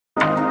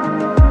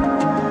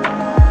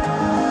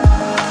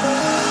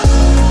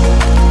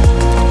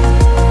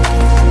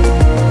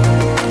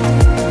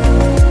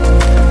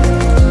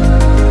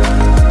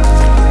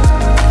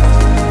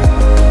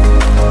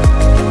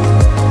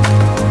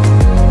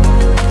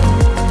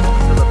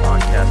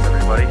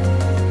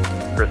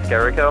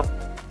CxPerspective.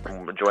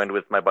 I'm joined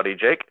with my buddy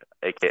Jake,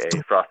 aka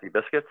Frosty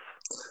Biscuits.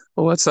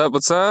 What's up?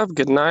 What's up?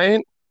 Good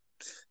night.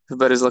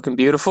 Everybody's looking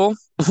beautiful.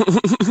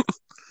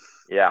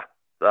 Yeah,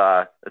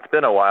 it's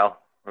been a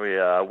while.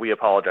 We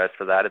apologize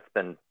for that. It's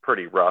been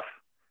pretty rough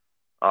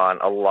on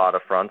a lot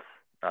of fronts.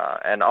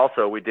 And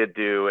also, we did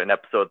do an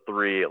episode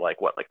 3, like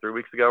 3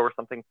 weeks ago or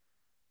something?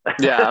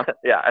 Yeah.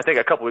 Yeah, I think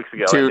a couple weeks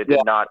ago. And it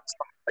did not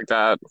like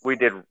that. We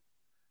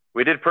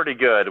did pretty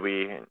good.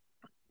 We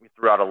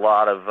threw out a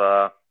lot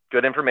of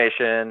good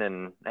information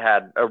and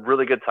had a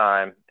really good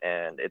time.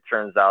 And it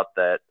turns out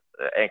that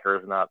Anchor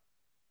is not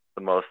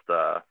the most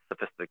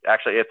sophisticated.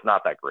 Actually, it's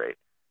not that great.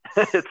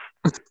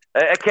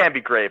 It can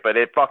be great, but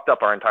it fucked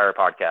up our entire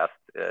podcast.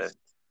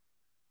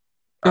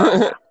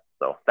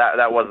 So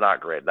that was not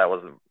great. That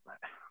wasn't.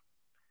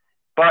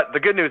 But the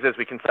good news is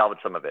we can salvage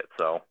some of it.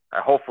 So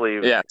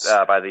hopefully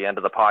by the end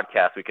of the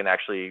podcast, we can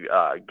actually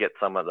get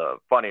some of the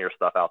funnier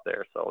stuff out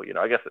there. So,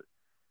 I guess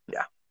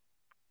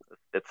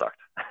it sucked.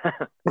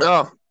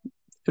 Oh,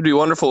 it'd be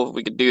wonderful if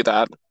we could do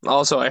that.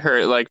 Also, I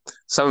heard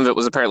some of it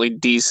was apparently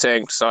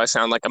desynced, so I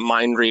sound like a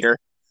mind reader,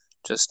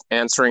 just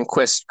answering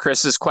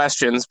Chris's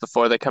questions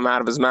before they come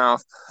out of his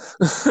mouth.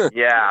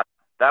 Yeah,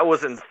 that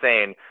was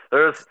insane.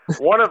 There's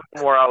one of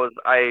them where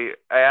I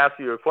asked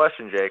you a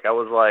question, Jake. I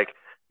was like,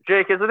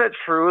 Jake, isn't it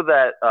true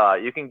that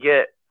you can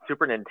get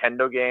Super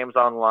Nintendo games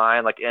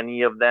online, like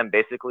any of them,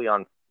 basically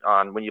on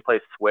when you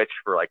play Switch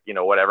for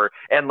whatever,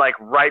 and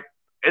right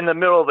in the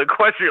middle of the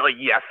question, you're like,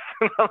 yes.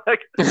 I'm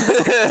like,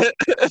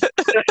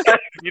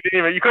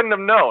 you couldn't have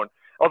known.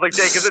 I was like,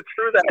 Jake, is it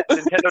true that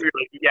Nintendo? You're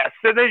like, yes.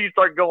 And then you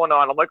start going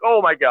on. I'm like, oh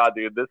my god,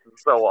 dude, this is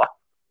so awesome.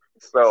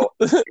 So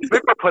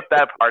maybe I'll put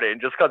that part in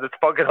just because it's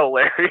fucking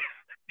hilarious.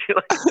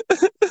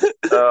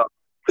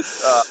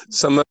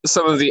 Some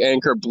of the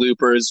Anchor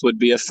bloopers would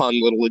be a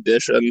fun little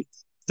addition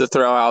to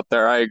throw out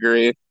there. I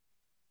agree.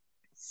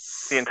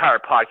 The entire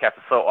podcast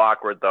is so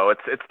awkward, though.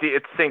 It's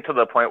synced to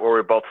the point where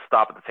we both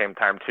stop at the same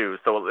time too.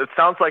 So it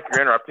sounds like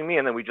you're interrupting me,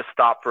 and then we just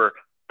stop for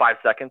 5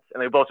 seconds,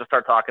 and then we both just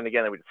start talking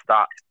again, and we just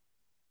stop.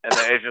 And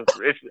then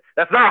it's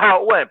that's not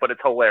how it went, but it's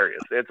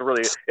hilarious. It's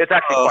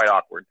actually quite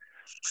awkward.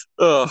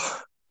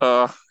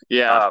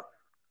 Yeah.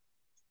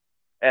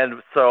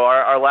 And so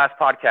our last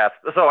podcast.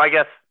 So I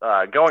guess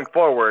going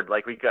forward,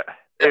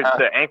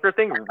 the Anchor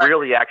thing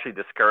really actually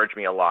discouraged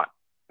me a lot.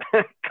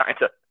 Kind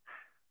of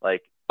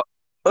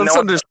that's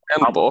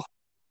understandable.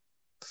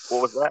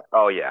 What was that?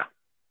 Oh yeah.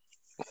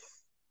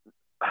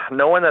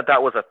 Knowing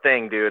that was a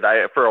thing, dude.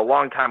 For a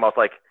long time I was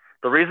like,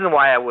 the reason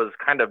why I was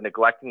kind of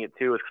neglecting it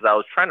too is because I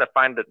was trying to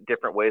find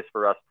different ways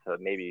for us to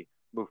maybe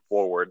move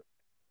forward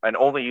and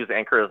only use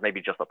Anchor as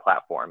maybe just a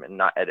platform and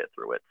not edit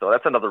through it. So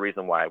that's another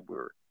reason why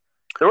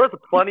there was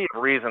plenty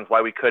of reasons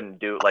why we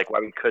couldn't why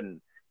we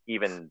couldn't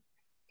even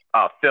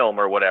film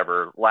or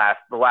whatever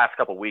the last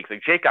couple of weeks.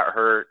 Like Jake got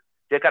hurt.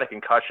 Jake got a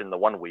concussion the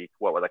 1 week.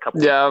 What was a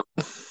couple? Yeah.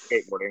 Weeks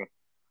skateboarding.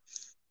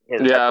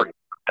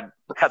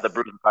 Had the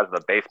bruise the size of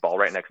a baseball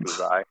right next to his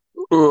eye.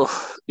 Ooh,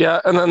 yeah,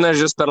 and then there's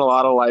just been a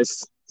lot of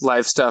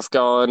life stuff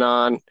going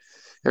on.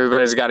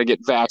 Everybody's got to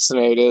get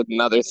vaccinated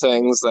and other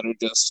things that are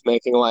just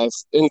making life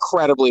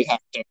incredibly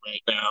hectic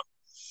right now.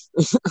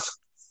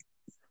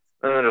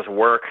 And then just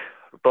work.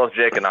 Both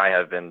Jake and I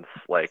have been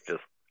it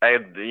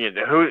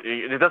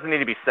doesn't need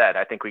to be said.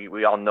 I think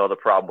we all know the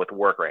problem with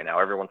work right now.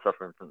 Everyone's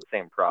suffering from the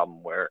same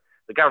problem where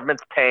the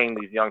government's paying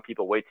these young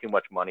people way too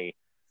much money.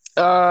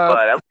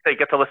 But at least they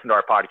get to listen to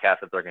our podcast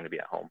if they're going to be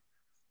at home.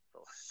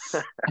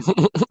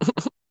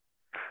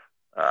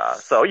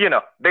 So,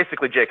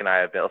 basically Jake and I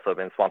have also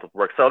been swamped with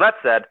work. So that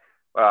said,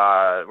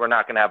 we're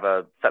not going to have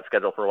a set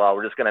schedule for a while.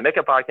 We're just going to make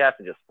a podcast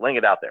and just fling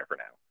it out there for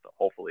now. So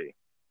hopefully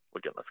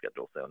we'll get on the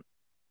schedule soon.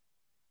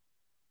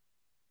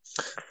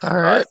 All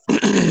right.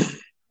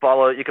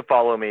 You can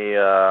follow me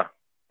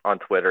on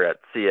Twitter at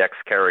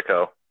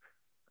CxCarico.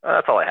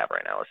 That's all I have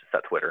right now. It's just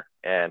that Twitter,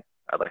 and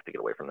I'd like to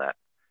get away from that.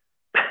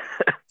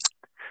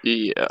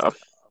 Yeah.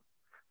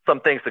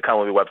 Some things to come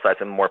will be websites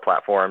and more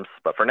platforms,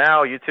 but for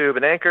now, YouTube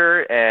and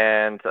Anchor,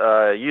 and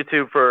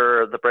YouTube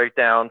for the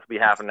breakdowns will be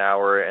half an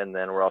hour, and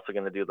then we're also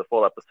going to do the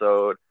full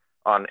episode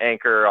on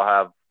Anchor. I'll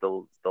have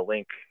the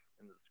link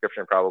in the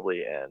description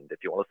probably, and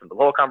if you want to listen to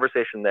the whole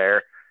conversation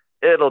there,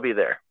 it'll be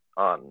there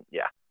on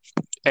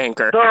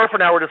Anchor. So for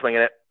now, we're just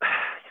winging it.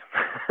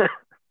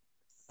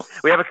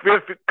 We have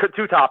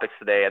 2 topics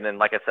today, and then,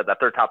 like I said,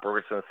 that third topic we're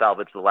just going to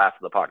salvage the last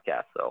of the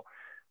podcast. So,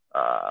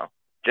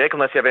 Jake,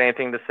 unless you have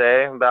anything to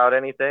say about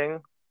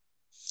anything?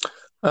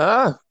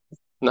 Not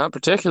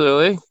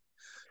particularly.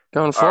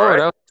 Going forward,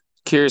 right. I was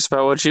curious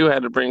about what you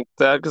had to bring to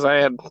that, because I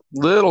had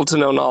little to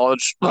no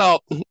knowledge.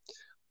 Well,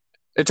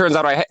 it turns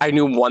out I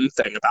knew one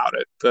thing about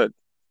it, but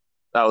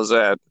that was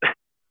it.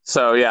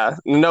 So, yeah,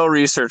 no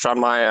research on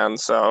my end,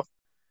 so...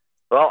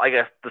 Well, I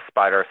guess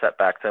despite our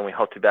setbacks, then we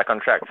hope to be back on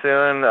track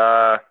soon.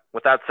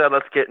 With that said,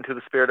 let's get into the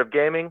spirit of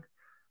gaming.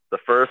 The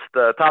first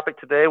topic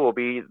today will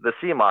be the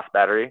Cmos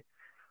battery,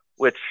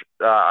 which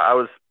I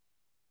was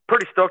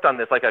pretty stoked on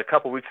this. Like a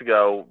couple weeks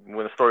ago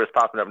when the story was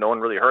popping up, no one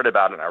really heard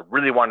about it, and I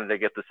really wanted to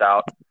get this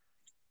out.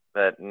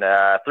 But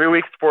 3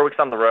 weeks, 4 weeks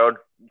on the road.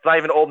 It's not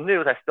even old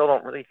news. I still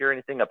don't really hear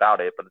anything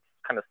about it, but it's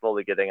kind of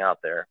slowly getting out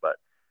there. But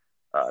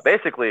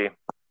basically,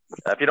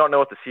 if you don't know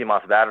what the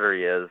Cmos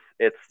battery is,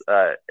 it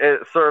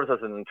serves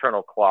as an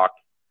internal clock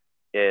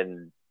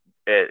in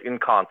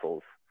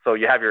consoles. So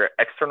you have your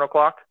external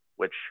clock,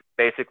 which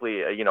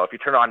basically, if you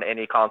turn on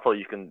any console,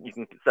 you can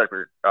set up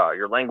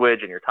your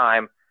language and your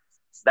time.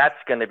 That's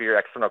going to be your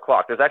external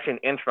clock. There's actually an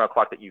internal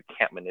clock that you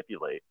can't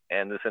manipulate,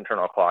 and this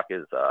internal clock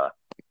is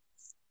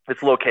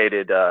it's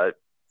located. I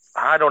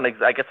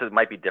guess it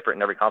might be different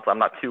in every console. I'm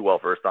not too well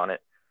versed on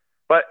it.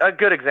 But a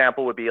good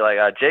example would be like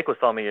Jake was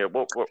telling me.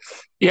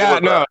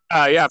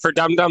 For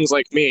dum-dums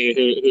like me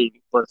who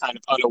were kind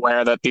of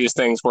unaware that these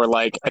things were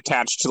like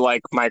attached to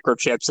like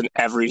microchips in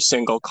every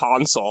single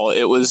console.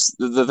 It was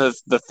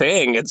the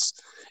thing. It's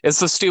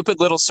the stupid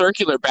little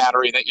circular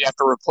battery that you have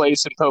to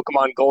replace in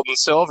Pokemon Gold and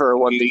Silver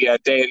when the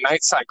day and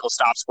night cycle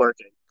stops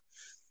working.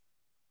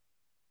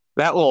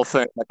 That little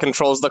thing that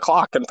controls the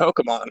clock in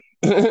Pokemon.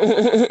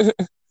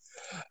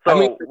 So I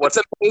mean, it's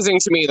amazing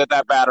to me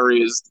that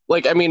battery is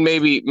like. I mean,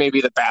 maybe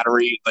the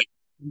battery like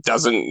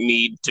doesn't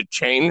need to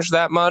change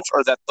that much,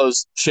 or that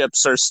those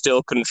chips are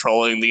still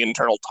controlling the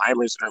internal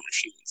timers in our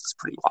machines. It's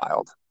pretty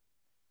wild.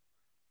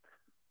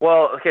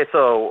 Well, okay.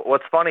 So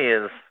what's funny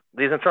is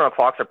these internal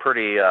clocks are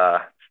pretty.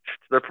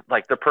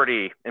 They're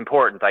pretty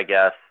important, I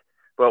guess.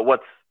 But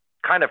what's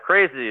kind of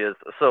crazy is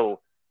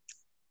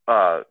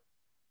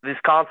these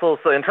consoles,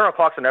 so internal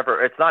clocks are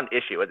never, it's not an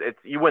issue.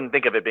 You wouldn't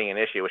think of it being an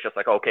issue. It's just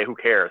like, okay, who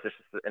cares? It's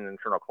just an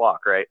internal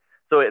clock, right?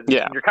 So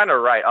you're kind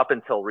of right up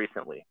until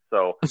recently.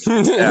 So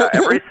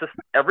every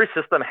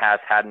system has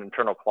had an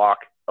internal clock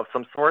of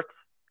some sorts.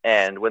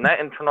 And when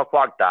that internal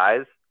clock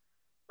dies,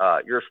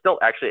 you're still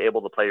actually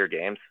able to play your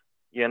games,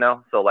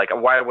 So like,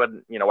 why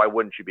wouldn't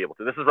you be able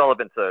to? This is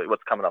relevant to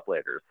what's coming up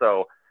later.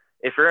 So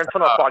if your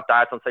internal clock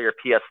dies on, say, your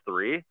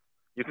PS3,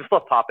 you can still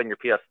pop in your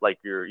PS,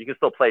 you can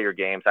still play your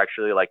games,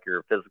 actually, like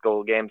your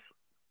physical games.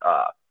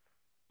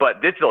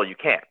 But digital, you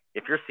can't.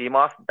 If your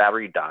CMOS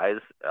battery dies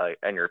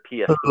and your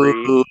PS3,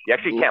 you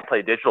actually can't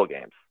play digital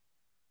games.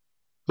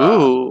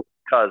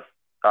 Because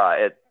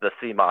the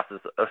CMOS is,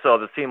 so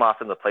the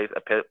CMOS in the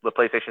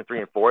PlayStation 3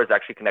 and 4 is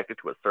actually connected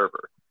to a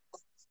server.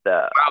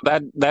 Wow,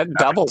 that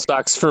double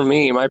sucks for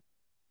me. My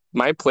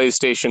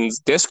PlayStation's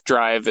disk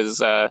drive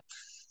is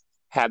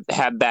had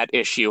that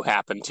issue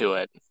happen to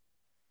it.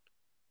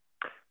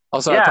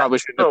 Also, I probably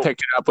should have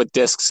picked it up with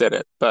discs in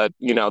it, but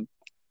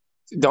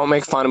don't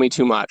make fun of me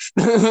too much.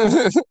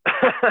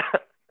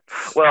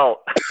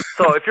 Well,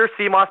 so if your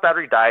CMOS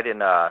battery died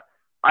in I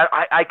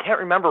can't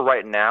remember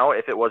right now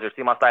if it was your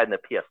CMOS died in the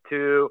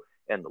PS2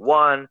 and the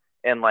 1,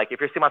 and like if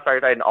your CMOS battery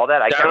died and all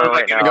that, I can't remember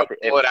right now. Go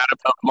pull it out of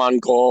Pokemon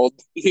Gold.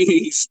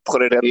 Just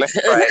put it in there.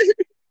 Right.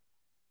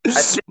 I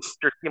think if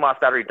your CMOS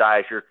battery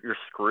dies, you're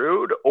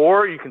screwed,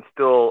 or you can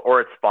still,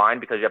 or it's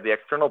fine because you have the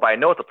external. But I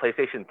know it's a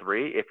PlayStation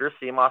 3. If your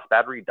CMOS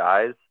battery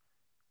dies,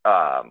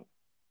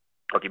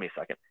 give me a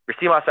second. If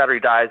your CMOS battery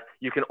dies,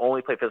 you can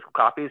only play physical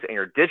copies, and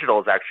your digital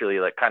is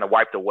actually like kind of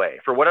wiped away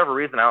for whatever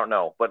reason. I don't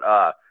know, but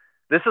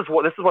this is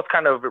what's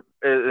kind of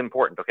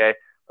important. Okay,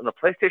 on the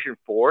PlayStation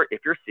 4,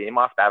 if your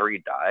CMOS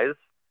battery dies,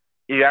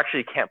 you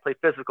actually can't play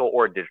physical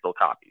or digital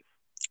copies.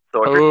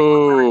 So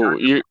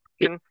if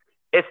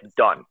it's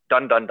done.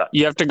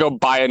 You have to go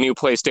buy a new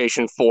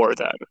PlayStation 4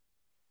 then,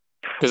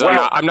 because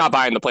I'm not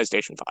buying the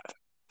PlayStation 5.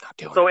 Not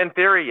doing so in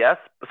theory, yes.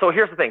 So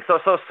here's the thing.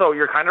 So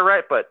you're kind of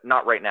right, but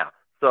not right now.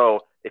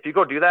 So if you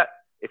go do that,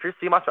 if your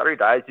CMOS battery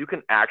dies, you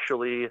can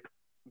actually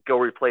go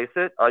replace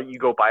it. You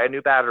go buy a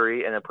new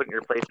battery and then put it in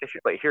your PlayStation.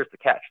 But here's the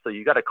catch. So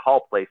you got to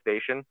call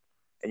PlayStation,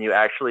 and you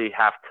actually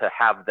have to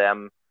have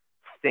them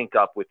sync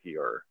up with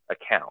your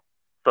account.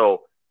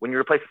 So when you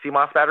replace the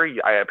CMOS battery,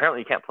 apparently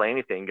you can't play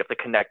anything. You have to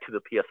connect to the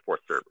PS4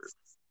 servers.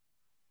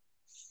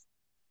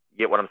 You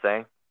get what I'm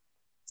saying?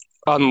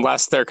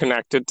 Unless they're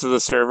connected to the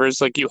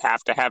servers, like you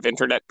have to have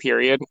internet,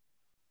 period.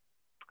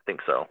 I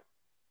think so.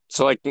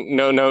 So like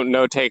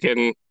no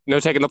taking the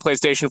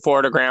PlayStation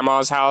 4 to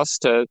grandma's house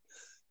to,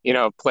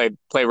 play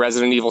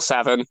Resident Evil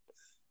 7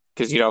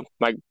 because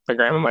my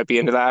grandma might be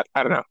into that.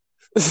 I don't know.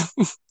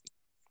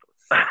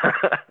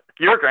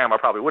 Your grandma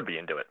probably would be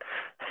into it.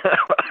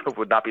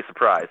 Would not be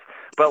surprised.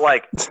 But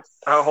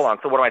hold on.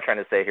 So what am I trying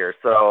to say here?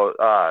 So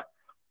how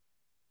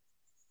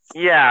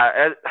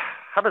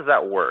does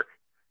that work?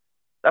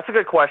 That's a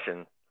good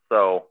question.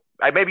 So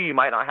maybe you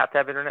might not have to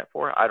have internet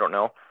for it. I don't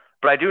know.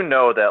 But I do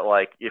know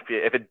that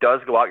if it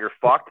does go out, you're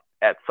fucked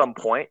at some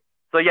point.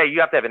 So yeah, you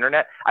have to have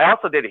internet. I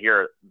also did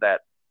hear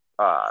that,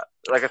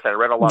 like I said, I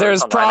read a lot.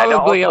 There's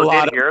probably a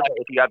lot of.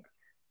 If you have,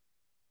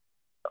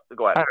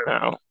 go ahead. I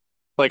don't know.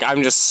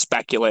 I'm just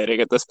speculating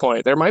at this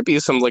point. There might be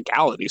some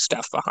legality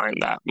stuff behind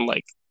that, and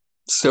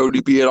so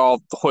to be at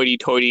all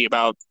hoity-toity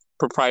about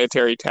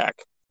proprietary tech.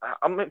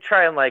 I'm gonna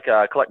try and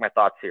collect my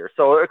thoughts here.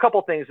 So a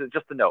couple things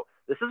just to note.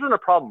 This isn't a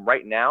problem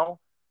right now.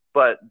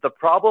 But the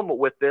problem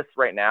with this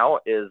right now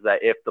is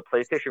that if the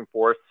PlayStation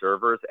 4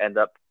 servers end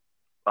up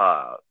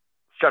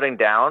shutting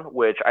down,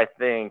 which I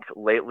think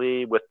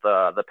lately with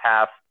the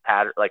past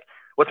pattern,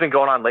 what's been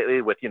going on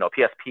lately with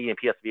PSP and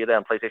PS Vita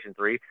and PlayStation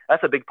 3,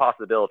 that's a big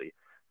possibility.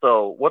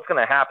 So what's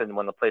going to happen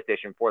when the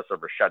PlayStation 4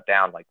 servers shut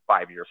down like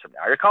 5 years from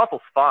now? Your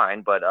console's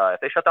fine, but if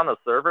they shut down the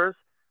servers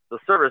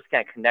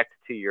can't connect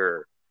to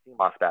your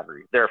CMOS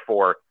battery.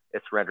 Therefore,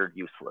 it's rendered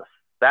useless.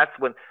 That's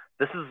when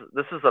this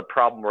is a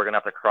problem we're going to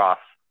have to cross.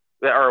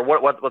 Or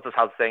what's this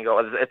house saying?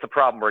 It's a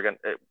problem we're going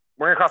to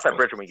cross that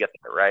bridge when we get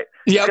there, right?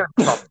 Yep.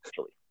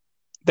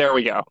 There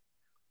we go.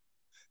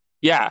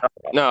 Yeah.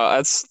 No,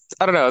 I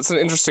don't know. It's an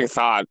interesting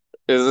thought.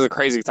 It's a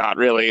crazy thought,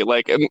 really.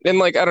 Like, and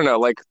like, I don't know,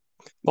 like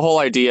the whole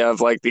idea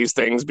of like these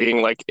things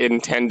being like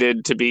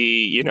intended to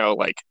be,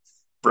 like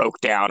broke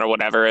down or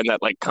whatever, and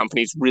that like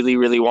companies really,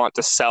 really want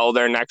to sell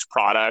their next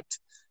product,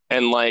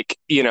 and like,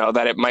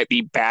 that it might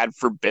be bad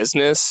for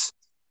business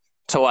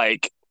to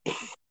like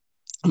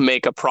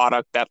make a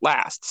product that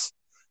lasts.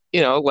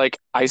 Like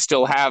I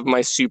still have my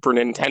Super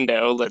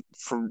Nintendo that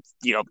from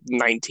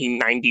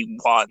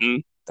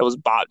 1991 that was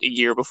bought a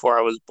year before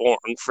I was born.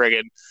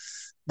 Friggin',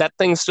 that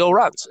thing still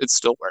runs. It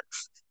still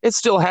works. It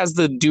still has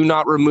the "Do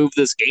not remove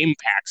this game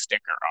pack"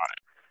 sticker on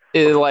it.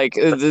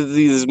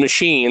 These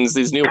machines,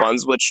 these new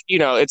ones, which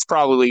it's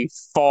probably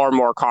far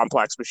more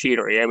complex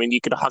machinery. I mean,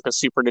 you could huck a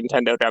Super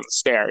Nintendo down the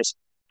stairs.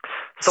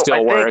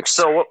 Still works.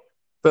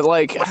 But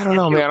like, I don't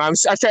know, man. I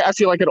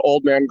feel like an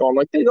old man going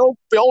like, they don't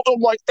build them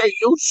like they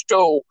used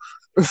to.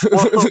 Well,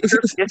 so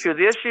here's the issue.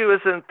 The issue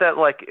isn't that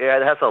like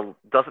it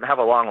doesn't have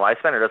a long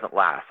lifespan or doesn't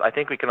last. I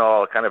think we can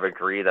all kind of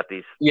agree that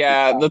these.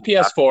 Yeah, the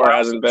PS4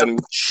 hasn't been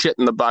shit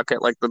in the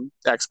bucket like the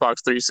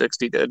Xbox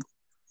 360 did.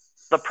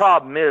 The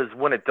problem is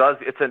when it does,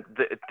 it's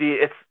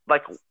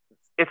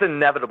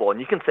inevitable, and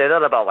you can say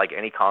that about like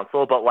any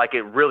console, but like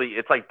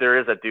it's like there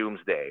is a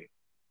doomsday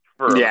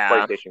for the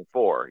PlayStation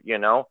 4,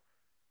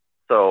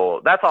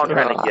 So that's all I'm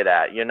trying to get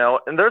at,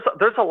 And there's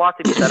a lot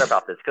to be said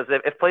about this, because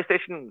if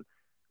PlayStation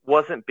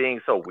wasn't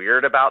being so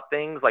weird about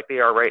things like they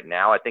are right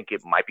now, I think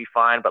it might be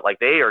fine. But like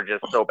they are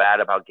just so bad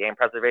about game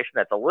preservation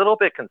that's a little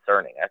bit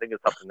concerning. I think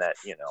it's something that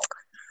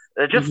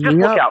just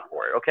look out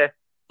for it, okay?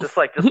 Just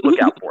look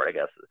out for it, I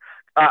guess.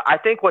 I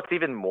think what's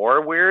even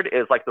more weird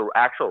is like the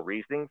actual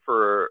reasoning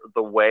for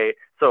the way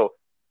that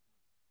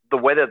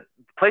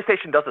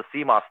PlayStation does the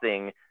CMOS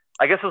thing.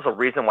 I guess there's a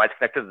reason why it's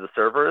connected to the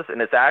servers,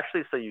 and it's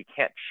actually so you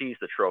can't cheese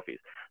the trophies.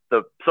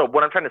 So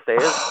what I'm trying to say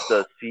is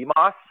the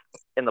CMOS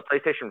in the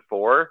PlayStation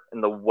 4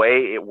 and the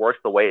way it works,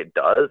 the way it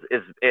does,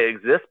 is it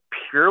exists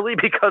purely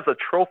because of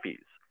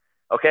trophies.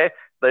 Okay?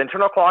 The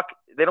internal clock,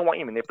 they don't want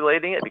you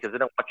manipulating it because they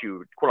don't want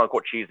you, quote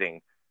unquote,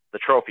 cheesing the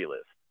trophy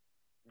list.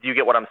 Do you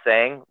get what I'm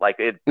saying? Like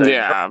it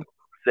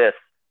exists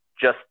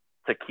just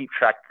to keep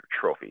track of your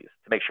trophies,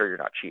 to make sure you're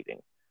not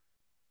cheating.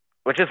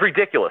 Which is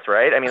ridiculous,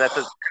 right? I mean, that's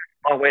a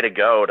long way to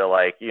go to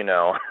like,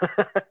 like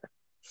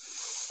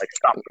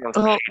stop someone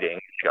from cheating.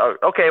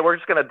 Okay, we're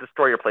just gonna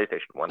destroy your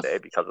PlayStation one day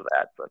because of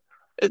that. But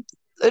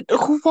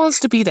who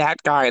wants to be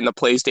that guy in the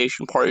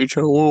PlayStation party?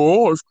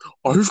 Oh,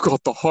 I've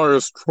got the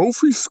highest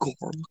trophy score.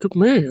 Look at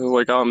me.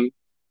 Like,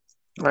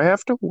 I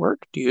have to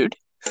work, dude.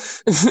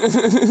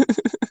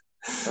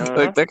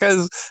 Like that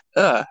guy's.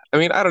 I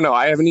mean, I don't know.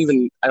 I don't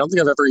think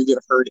I've ever even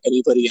heard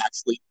anybody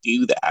actually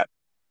do that.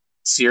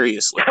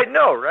 Seriously. I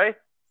know, right?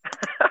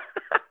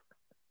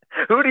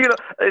 Who do you know?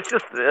 It's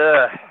just.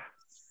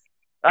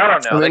 I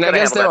don't know. I mean, I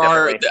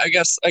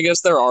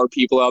guess there are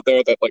people out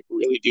there that like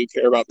really do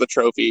care about the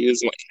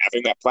trophies, and like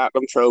having that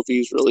platinum trophy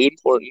is really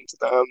important to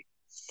them.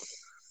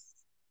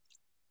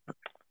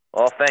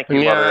 Well, thank you.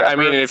 Yeah, I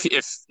mean, if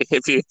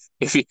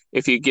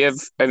you give,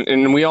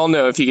 and we all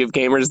know, if you give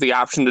gamers the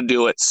option to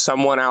do it,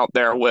 someone out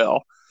there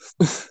will.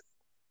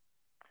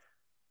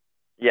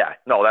 Yeah,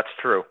 no, that's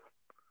true.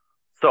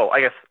 So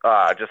I guess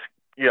just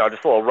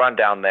a little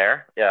rundown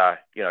there. Yeah,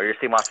 your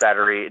CMOS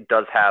battery it is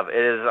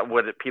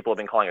what people have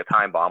been calling a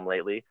time bomb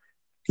lately.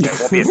 It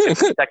won't be a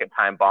 50-second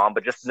time bomb,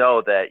 but just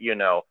know that it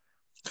will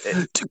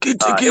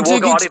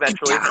go out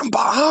eventually. Time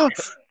bomb.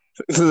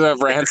 This is a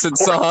Rancid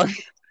song.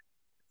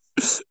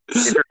 If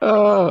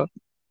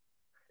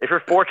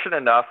you're fortunate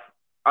enough,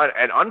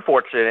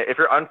 if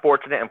you're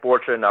unfortunate and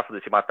fortunate enough for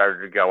the CMOS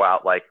battery to go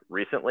out like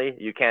recently,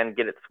 you can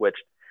get it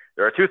switched.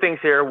 There are two things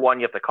here.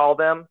 One, you have to call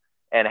them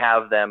and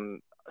have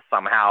them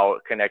somehow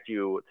connect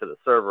you to the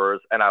servers.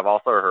 And I've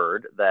also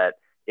heard that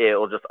it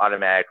will just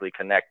automatically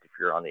connect if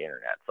you're on the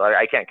internet. So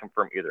I can't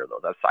confirm either of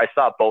those. I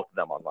saw both of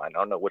them online. I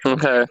don't know which one.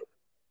 Okay.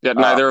 Yeah,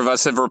 neither of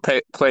us have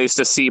replaced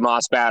a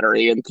CMOS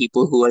battery, and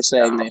people who are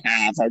saying they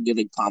have are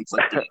giving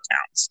conflicting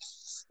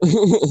accounts.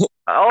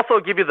 I'll also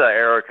give you the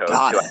error code,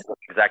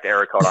 exact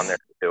error code on there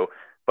too.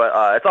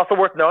 But it's also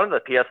worth noting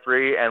that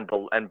PS3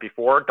 and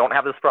before don't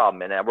have this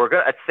problem, and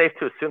it's safe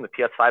to assume the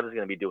PS5 is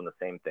going to be doing the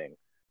same thing.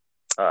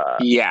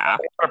 Yeah.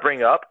 What I want to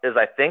bring up is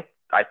I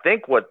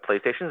think what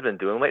PlayStation's been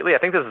doing lately, I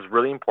think this is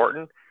really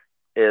important,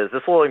 is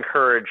this will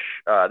encourage.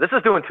 This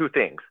is doing two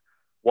things.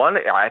 One,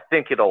 I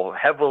think it'll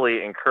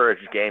heavily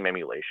encourage game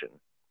emulation,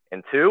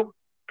 and two,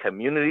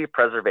 community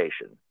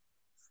preservation,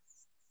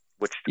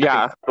 which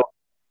I think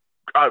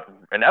is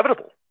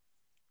inevitable.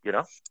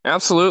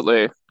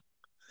 Absolutely.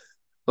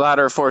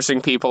 latter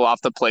forcing people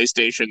off the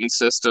PlayStation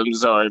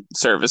systems or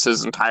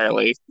services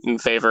entirely in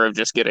favor of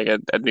just getting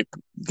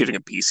getting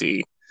a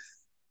PC.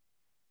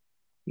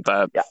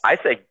 But Yeah, I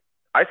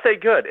say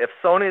good. If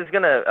Sony is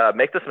gonna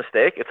make this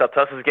mistake, it's up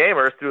to us as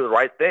gamers to do the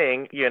right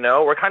thing.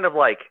 We're kind of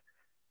like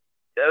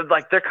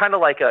they're kind of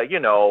like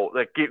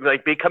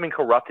like becoming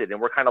corrupted,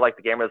 and we're kind of like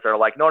the gamers that are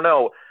like,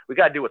 no, we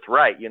gotta do what's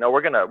right.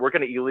 We're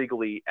gonna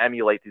illegally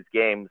emulate these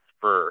games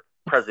for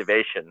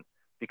preservation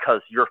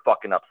because you're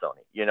fucking up, Sony.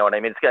 You know what I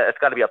mean? It's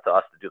got to be up to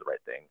us to do the right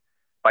thing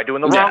by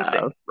doing the wrong yeah,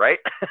 thing, right?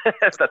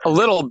 That's a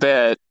little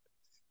bit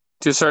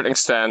to a certain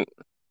extent,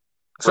 right.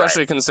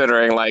 especially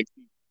considering like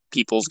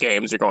people's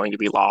games are going to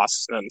be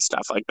lost and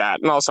stuff like that,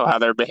 and also how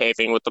they're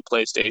behaving with the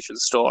PlayStation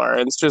Store.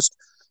 And it's just,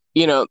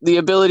 the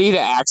ability to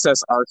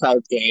access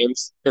archived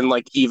games and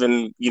like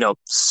even,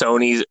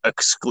 Sony's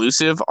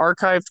exclusive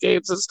archived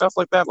games and stuff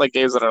like that, like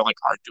games that are like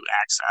hard to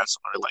access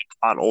or like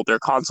on older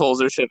consoles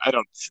or shit.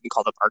 Shouldn't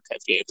call them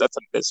archived games. That's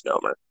a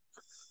misnomer.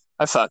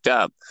 I fucked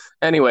up.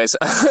 Anyways,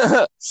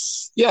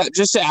 yeah,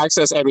 just to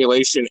access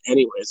emulation,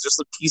 anyways, just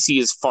the PC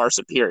is far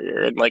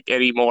superior, and like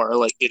anymore,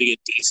 like getting a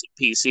decent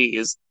PC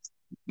is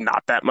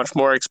not that much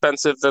more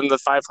expensive than the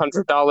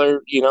 $500,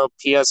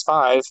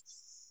 PS5.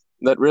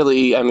 That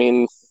really, I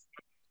mean,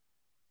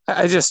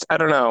 I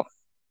don't know.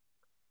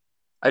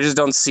 I just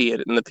don't see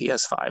it in the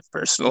PS5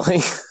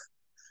 personally.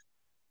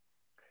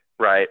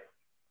 Right.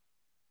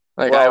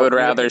 Like, I Well, would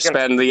when rather you can,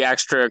 spend the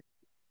extra,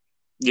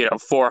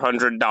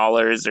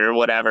 $400 or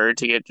whatever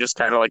to get just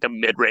kind of like a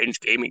mid-range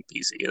gaming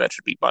PC. That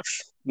should be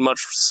much more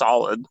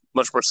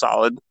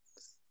solid.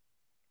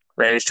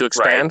 Range to right.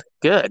 expand,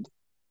 good.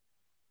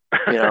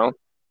 You know,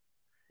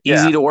 Yeah.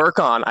 easy to work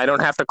on. I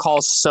don't have to call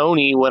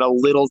Sony when a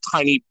little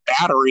tiny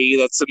battery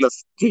that's in the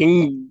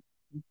fucking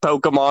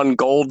Pokemon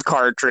Gold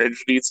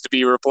cartridge needs to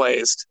be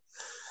replaced.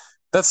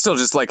 That's still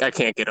just like I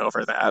can't get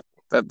over that.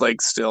 That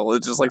like still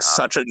it's just like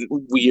such a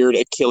weird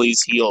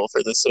Achilles heel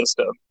for the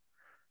system.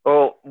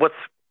 Well, what's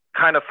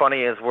kind of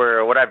funny is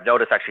what I've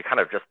noticed actually kind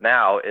of just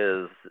now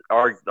is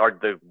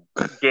the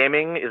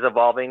gaming is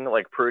evolving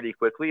like pretty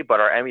quickly, but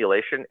our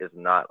emulation is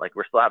not. Like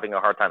we're still having a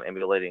hard time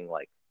emulating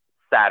like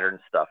Saturn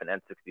stuff and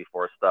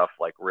N64 stuff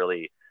like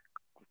really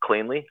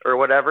cleanly or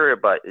whatever.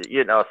 But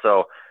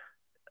so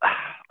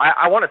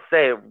I want to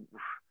say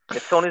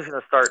if Sony's going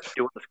to start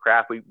doing this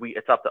crap, we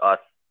it's up to us.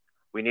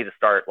 We need to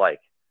start like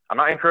I'm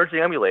not encouraging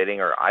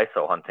emulating or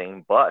ISO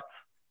hunting, but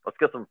let's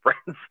get some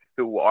friends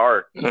who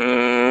are.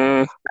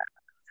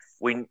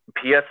 We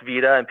PS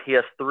Vita and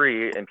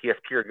PS3 and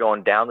PSP are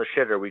going down the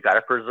shitter. We got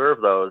to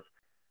preserve those.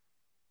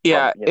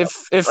 Yeah,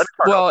 if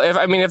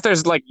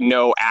there's like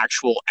no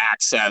actual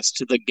access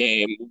to the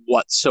game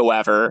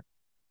whatsoever,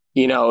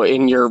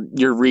 in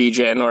your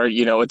region, or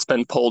it's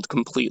been pulled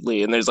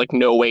completely and there's like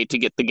no way to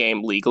get the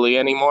game legally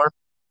anymore.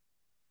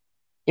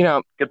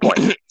 Good point.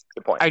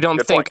 Good point. I don't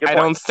Good think point. Good I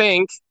point. don't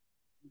think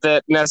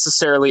that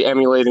necessarily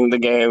emulating the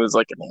game is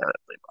like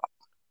inherently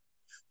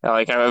wrong.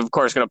 Like I'm of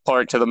course going to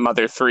point to the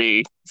Mother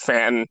 3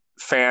 fan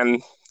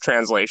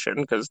translation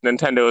because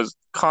Nintendo has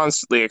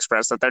constantly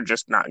expressed that they're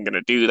just not going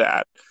to do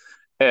that.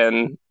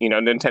 And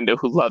Nintendo,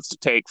 who loves to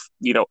take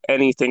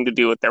anything to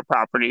do with their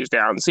properties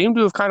down, seem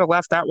to have kind of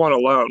left that one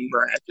alone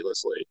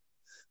miraculously.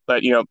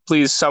 But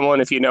please, someone,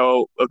 if you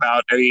know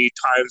about any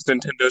times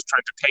Nintendo's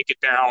tried to take it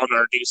down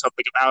or do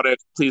something about it,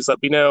 please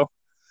let me know.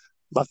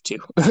 Love to.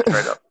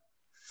 Right up.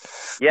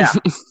 Yeah,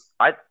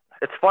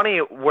 It's funny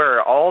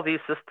where all these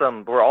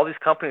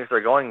companies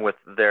are going with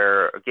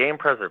their game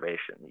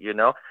preservation.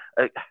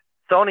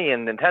 Sony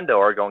and Nintendo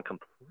are going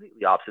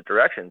completely opposite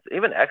directions.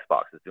 Even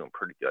Xbox is doing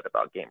pretty good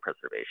about game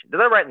preservation.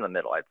 They're right in the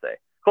middle, I'd say,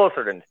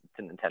 closer to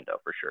Nintendo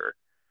for sure.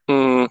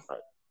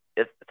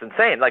 It's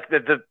insane. Like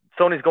the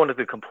Sony's going to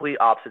the complete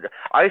opposite.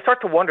 I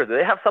start to wonder, do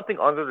they have something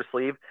under their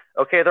sleeve?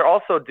 Okay, they're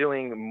also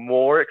doing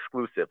more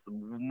exclusives,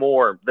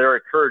 more. They're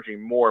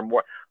encouraging more and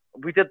more.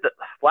 We did the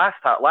last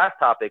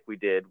topic we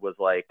did was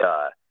like,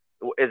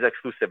 is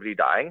exclusivity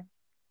dying?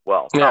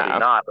 Well, probably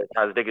not, but it's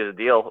not as big as a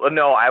deal.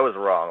 No, I was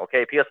wrong.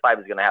 Okay, PS5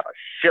 is going to have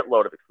a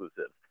shitload of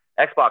exclusives.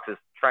 Xbox is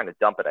trying to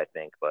dump it, I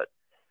think, but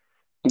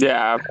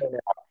yeah,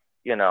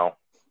 no,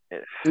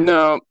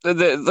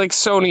 like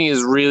Sony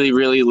is really,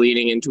 really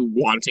leaning into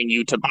wanting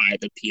you to buy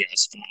the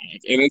PS5,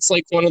 and it's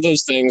like one of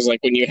those things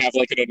like when you have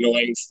like an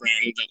annoying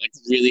friend that like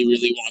really,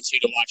 really wants you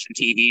to watch a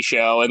TV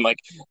show, and like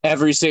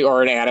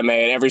or an anime,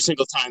 and every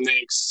single time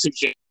they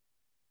suggest.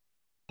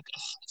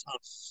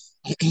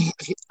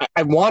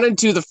 I wanted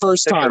to the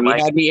first time. You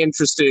had me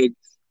interested.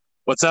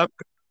 What's up?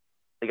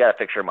 You got to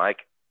fix your mic.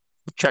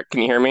 Check.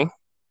 Can you hear me?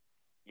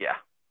 Yeah.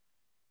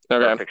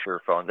 Okay. Fix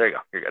your phone. There you go.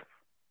 You're good.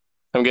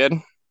 I'm good?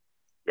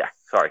 Yeah.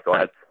 Sorry. Go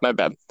ahead. My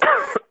bad.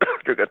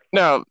 You're good.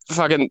 No,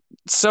 fucking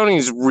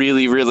Sony's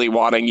really, really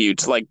wanting you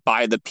to like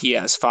buy the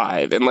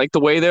PS5, and like the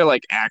way they're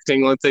like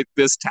acting like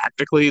this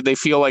tactically, they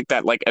feel like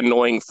that like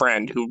annoying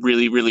friend who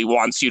really, really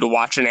wants you to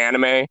watch an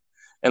anime.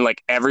 And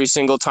like every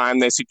single time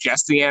they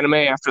suggest the anime,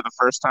 after the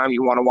first time,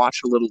 you want to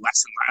watch a little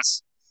less and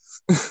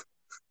less.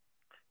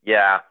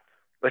 Yeah.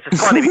 which is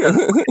funny because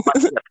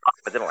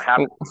but they don't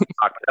have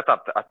stock.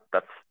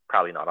 That's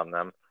probably not on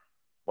them.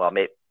 Well,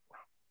 maybe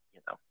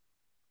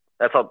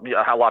that's a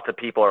lot to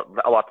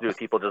do with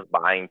people just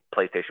buying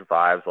PlayStation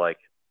 5s like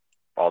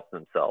all to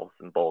themselves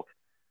in bulk.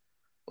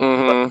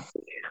 Mm-hmm. But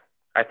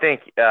I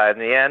think in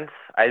the end,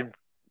 it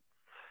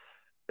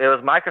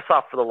was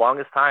Microsoft for the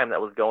longest time that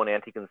was going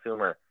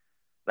anti-consumer.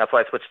 That's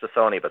why I switched to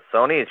Sony. But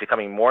Sony is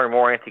becoming more and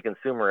more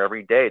anti-consumer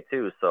every day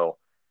too. So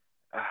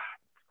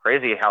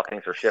crazy how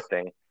things are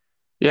shifting.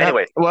 Yeah.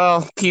 Anyway,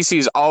 well,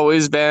 PC's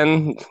always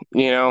been,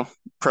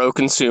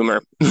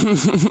 pro-consumer.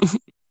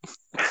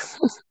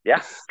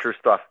 Yeah, true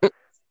stuff.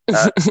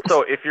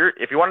 So if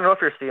you want to know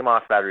if your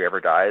CMOS battery ever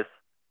dies,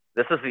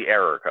 this is the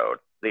error code.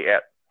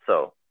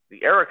 So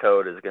the error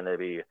code is going to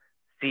be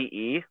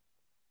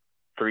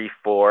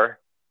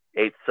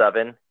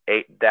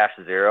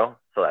CE34878-0.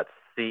 So that's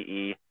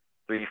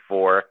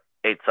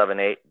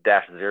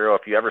CE34878-0.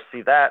 If you ever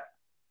see that,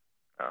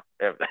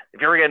 if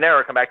you ever get an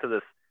error, come back to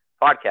this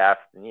podcast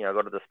and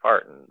go to this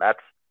part, and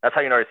that's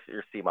how you know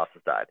your CMOS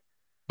has died.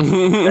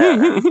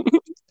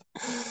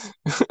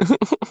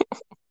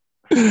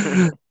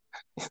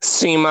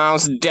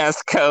 CMOS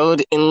death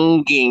code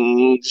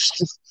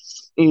engaged.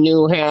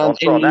 You have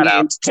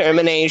engaged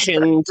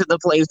termination to the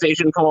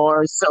PlayStation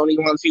 4. Sony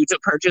wants you to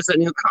purchase a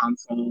new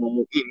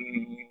console.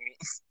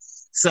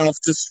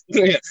 This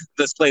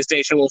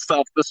PlayStation will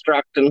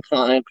self-destruct in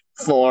 5,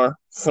 4,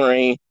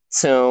 3,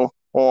 2,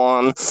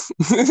 1.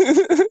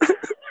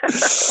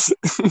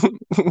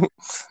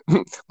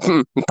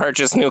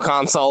 Purchase new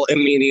console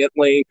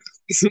immediately.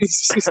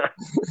 This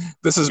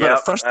has been a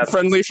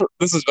friendly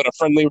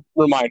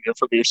reminder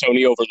from your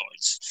Sony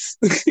overlords.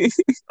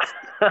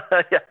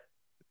 Yeah.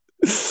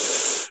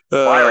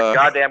 Buy our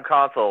goddamn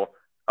console.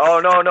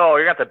 Oh no,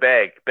 you're gonna have to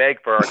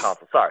beg for our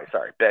console. Sorry,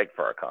 beg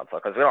for our console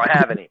because we don't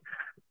have any.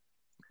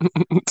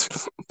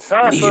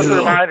 So just a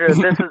reminder.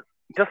 This is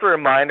just a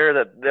reminder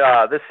that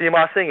this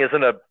CMOS thing it's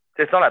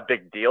not a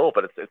big deal,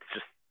 but it's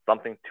just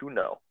something to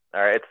know.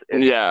 All right,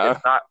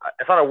 it's not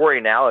a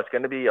worry now. It's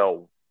going to be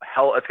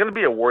it's going to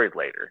be a worry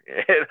later.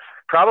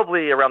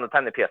 Probably around the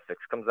time the PS6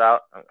 comes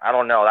out. I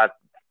don't know. That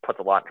puts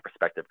a lot into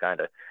perspective,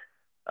 kind of.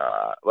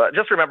 But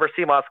just remember,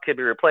 CMOS can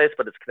be replaced,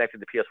 but it's connected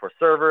to PS4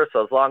 server.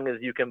 So as long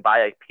as you can buy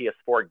a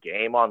PS4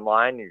 game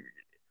online, your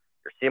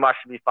CMOS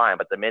should be fine.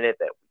 But the minute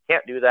that we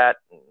can't do that,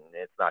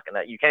 it's not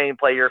gonna. You can't even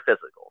play your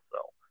physical. So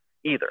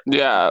either.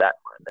 Yeah. That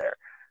one there.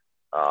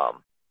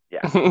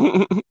 Yeah.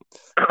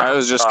 I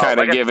was just kind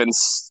of giving.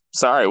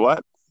 Sorry,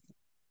 what?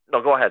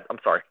 No, go ahead. I'm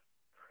sorry.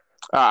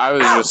 I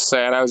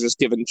was just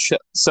giving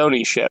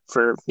Sony shit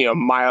for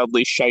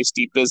mildly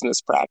shisty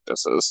business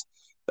practices.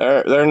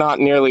 They're not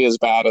nearly as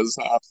bad as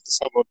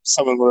some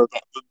we're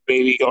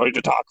maybe going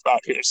to talk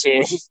about here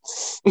soon.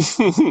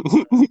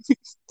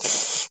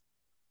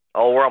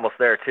 Oh, we're almost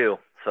there too.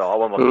 So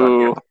I'm almost done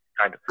here.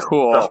 Kind of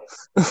cool.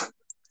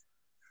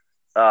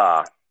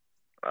 So,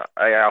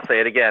 I'll say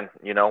it again.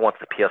 Once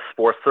the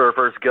PS4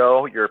 servers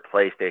go, your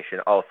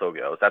PlayStation also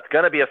goes. That's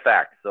going to be a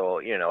fact. So,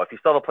 if you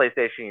sell the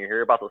PlayStation, you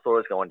hear about the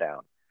servers going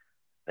down.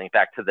 Think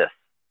back to this.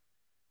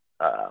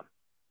 A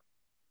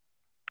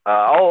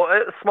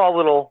small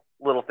little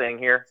thing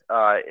here.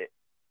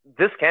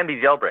 This can be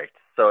jailbreaked.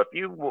 So if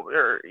you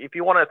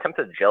want to attempt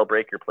to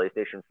jailbreak your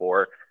PlayStation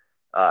 4,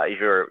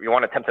 if you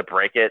want to attempt to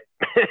break it,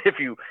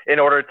 in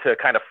order to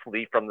kind of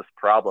flee from this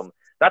problem,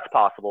 that's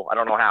possible. I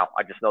don't know how.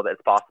 I just know that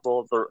it's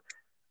possible.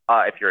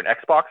 If you're an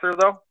Xboxer,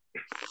 though,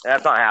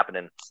 that's not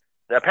happening.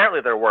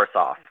 Apparently, they're worse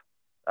off.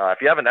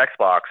 If you have an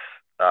Xbox,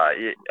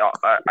 I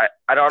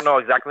don't know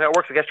exactly how it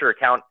works. I guess your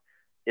account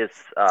is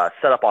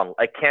set up on.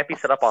 It can't be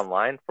set up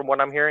online, from what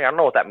I'm hearing. I don't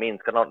know what that means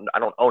because I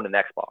don't own an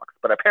Xbox.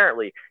 But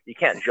apparently, you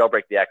can't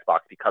jailbreak the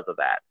Xbox because of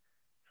that.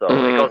 So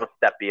it goes a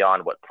step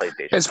beyond what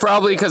PlayStation. It's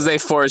probably because they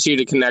force you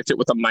to connect it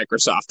with a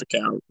Microsoft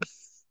account.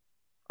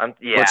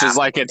 Which is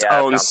like its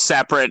own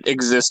separate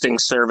existing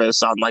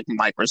service on like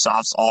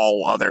Microsoft's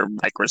all other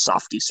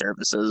Microsofty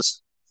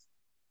services,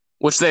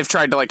 which they've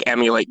tried to like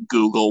emulate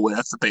Google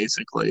with,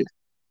 basically.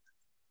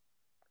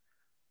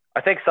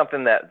 I think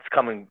something that's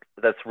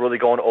really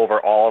going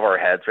over all of our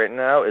heads right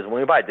now is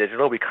when we buy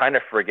digital, we kind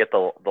of forget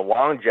the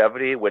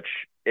longevity,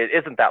 which it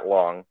isn't that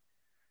long.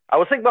 I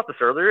was thinking about this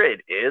earlier.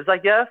 It is, I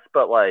guess,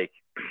 but like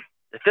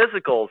the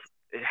physicals,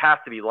 it has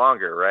to be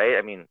longer, right?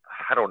 I mean,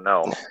 I don't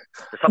know.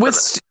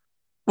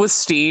 With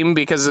Steam,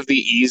 because of the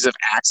ease of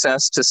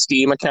access to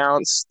Steam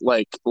accounts,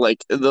 like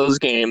those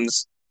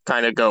games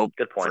kind of go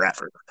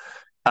forever.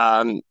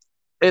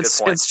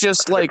 It's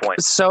just like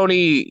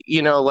Sony,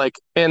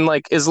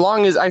 as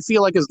long as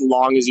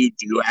you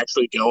do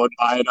actually go and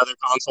buy another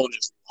console and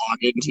just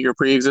log into your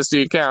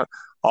pre-existing account,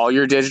 all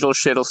your digital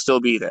shit will still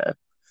be there.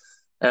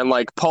 And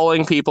like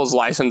pulling people's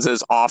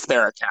licenses off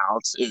their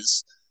accounts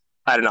is,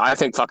 I don't know, I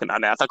think fucking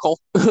unethical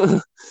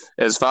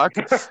as fuck.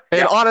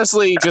 And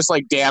honestly, just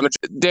like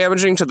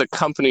damaging to the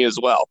company as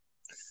well.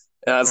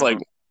 And it's like,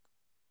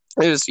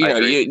 there's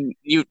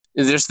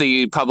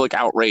the public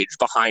outrage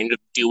behind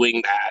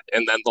doing that,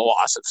 and then the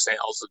loss of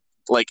sales,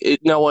 Like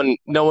no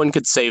one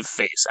could save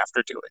face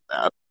after doing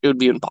that. It would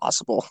be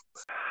impossible.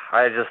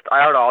 I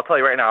don't know. I'll tell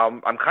you right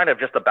now, I'm kind of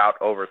just about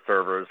over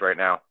servers right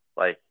now.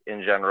 Like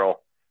in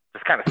general,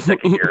 just kind of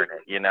sick of hearing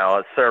it.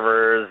 It's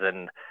servers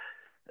and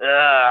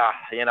I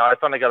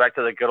just want to go back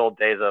to the good old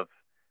days of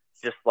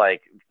just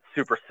like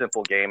super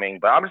simple gaming.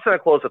 But I'm just going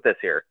to close with this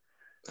here.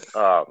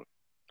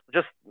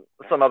 Just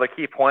some other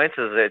key points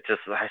is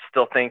I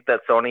still think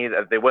that Sony,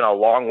 they went a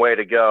long way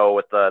to go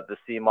with the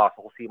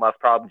whole CMOS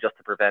problem just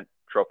to prevent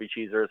trophy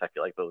cheesers. I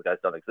feel like those guys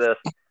don't exist.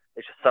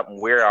 It's just something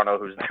weird. I don't know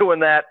who's doing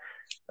that.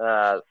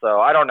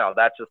 So I don't know.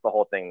 That's just the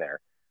whole thing there.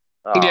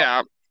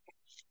 Yeah.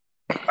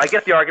 I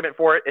get the argument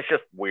for it. It's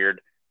just weird.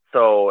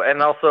 So,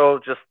 and also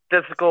just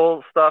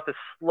physical stuff is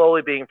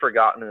slowly being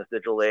forgotten in this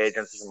digital age.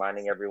 I'm just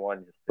reminding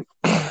everyone just to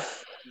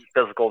keep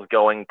physicals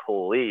going,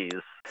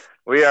 please.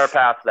 We are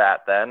past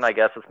that then. I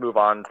guess let's move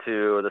on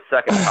to the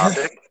second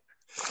topic.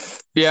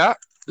 Yeah,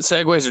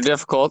 segues are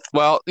difficult.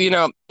 Well,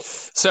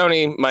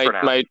 Sony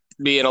might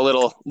be in a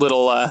little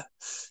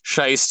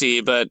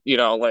shisty, but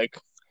like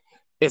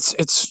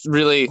it's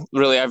really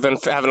I've been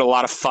having a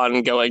lot of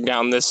fun going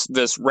down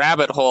this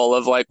rabbit hole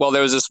of like, well,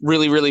 there was this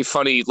really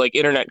funny like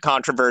internet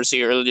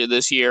controversy earlier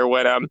this year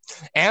when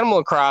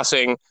Animal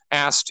Crossing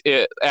asked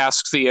the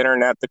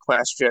internet the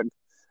question,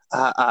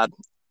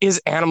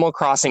 is Animal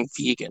Crossing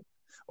vegan?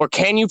 Or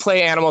can you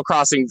play Animal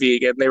Crossing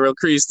vegan? They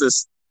released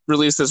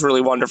this really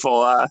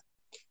wonderful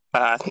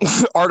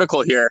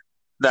article here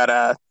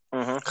that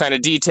kind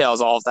of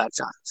details all of that.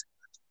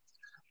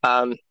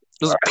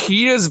 This is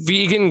Peta's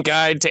Vegan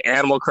Guide to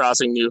Animal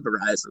Crossing New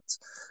Horizons.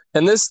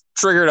 And this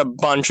triggered a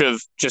bunch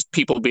of just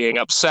people being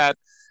upset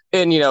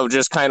and,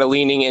 just kind of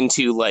leaning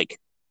into like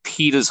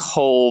Peta's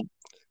whole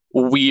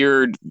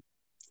weird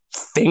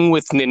thing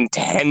with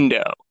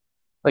Nintendo.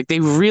 Like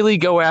they really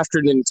go after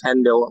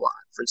Nintendo a lot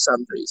for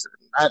some reason.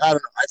 I don't know.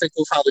 I think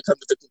we'll probably come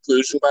to the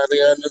conclusion by the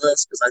end of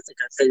this because I think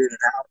I figured it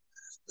out.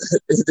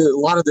 A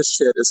lot of this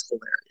shit is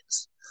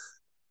hilarious.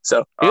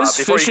 So is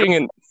fishing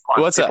and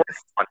what's up?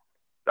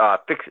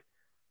 Fix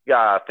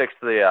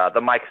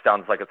the mic.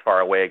 Sounds like it's far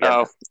away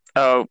again.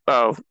 Oh.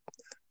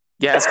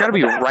 Yeah, it's got to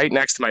be right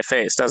next to my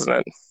face, doesn't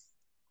it?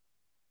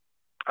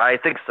 I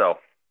think so.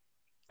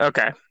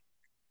 Okay.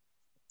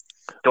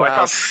 Do I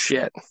sound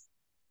shit?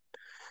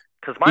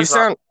 Because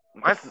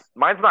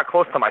mine's not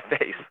close to my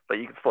face, but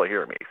you can still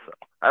hear me. So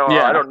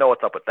I don't know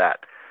what's up with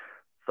that.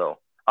 So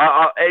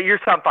you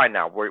sound fine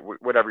now.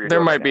 Whatever you're doing. There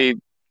might be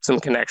some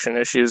connection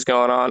issues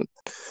going on.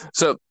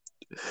 So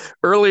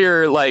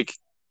earlier, like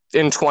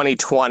in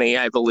 2020,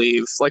 I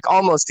believe, like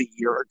almost a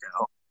year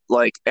ago,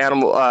 like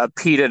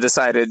Peta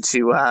decided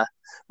to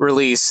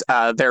release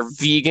their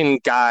vegan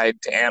guide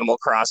to Animal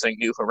Crossing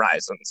New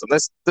Horizons, and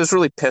this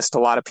really pissed a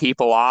lot of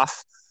people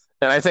off,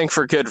 and I think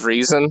for good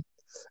reason.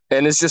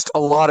 And it's just a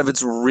lot of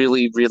it's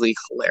really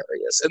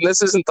hilarious. And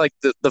this isn't like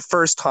the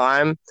first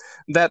time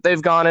that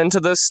they've gone into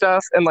this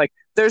stuff. And like,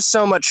 there's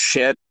so much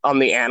shit on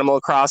the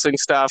Animal Crossing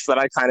stuff that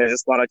I kind of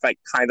just want to like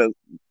kind of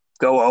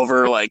go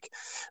over. Like,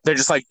 they're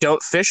just like,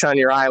 don't fish on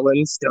your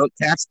islands, don't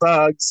catch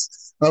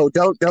bugs. Oh,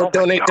 don't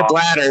donate to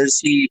bladders.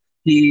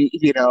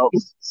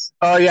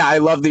 Oh yeah, I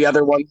love the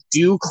other one.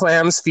 Do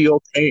clams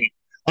feel pain?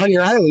 On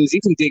your islands,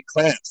 you can dig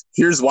clams.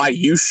 Here's why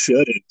you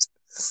shouldn't.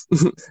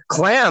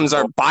 Clams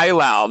are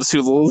bivalves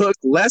who look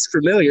less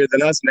familiar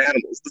than us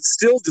animals, but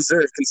still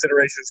deserve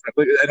consideration.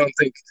 I don't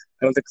think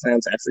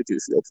clams actually do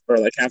feel or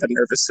like have a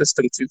nervous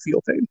system to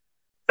feel pain.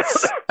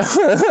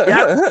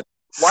 Yeah.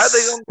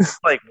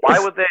 Why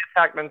would they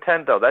attack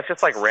Nintendo? That's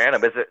just like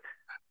random. Is it?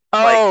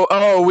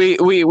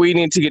 We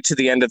need to get to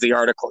the end of the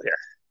article here.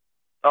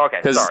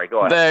 Okay, sorry.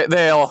 Go ahead.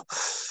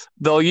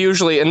 They'll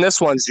usually, and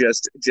this one's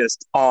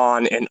just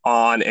on and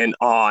on and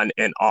on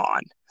and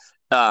on.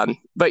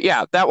 But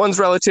yeah, that one's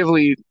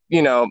relatively,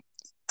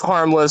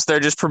 harmless. They're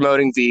just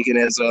promoting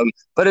veganism,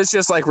 but it's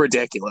just like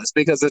ridiculous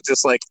because it's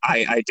just like,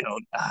 I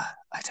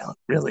don't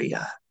really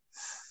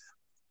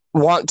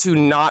want to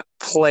not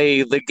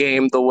play the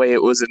game the way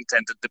it was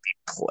intended to be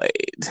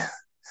played.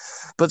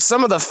 But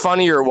some of the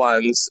funnier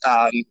ones,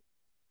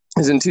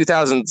 is in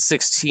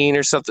 2016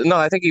 or something. No,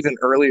 I think even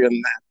earlier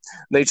than that.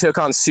 They took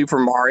on Super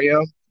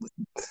Mario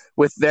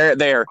with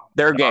their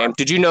game.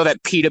 Did you know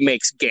that Peta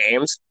makes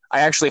games? I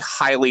actually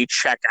highly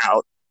check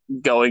out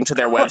going to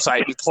their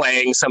website and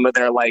playing some of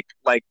their like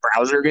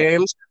browser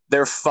games.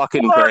 They're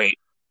fucking great.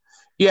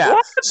 Yeah.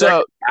 What? So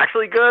they're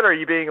actually good? Or are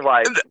you being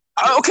like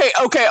Okay.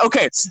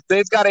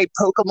 They've got a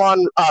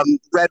Pokemon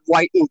Red,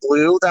 White, and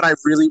Blue that I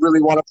really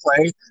want to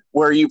play,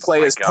 where you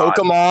play as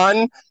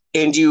Pokemon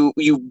and you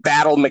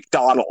battle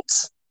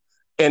McDonald's.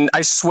 And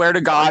I swear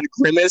to God,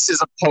 Grimace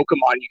is a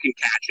Pokemon you can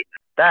catch it.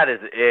 That is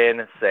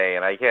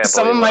insane. I can't.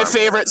 Some of my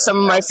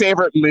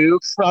favorite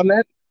moves from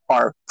it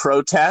are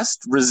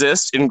protest,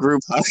 resist, and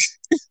group hug.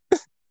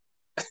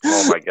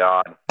 Oh my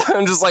God.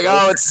 I'm just like,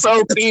 oh, it's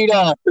so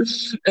Peta.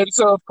 And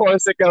so, of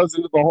course, it goes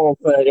into the whole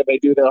thing, and they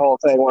do their whole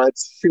thing where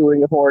it's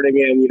hoarding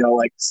in,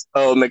 like,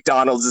 oh,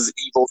 McDonald's is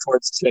evil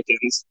towards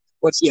chickens.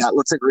 Which, yeah,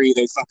 let's agree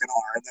they fucking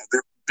are, and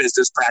their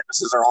business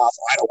practices are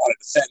awful. I don't want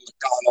to defend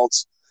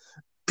McDonald's.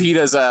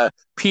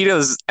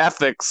 Peta's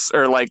ethics,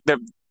 or like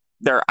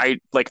their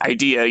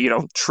idea,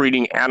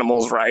 treating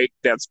animals right.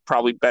 That's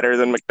probably better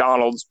than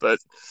McDonald's, but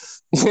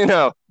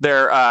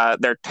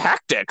their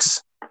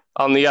tactics,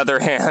 on the other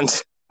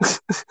hand,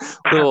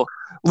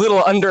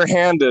 little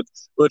underhanded.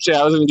 Which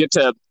I was gonna get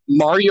to.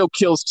 Mario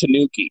kills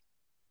Tanuki.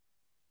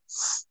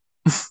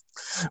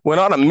 When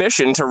on a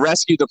mission to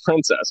rescue the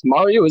princess,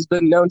 Mario has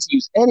been known to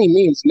use any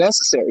means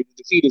necessary to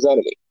defeat his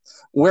enemy,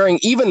 wearing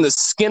even the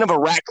skin of a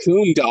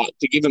raccoon dog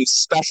to give him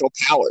special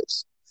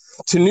powers.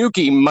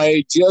 Tanuki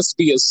might just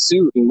be a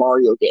suit in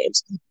Mario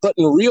games, but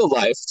in real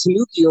life,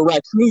 Tanuki are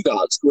raccoon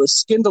dogs who are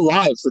skinned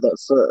alive for their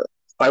fur.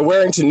 By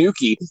wearing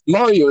Tanuki,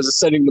 Mario is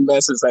sending the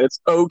message that it's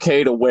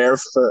okay to wear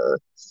fur.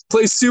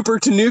 Play Super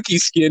Tanuki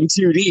Skin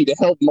 2D to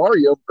help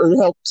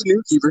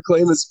Tanuki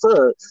reclaim his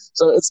fur.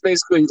 So it's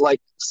basically like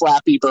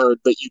Flappy Bird,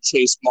 but you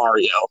chase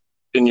Mario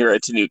and you're a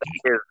Tanuki.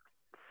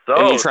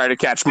 And you try to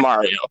catch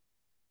Mario.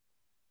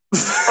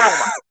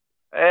 Oh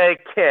my! I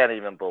can't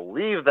even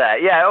believe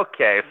that. Yeah,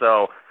 okay,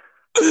 so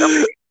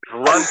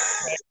run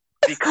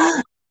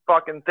become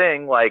fucking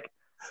thing. Like,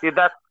 dude,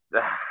 that's.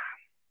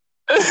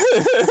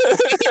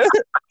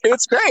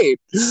 It's great.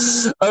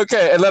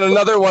 Okay, and then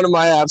another one of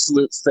my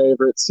absolute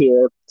favorites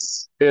here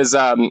is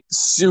their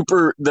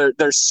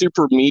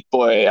Super Meat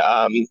Boy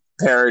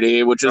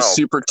parody, which is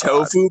Super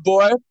Tofu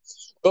Boy.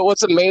 But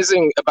what's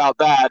amazing about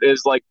that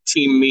is like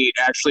Team Meat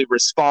actually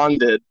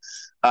responded,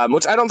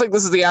 which I don't think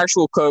this is the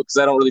actual quote because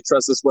I don't really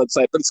trust this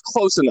website, but it's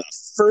close enough.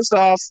 First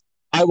off,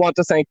 I want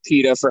to thank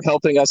Peta for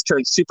helping us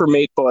turn Super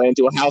Meat Boy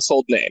into a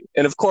household name,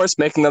 and of course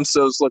making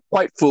themselves look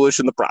quite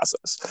foolish in the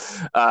process.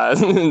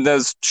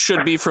 Those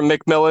should be from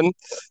Macmillan.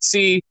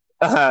 See,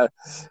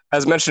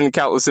 as mentioned in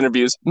countless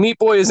interviews, Meat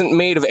Boy isn't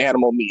made of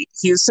animal meat.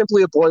 He is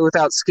simply a boy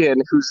without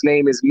skin whose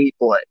name is Meat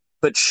Boy.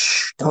 But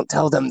shh, don't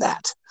tell them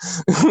that.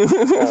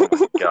 Oh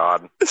my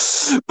god.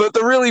 But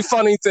the really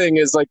funny thing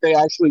is, like, they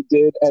actually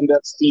did end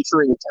up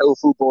featuring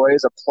Tofu Boy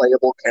as a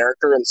playable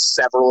character in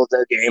several of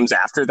their games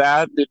after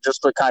that. It's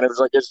just like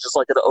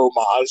an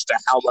homage to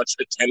how much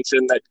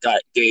attention that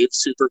gave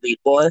Super Meat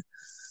Boy.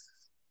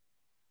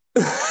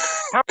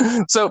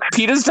 So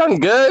Peta's done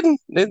good.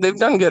 They've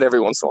done good every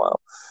once in a while.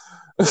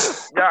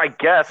 Yeah, I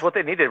guess what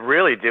they need to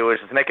really do is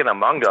just make an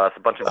Among Us, a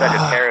bunch of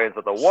vegetarians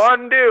with the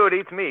one dude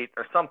eats meat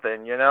or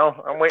something,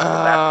 I'm waiting for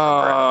that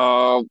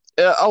to come.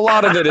 A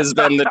lot of it has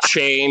been the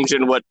change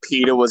in what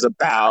PETA was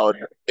about.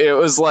 It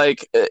was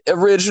like,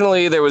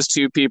 originally there was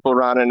two people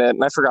running it,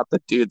 and I forgot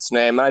the dude's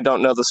name, and I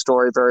don't know the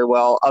story very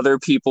well. Other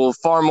people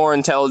far more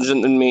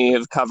intelligent than me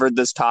have covered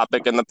this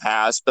topic in the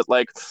past, but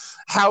like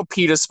how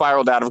PETA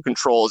spiraled out of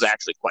control is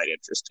actually quite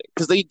interesting,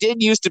 because they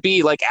did used to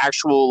be like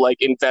actual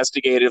like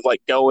investigative,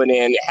 like going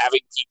in, having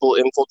people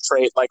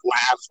infiltrate like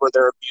labs where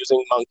they're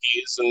abusing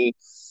monkeys and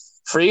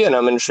freeing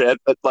them and shit.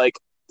 But like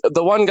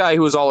the one guy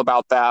who was all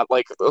about that,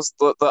 like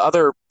the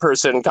other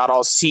person got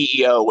all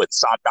CEO and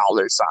saw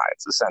dollar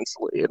signs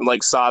essentially, and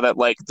like saw that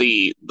like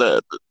the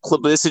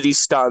publicity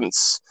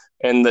stunts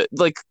and the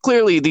like,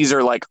 clearly these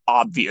are like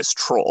obvious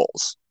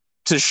trolls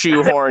to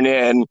shoehorn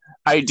in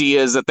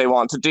ideas that they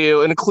want to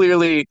do. And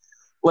clearly,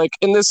 like,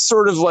 in this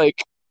sort of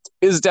like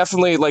is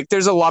definitely like,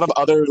 there's a lot of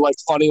other like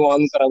funny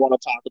ones that I want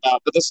to talk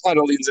about, but this kind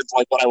of leans into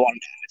like what I wanted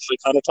to actually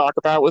kind of talk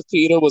about with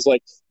PETA was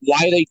like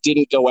why they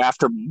didn't go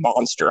after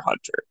Monster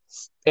Hunter.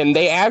 And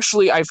they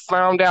actually, I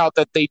found out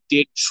that they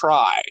did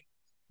try,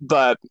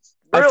 but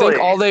really? I think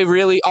all they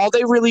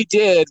really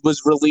did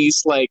was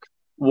release like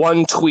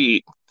one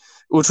tweet,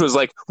 which was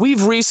like,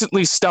 we've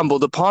recently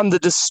stumbled upon the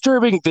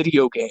disturbing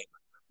video game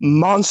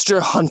Monster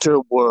Hunter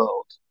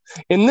World.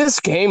 In this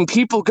game,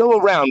 people go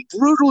around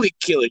brutally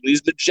killing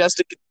these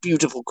majestic and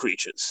beautiful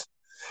creatures.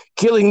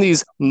 Killing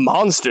these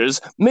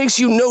monsters makes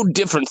you no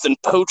different than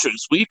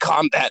poachers we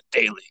combat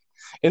daily.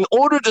 In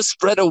order to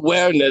spread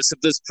awareness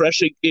of this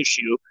pressing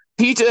issue,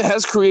 PETA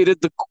has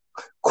created the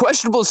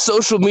questionable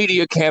social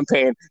media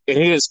campaign, and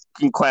it is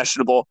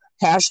questionable,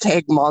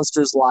 hashtag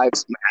Monsters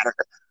Lives Matter.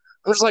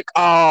 I was like,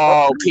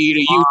 oh, PETA,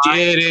 you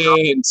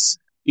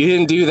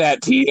didn't do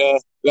that, PETA.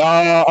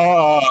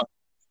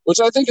 Which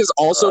I think is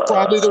also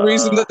probably the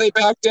reason that they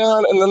backed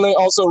down, and then they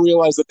also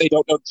realized that they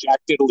don't know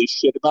jack diddly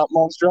shit about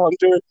Monster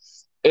Hunter,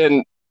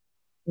 and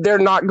they're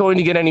not going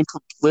to get any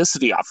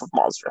publicity off of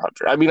Monster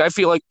Hunter. I mean, I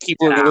feel like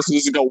people are going to listen to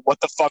this and go,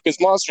 what the fuck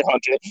is Monster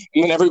Hunter?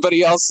 And then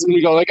everybody else is going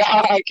to go like,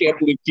 I can't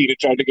believe PETA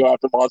tried to go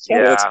after Monster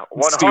Hunter. Yeah,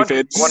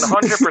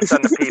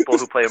 100% of people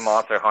who play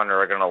Monster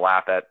Hunter are going to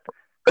laugh at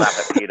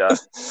PETA.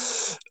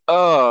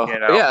 Oh,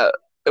 yeah,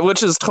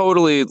 which is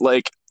totally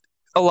like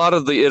a lot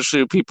of the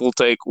issue people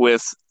take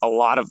with a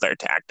lot of their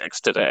tactics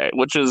today,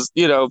 which is,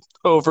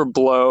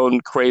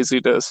 overblown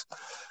craziness.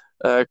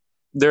 Their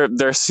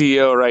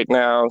CEO right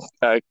now,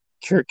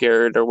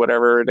 Kierkegaard or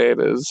whatever her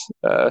name is,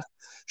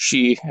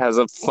 she has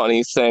a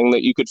funny thing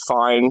that you could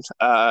find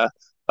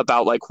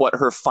about like what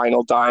her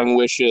final dying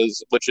wish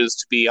is, which is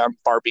to be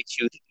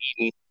barbecued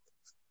and eaten.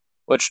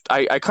 Which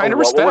I kind of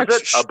respect. What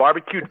was it? A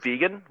barbecued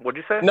vegan? What'd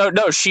you say?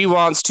 No, she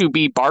wants to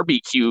be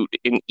barbecued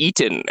and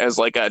eaten as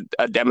like a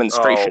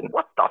demonstration. Oh,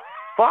 what the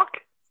fuck?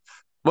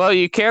 Well,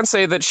 you can't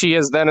say that she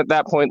has then at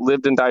that point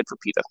lived and died for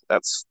PETA.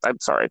 I'm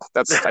sorry.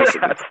 I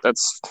shouldn't.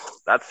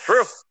 That's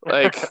true.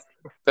 Like,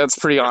 that's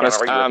pretty honest.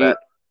 Can't argue with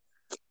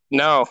that.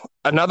 No,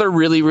 another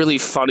really, really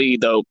funny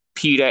though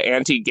PETA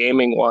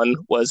anti-gaming one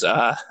was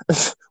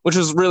which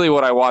is really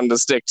what I wanted to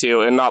stick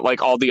to, and not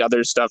like all the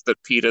other stuff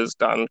that PETA's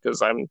done,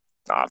 because I'm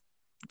not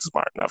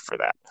smart enough for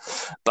that.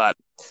 But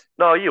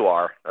no, you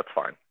are. That's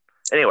fine.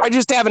 Anyway, I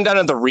just haven't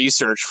done the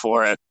research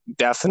for it.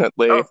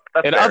 Definitely. Oh,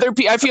 and fair.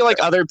 I feel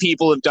like other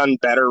people have done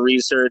better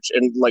research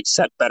and like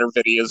set better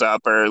videos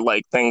up, or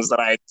like things that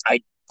I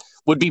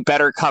would be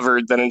better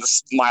covered than in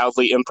this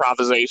mildly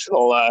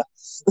improvisational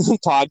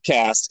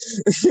podcast.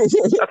 That's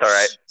all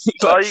right.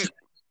 But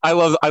I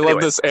love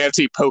this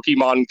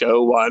anti-Pokemon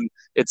Go one.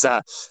 It's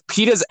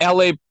PETA's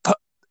LA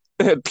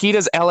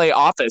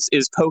office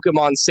is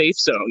Pokemon Safe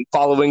Zone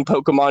following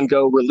Pokemon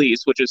Go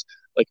release, which is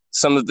like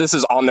some of this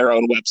is on their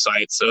own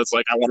website, so it's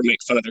like I want to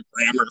make fun of their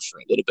grammar for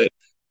a little bit.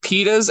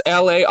 PETA's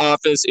LA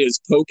office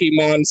is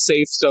Pokemon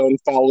Safe Zone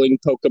following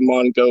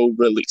Pokemon Go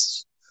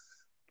release.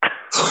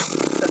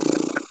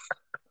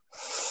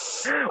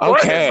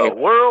 What in the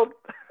world?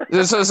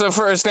 So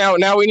first,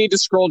 now we need to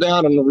scroll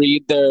down and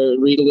read a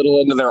little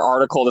into their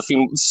article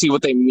to see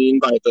what they mean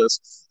by this.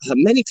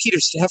 Many PETA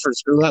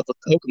staffers grew up with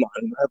Pokemon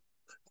and are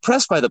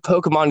impressed by the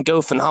Pokemon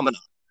Go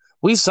phenomenon.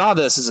 We saw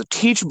this as a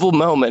teachable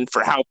moment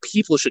for how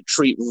people should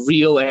treat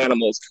real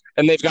animals.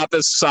 And they've got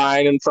this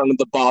sign in front of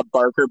the Bob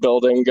Barker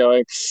building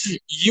going,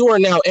 "You are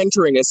now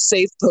entering a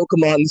safe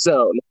Pokemon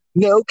zone.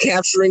 No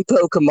capturing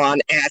Pokemon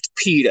at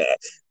PETA.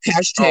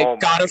 Hashtag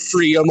gotta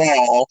free them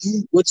all,"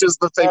 which is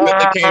the thing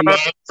that came up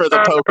for the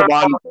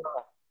Pokemon.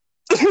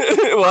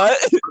 What?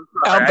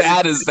 How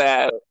bad is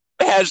that?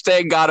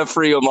 Hashtag gotta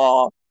free them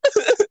all.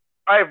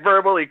 I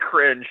verbally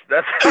cringed.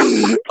 That's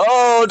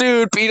oh,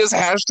 dude, PETA's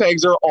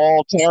hashtags are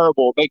all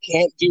terrible. They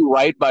can't do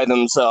right by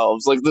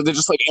themselves. Like they're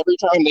just like every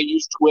time they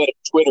use Twitter,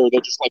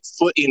 they're just like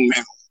foot in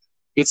mouth.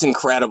 It's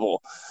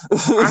incredible.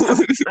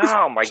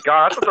 Oh my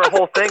god! I thought their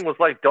whole thing was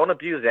like don't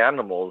abuse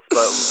animals,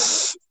 but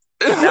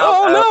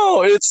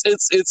no, it's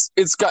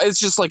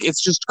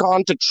just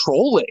gone to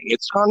trolling.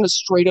 It's gone to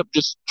straight up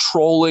just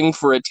trolling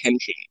for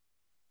attention.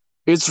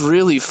 It's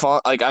really fun.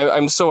 Like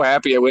I'm so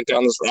happy I went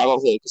down this rabbit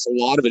hole because a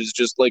lot of it is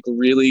just like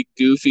really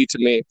goofy to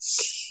me.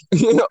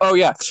 Oh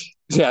yeah,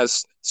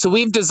 yes. So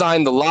we've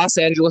designed the Los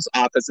Angeles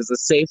office as a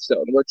safe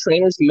zone where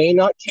trainers may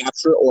not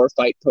capture or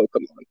fight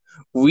Pokemon.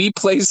 We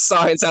place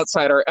signs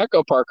outside our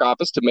Echo Park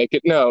office to make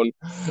it known.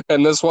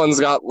 And this one's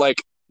got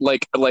like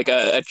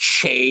a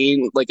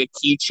chain, like a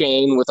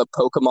keychain with a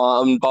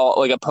Pokemon ball,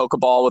 like a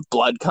Pokeball with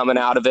blood coming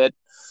out of it.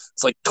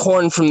 It's like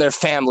torn from their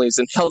families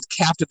and held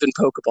captive in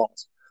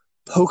Pokeballs.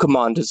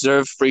 Pokemon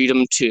deserve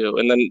freedom too.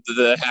 And then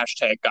the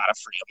hashtag gotta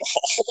free them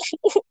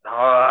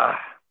all.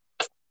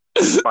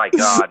 My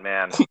god,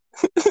 man.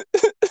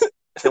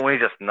 Can we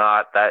just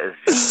not? That is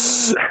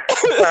just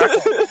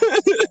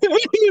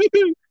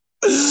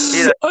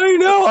I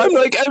know. I'm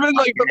like,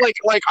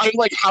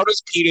 how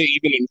does PETA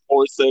even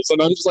enforce this? And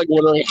I'm just like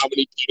wondering how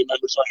many PETA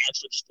members are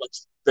actually just like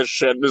this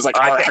shit. Is like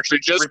are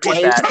actually just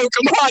playing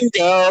Pokemon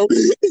Go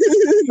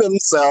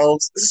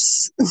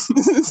themselves.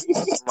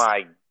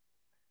 My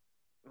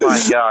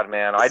god,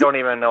 man! I don't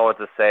even know what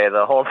to say.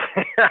 The whole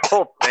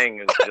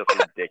thing is just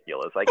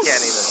ridiculous. I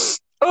can't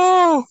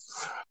even.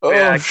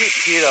 I keep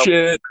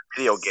PETA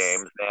video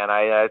games, man.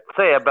 I'd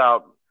say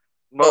about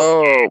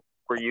most games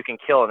where you can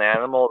kill an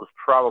animal is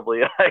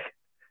probably like.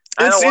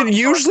 It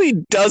usually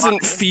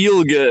doesn't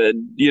feel good,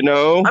 you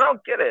know. I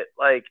don't get it.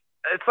 Like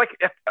it's like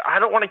if I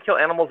don't want to kill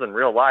animals in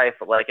real life,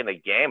 but like in a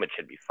game, it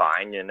should be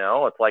fine, you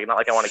know. It's like not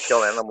like I want to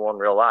kill an animal in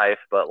real life,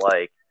 but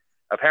like.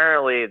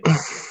 Apparently,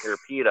 if you're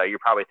PETA, you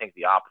probably think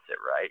the opposite,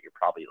 right? You're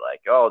probably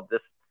like, "Oh,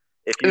 this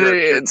if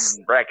you're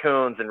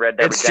raccoons and Red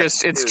Dead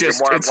Redemption 2, you're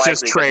more likely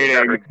to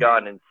grab a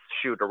gun and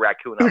shoot a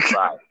raccoon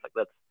outside." Like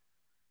that's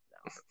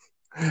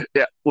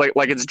yeah,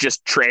 like it's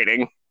just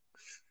trading.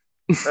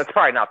 That's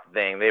probably not the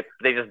thing.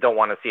 They just don't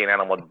want to see an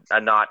animal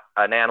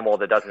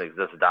that doesn't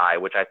exist die,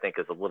 which I think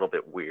is a little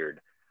bit weird.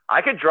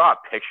 I could draw a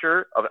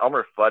picture of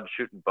Elmer Fudd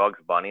shooting Bugs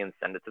Bunny and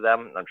send it to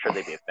them, and I'm sure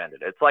they'd be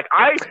offended. It's like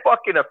I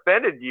fucking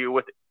offended you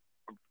with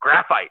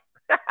graphite.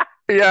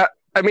 Yeah,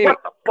 I mean,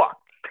 what the fuck?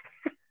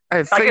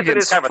 I think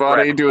it's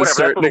funny to a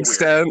certain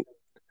extent.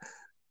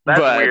 That's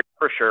weird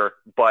for sure,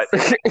 but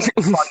it's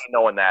funny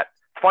knowing that.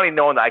 It's funny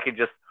knowing that I could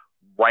just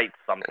write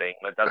something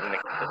that doesn't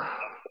exist.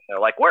 They're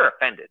like, we're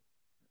offended.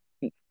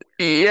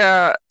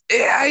 Yeah,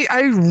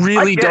 I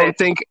really don't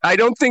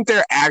think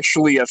they're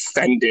actually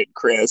offended,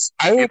 Chris.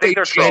 I think they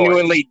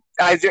genuinely.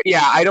 I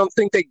don't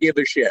think they give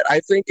a shit. I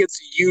think it's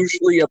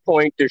usually a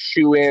point to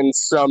shoe in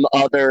some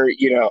other,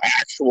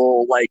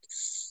 actual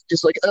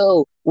just like,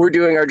 oh, we're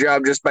doing our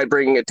job just by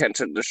bringing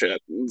attention to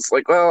shit. It's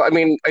like, well, I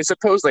mean, I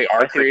suppose they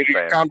are creating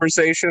a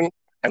conversation,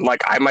 and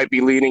I might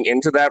be leaning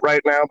into that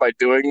right now by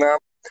doing that.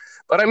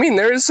 But I mean,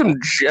 there is some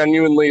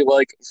genuinely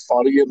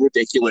funny and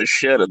ridiculous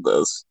shit in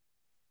this.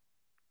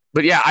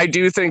 But yeah, I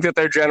do think that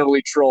they're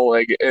generally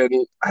trolling,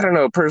 and I don't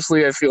know,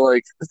 personally, I feel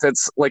like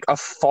that's a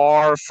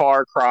far,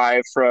 far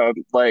cry from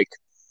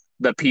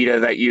the PETA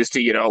that used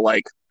to,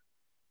 like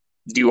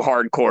do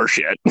hardcore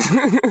shit.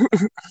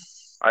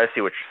 I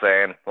see what you're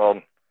saying.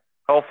 Well,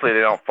 hopefully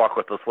they don't fuck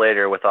with us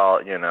later with all,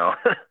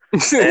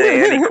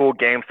 any cool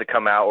games to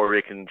come out where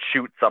we can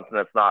shoot something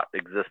that's not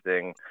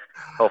existing.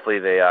 Hopefully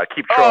they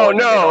keep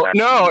trolling. Oh,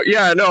 no.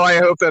 Yeah, no, I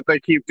hope that they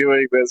keep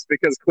doing this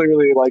because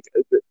clearly, like,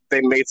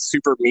 they made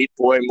Super Meat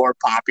Boy more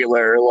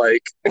popular.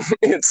 Like,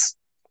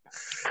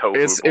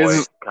 Tofu Boy.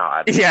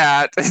 God.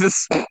 Yeah,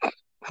 it's, oh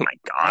my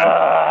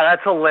God.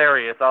 That's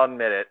hilarious. I'll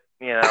admit it.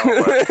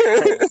 But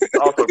it's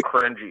also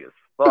cringy as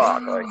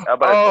fuck. Like,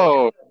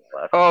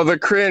 the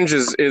cringe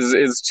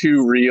is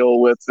too real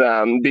with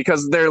them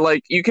because they're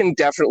like, you can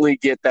definitely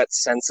get that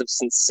sense of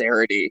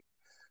sincerity.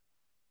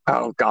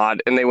 Oh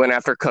God! And they went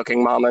after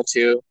Cooking Mama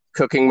too.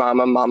 Cooking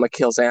Mama, Mama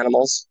kills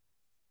animals.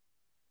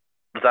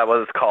 Is that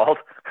what it's called?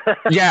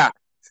 Yeah.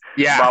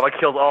 Mama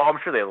kills. Oh, I'm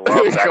sure they love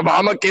that.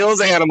 Mama kills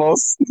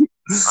animals.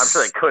 I'm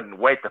sure they couldn't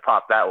wait to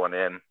pop that one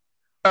in.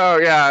 Oh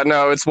yeah,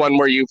 no, it's one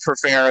where you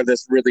prepare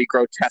this really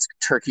grotesque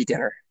turkey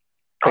dinner.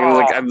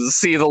 Like, I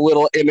see the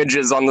little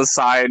images on the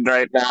side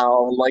right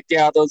now. I'm like,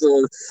 yeah, those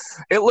are.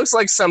 It looks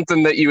like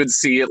something that you would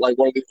see at like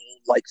one of the old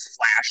like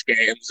Flash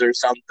games or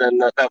something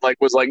that like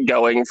was like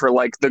going for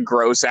like the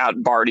gross out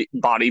body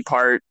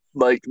part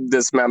like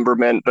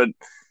dismemberment, but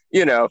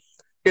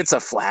it's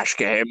a Flash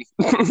game.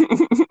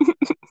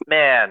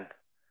 Man,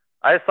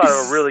 I just thought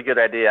of a really good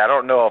idea. I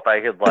don't know if I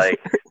could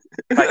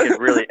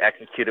really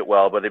execute it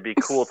well, but it'd be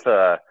cool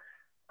to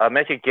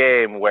make a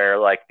game where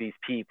like these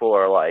people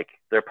are like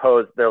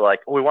they're like,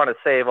 we want to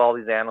save all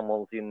these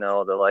animals,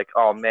 they're like,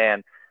 oh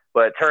man,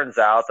 but it turns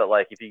out that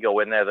like if you go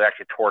in there, they're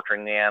actually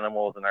torturing the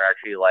animals and they're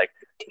actually like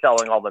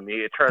selling all the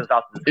meat. It turns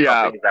out that this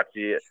company is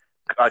actually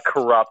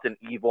corrupt and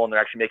evil, and they're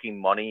actually making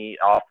money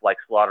off like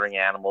slaughtering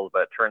animals.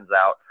 But it turns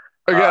out,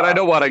 again, I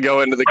don't want to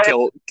go into the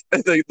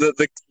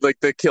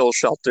kill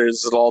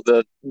shelters and all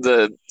the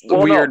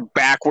weird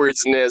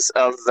backwardsness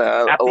of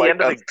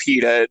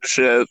PETA and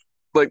shit.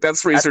 Like,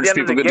 that's research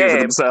people could do for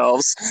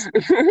themselves.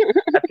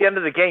 At the end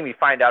of the game, you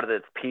find out that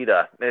it's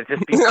PETA, and it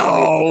just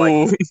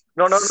becomes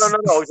no.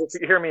 Just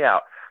hear me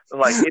out.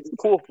 Like, it's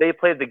cool if they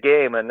played the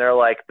game and they were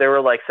like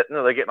sitting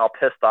there, they're getting all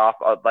pissed off,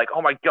 like,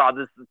 oh my God,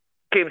 this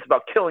game's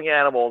about killing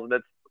animals, and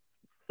it's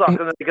sucks.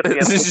 And then you get the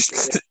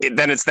end.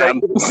 Then it's them.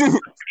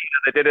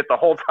 They did it the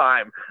whole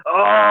time.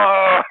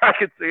 Oh, I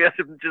could see it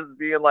just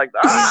being like,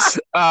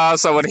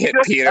 someone hit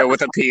PETA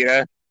with a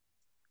PETA.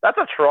 That's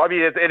a troll. I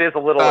mean, it is a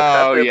little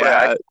excessive,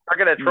 but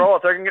they're going to troll.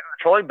 If they're going to get in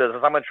the trolling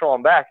business, I'm going to troll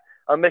them back.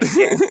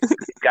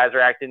 These guys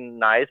are acting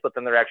nice, but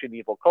then they're actually an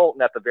evil cult,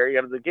 and at the very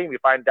end of the game, you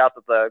find out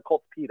that the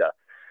cult's PETA.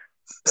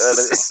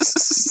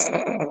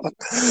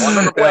 One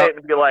of them play it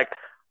and be like,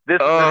 this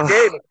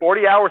game is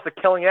 40 hours of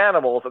killing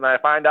animals, and I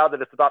find out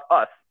that it's about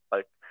us.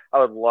 Like, I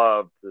would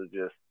love to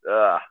just,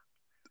 oh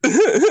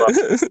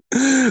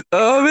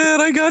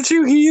man, I got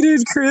you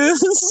heated, Chris.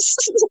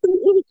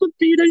 The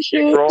PETA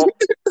shit.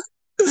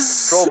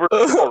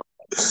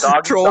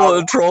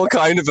 Troll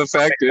kind of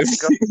effective.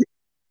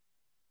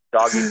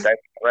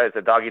 It's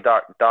a doggy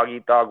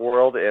dog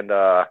world, and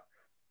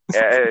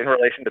in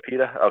relation to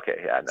PETA.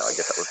 Okay, yeah, no, I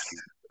guess that was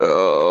cute.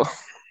 Oh,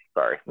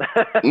 sorry.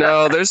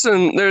 No, there's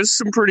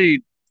some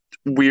pretty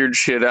weird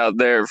shit out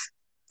there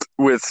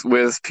with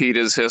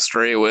PETA's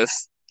history with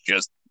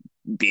just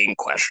being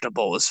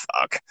questionable as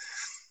fuck.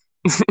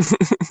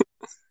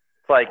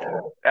 Like,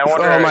 I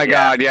wonder. Oh my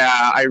God,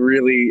 yeah, I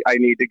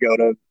need to go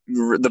to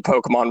the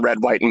Pokemon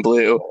Red, White, and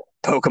Blue.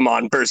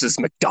 Pokemon versus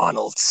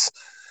McDonald's.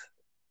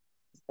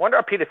 I wonder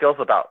how PETA feels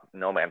about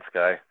No Man's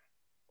Sky.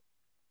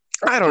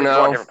 I don't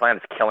know. Different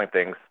planets killing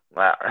things.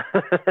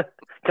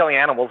 Killing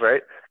animals,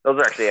 right? Those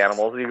are actually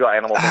animals. You got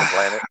animals on the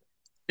planet.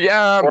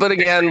 Yeah, but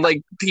again,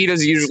 like,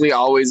 PETA's usually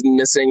always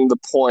missing the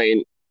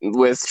point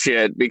with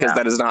shit because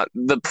that is not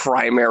the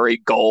primary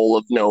goal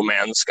of No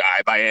Man's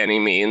Sky by any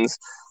means.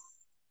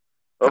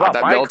 What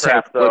about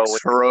Minecraft, though?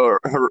 Looks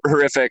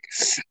horrific.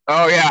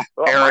 Oh, yeah.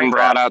 Aaron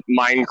brought up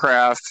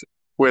Minecraft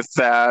with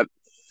that.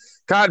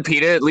 God,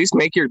 PETA, at least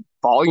make your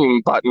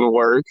volume button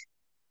work.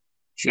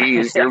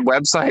 Jeez, your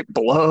website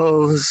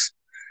blows.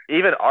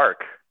 Even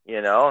Ark,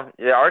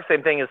 Ark,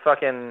 same thing as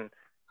fucking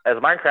as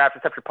Minecraft,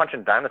 except you're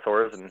punching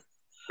dinosaurs and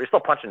you're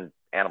still punching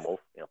animals,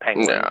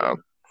 penguins. Yeah.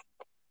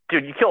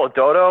 Dude, you kill a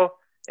dodo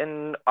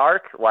in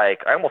Ark, like,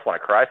 I almost want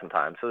to cry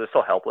sometimes. So they're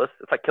so helpless.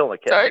 It's like killing a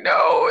kid. I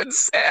know,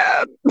 it's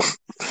sad.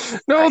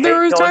 No,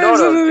 there are times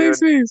that it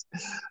makes me.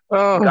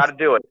 Oh. You got to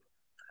do it.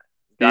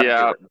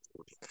 Yeah.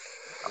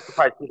 I'm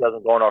surprised he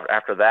doesn't go on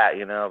after that,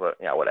 but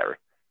yeah, whatever.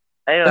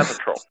 And that's a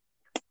troll.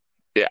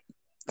 Yeah.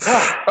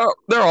 Oh,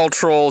 they're all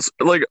trolls.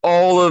 Like,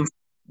 all of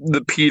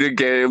the PETA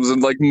games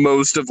and like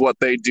most of what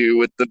they do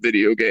with the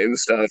video game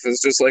stuff is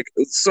just like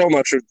so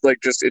much of like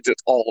just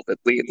all of it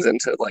leans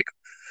into like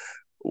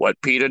what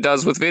PETA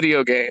does with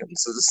video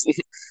games.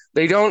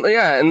 They don't,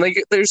 and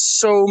like there's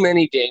so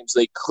many games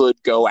they could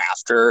go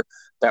after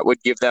that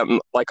would give them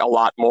like a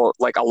lot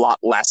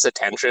less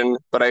attention,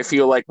 but I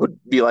feel like would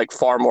be like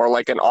far more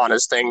like an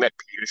honest thing that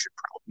PETA should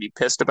probably be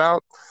pissed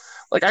about.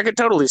 Like, I could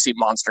totally see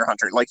Monster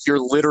Hunter. Like, you're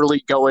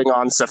literally going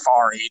on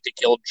safari to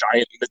kill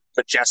giant,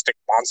 majestic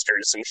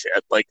monsters and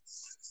shit. Like,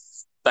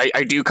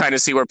 I do kind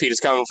of see where Pete is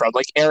coming from.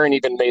 Like, Aaron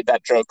even made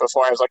that joke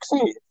before. I was like,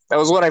 that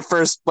was when I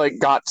first, like,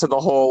 got to the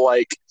whole,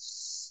 like,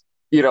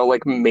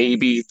 like,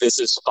 maybe this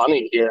is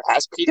funny here.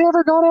 Has Pete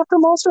ever gone after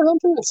Monster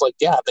Hunter? It's like,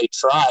 yeah, they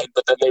tried,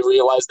 but then they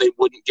realized they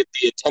wouldn't get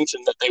the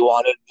attention that they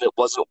wanted, and it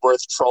wasn't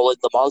worth trolling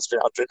the Monster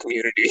Hunter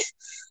community.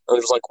 I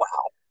was like,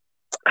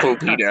 wow,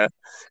 Peta,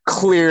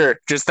 clear.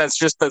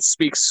 That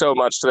speaks so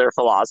much to their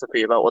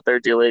philosophy about what they're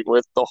doing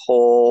with their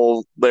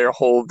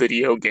whole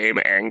video game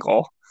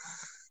angle.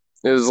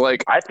 Is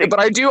like, but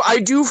I do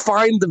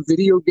find the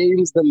video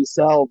games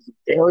themselves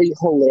very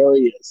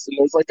hilarious, and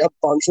there's like a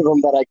bunch of them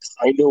that I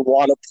kind of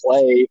want to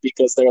play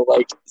because they're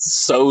like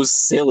so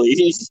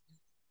silly.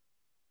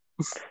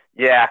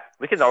 Yeah,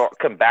 we can all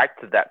come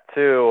back to that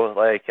too.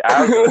 Like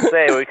I was gonna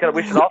say,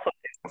 we should also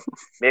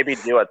maybe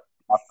do a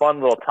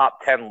fun little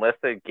top 10 list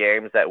of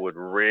games that would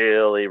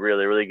really,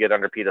 really, really get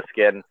under Peta's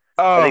skin.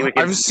 Oh,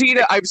 I've seen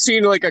it. I've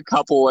seen like a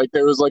couple. Like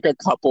there was like a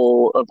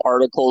couple of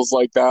articles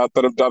like that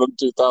I've done in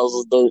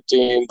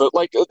 2013. But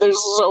like,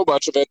 there's so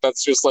much of it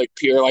that's just like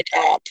pure like,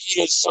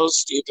 Peta's so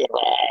stupid.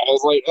 I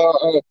was like,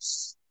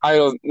 I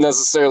don't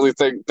necessarily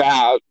think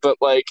that, but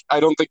like, I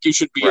don't think you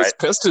should be as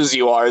pissed as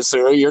you are,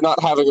 sir. You're not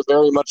having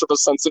very much of a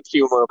sense of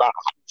humor about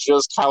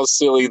just how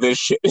silly this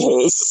shit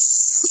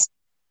is.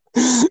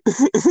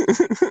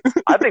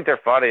 I think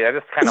they're funny. I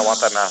just kind of want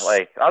them out.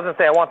 Like I was gonna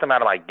say, I want them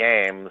out of my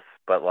games,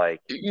 but like,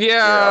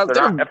 yeah, if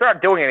they're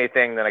not doing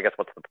anything, then I guess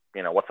what's the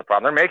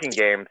problem? They're making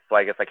games, so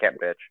I guess I can't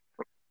bitch.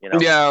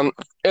 Yeah,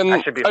 and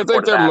I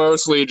think they're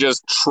mostly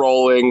just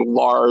trolling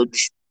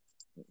large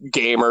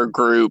gamer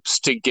groups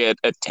to get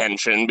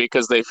attention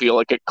because they feel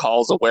like it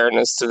calls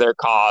awareness to their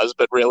cause,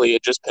 but really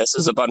it just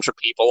pisses a bunch of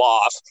people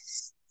off.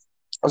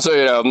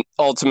 So,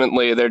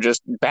 ultimately they're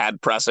just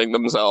bad pressing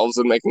themselves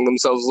and making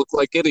themselves look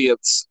like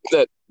idiots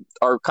that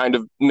are kind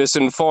of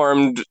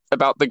misinformed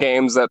about the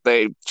games that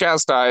they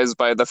chastise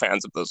by the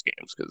fans of those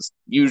games, because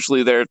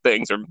usually their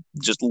things are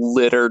just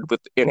littered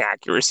with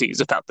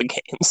inaccuracies about the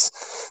games.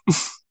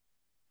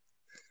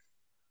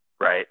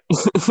 Right.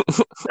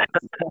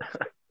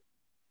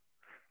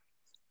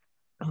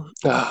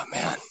 Oh,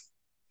 man.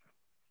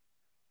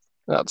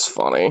 That's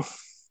funny.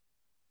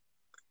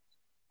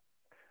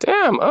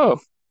 Damn,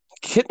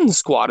 Kitten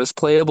Squad is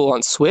playable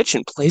on Switch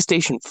and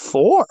PlayStation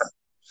 4.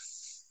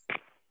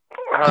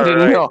 I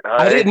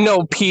didn't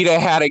know Peta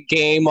had a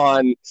game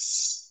on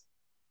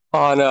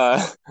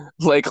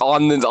like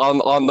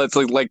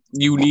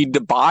you need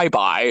to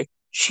buy.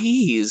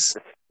 Jeez.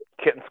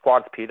 Kitten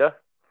Squad's Peta?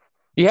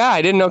 Yeah,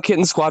 I didn't know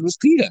Kitten Squad was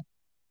Peta.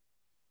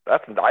 I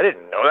didn't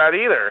know that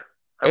either.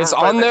 It's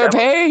on their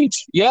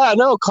page. Yeah,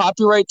 no,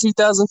 copyright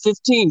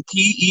 2015,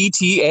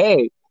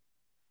 PETA.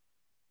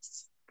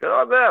 Good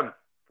on them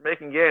for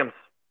making games.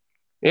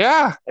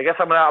 Yeah, I guess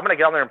I'm gonna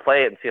get on there and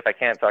play it and see if I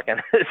can. So I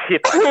can see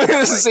if I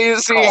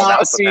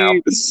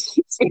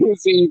can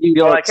see if you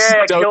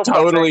don't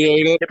totally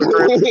hate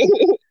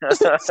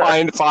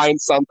it.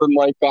 find something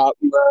like that.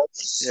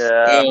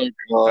 Yeah,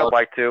 I'd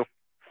like to.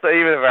 So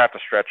even if I have to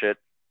stretch it.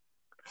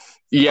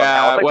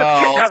 Yeah,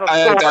 well, that's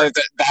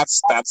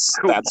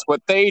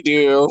what they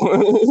do.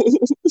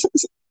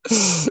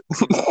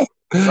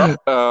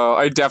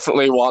 I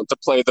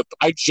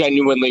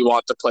genuinely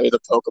want to play the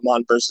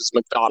Pokemon versus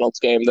McDonald's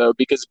game though,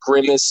 because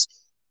Grimace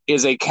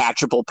is a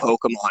catchable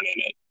Pokemon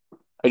in it.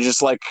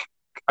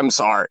 I'm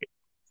sorry,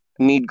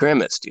 I need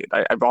Grimace, dude.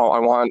 I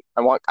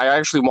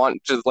actually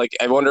want to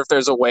I wonder if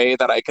there's a way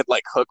that I could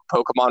like hook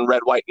Pokemon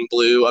Red, White, and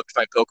Blue up to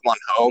my Pokemon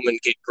Home and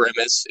get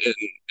Grimace in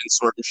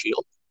Sword and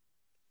Shield.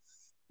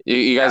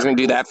 You guys gonna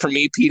do that for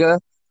me, Peta?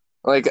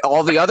 Like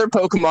all the other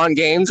Pokemon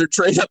games are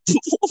trade up.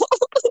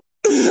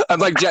 I'm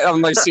like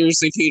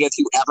seriously, Pete, if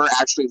you ever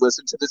actually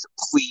listen to this,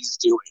 please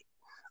do it.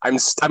 I'm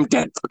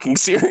dead fucking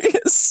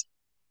serious.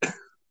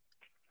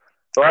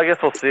 Well, I guess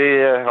we'll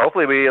see.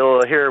 Hopefully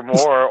we'll hear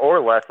more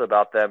or less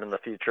about them in the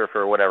future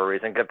for whatever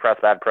reason. Good press,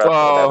 bad press,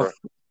 whatever.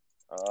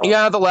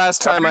 Yeah, the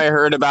last time I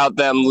heard about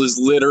them was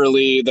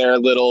literally their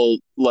little,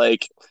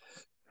 like,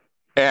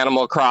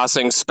 Animal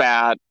Crossing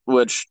spat,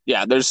 which,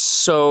 yeah, there's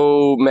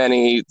so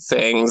many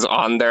things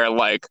on there,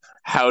 like,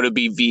 how to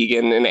be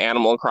vegan in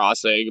Animal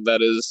Crossing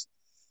that is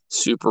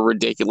super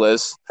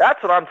ridiculous.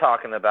 That's what I'm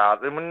talking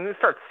about. And when you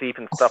start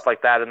seeping stuff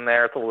like that in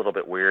there, it's a little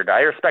bit weird.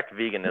 I respect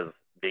veganism,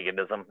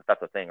 if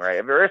that's a thing, right? I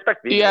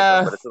respect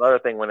veganism, but it's another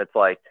thing when it's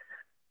like,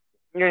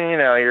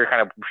 you're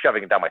kind of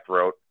shoving it down my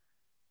throat.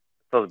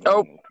 So it's a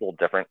little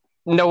different.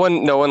 No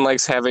one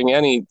likes having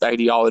any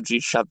ideology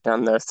shoved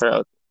down their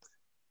throat.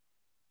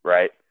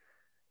 Right.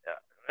 Yeah.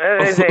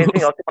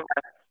 Anything else you want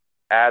to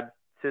add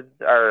to,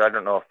 or I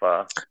don't know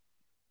if...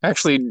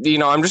 Actually,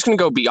 I'm just going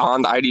to go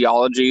beyond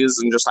ideologies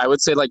and I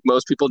would say, like,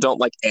 most people don't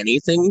like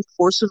anything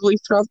forcibly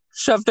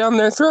shoved down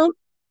their throat.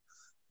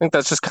 I think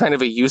that's just kind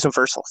of a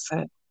universal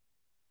thing.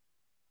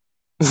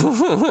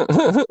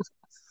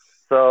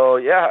 So,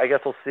 yeah, I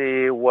guess we'll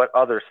see what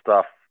other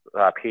stuff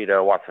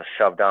PETA wants to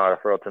shove down our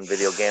throats in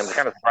video games. I'm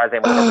kind of surprised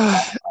anyone ever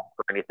talks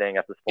for anything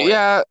at this point.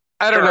 Yeah,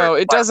 I don't know.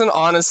 It doesn't,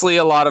 honestly,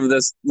 a lot of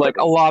this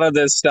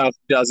stuff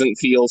doesn't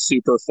feel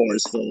super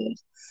forceful.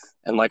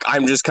 And, like,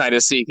 I'm just kind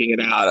of seeking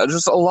it out.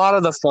 Just a lot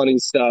of the funny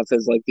stuff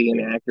is, like, the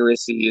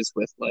inaccuracies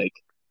with, like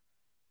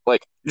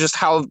just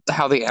how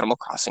the Animal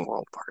Crossing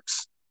world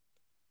works.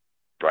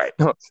 Right.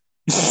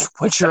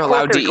 What you're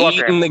allowed to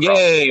eat in the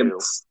game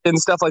and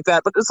stuff like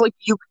that. But it's like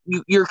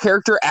your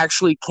character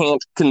actually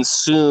can't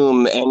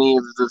consume any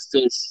of the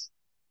fish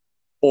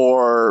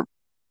or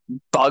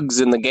bugs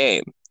in the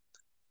game.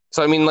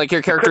 So, I mean, like,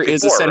 your character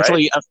is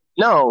essentially... Right?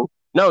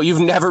 No, you've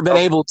never been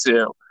able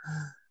to.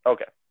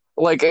 Okay.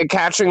 Like,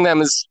 catching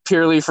them is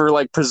purely for,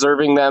 like,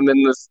 preserving them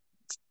in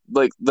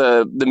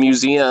the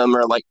museum,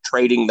 or, like,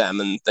 trading them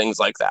and things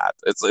like that.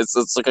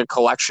 It's like a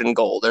collection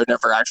goal. They're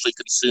never actually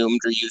consumed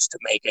or used to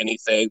make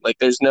anything. Like,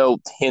 there's no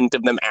hint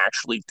of them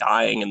actually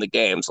dying in the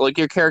game. So, like,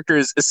 your character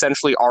is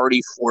essentially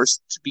already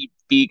forced to be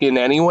vegan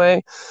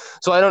anyway.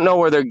 So I don't know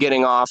where they're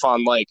getting off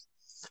on, like,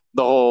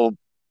 the whole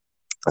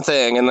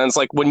thing. And then it's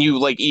like, when you,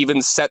 like,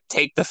 even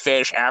take the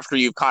fish after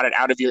you've caught it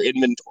out of your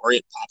inventory,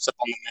 it pops up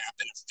on the map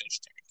in a fish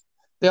tank.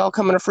 They all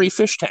come in a free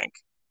fish tank.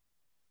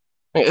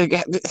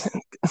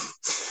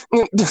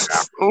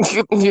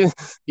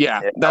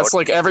 Yeah, that's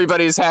like,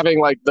 everybody's having,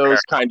 like,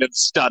 those kind of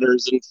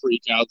stutters and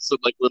freakouts and,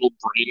 like, little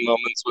brain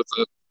moments with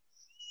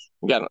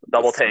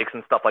double takes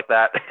and stuff like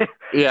that.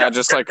 Yeah,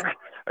 just like,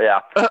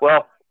 yeah.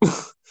 Well,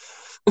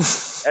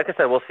 like I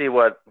said, we'll see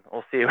where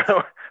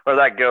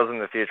that goes in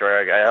the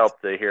future. I hope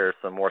to hear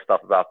some more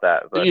stuff about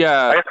that. But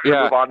yeah.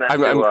 Move on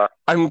then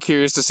I'm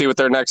curious to see what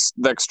their next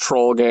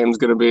troll game is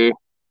going to be.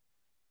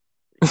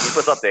 Keep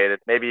us updated.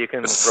 Maybe you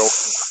can throw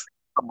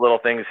some little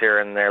things here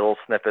and there, little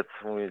snippets.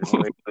 When we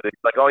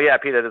like, oh yeah,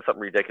 PETA did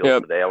something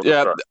ridiculous today.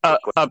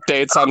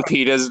 Updates on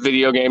PETA's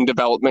video game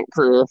development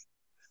career.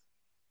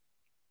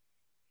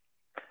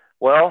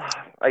 Well,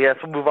 I guess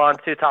we'll move on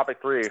to topic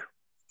 3,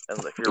 and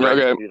if you're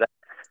ready to do that.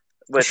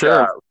 Which,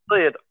 sure.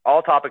 Really,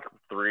 all topic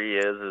 3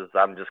 is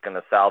I'm just going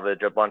to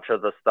salvage a bunch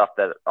of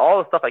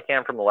all the stuff I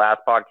can from the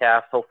last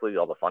podcast. Hopefully,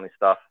 all the funny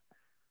stuff.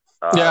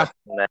 Yeah.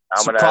 And then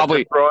I'm going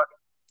to throw it.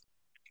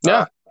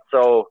 Yeah.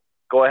 So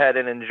go ahead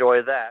and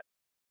enjoy that.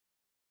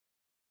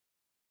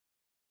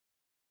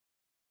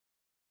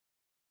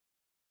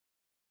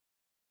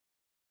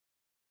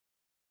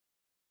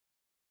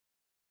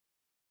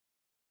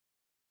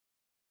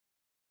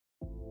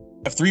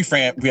 We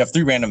have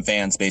three random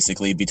fans,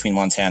 basically, between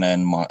Montana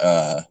and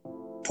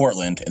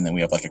Portland, and then we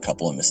have, like, a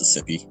couple in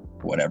Mississippi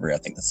or whatever. I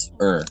think that's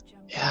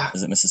yeah.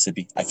 Is it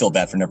Mississippi? I feel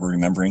bad for never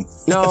remembering.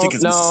 No, I think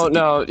it's Mississippi.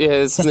 No.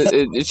 Yeah,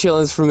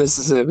 Chilling's from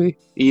Mississippi.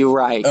 You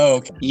right. Oh,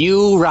 okay.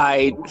 You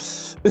right.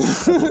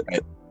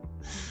 Right.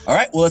 All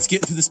right. Well, let's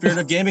get to the spirit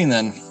of gaming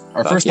then.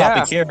 Our first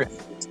topic here: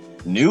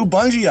 new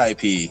Bungie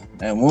IP.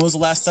 And when was the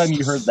last time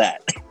you heard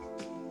that?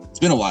 It's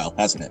been a while,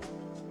 hasn't it?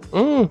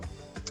 A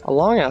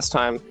long ass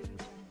time.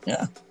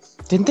 Yeah.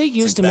 Didn't they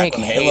used to make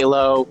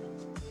Halo?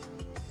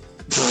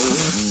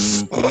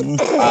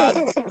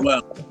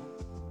 Well,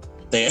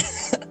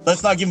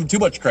 let's not give them too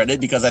much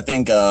credit, because I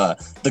think the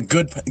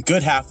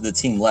good half of the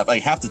team left.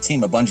 Like, half the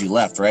team of Bungie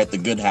left, right? The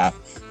good half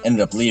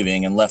ended up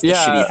leaving and left the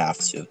shitty half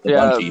to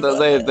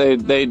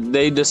Bungie.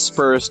 They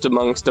dispersed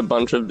amongst a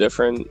bunch of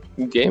different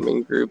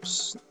gaming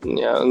groups.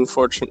 Yeah,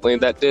 unfortunately,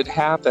 that did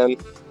happen.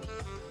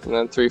 And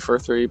then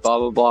 343, blah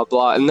blah blah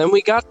blah, and then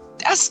we got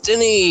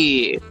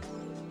Destiny,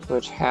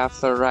 which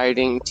half the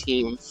writing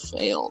team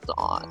failed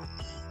on.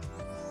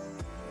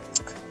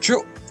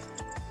 True.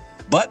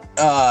 But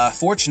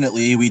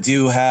fortunately, we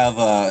do have,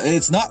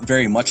 it's not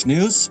very much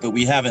news, but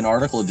we have an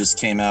article that just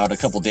came out a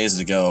couple days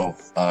ago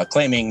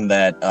claiming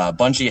that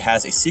Bungie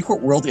has a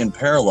secret world in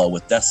parallel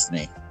with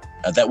Destiny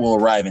that will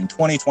arrive in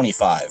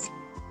 2025,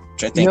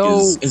 which I think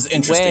is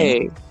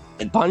interesting.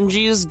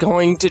 Bungie is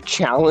going to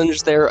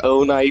challenge their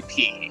own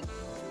IP.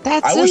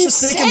 That's insanity.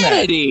 Just thinking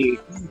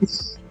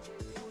that.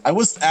 I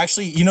was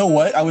actually, you know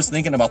what? I was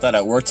thinking about that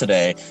at work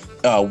today.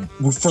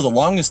 For the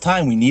longest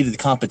time, we needed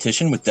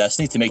competition with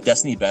Destiny to make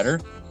Destiny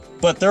better.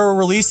 But they're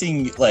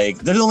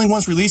the only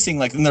ones releasing,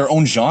 like, in their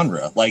own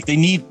genre. Like,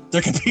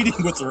 they're competing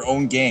with their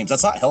own games.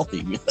 That's not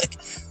healthy. Like,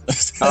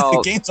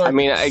 games are,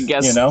 I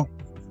guess,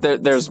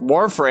 there's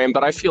Warframe,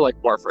 but I feel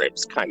like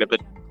Warframe's kind of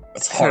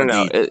I don't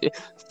know.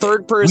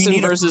 Third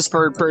person versus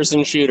third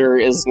person shooter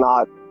is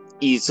not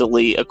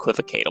easily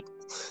equivocatable.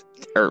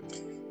 Or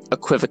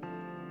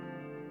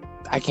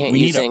I can't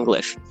use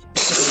English.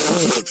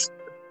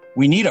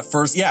 We need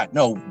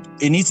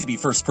it needs to be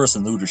first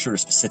person looter shooter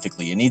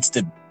specifically. It needs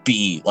to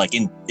be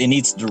it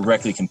needs to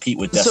directly compete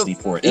with Destiny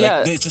for it.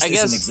 Yeah, it just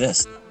doesn't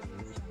exist.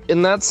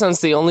 In that sense,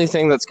 the only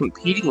thing that's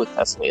competing with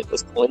Destiny at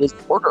this point is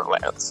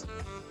Borderlands.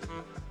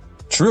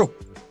 True.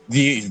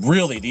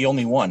 The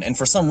only one. And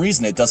for some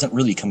reason it doesn't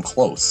really come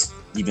close,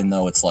 even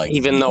though it's like,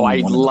 even though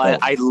I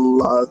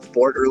love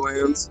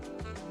Borderlands.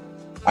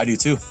 I do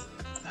too.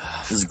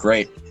 This is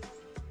great.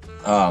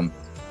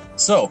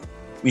 So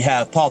we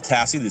have Paul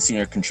Tassi, the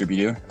senior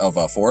contributor of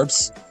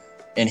Forbes,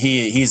 and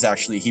he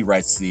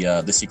writes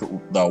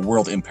the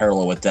World in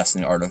Parallel with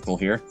Destiny article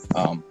here.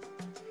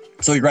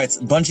 So he writes,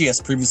 Bungie has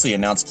previously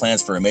announced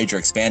plans for a major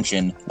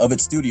expansion of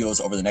its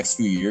studios over the next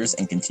few years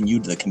and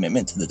continued the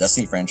commitment to the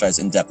Destiny franchise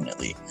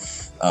indefinitely.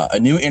 A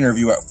new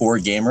interview at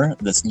 4Gamer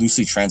that's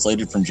loosely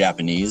translated from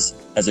Japanese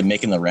has been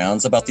making the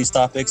rounds about these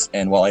topics,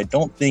 and while I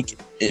don't think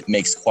it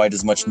makes quite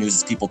as much news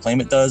as people claim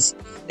it does,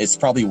 it's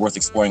probably worth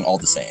exploring all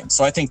the same.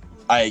 So I think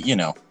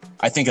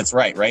it's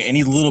right?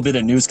 Any little bit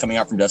of news coming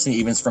out from Destiny,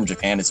 even from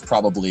Japan, is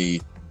probably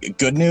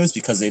good news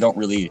because they don't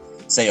really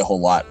say a whole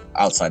lot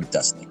outside of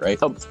Destiny, right?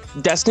 Oh,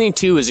 Destiny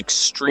 2 is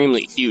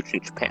extremely huge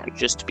in Japan,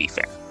 just to be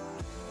fair.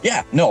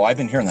 Yeah, no, I've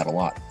been hearing that a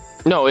lot.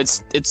 No,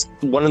 it's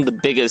one of the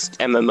biggest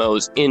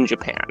MMOs in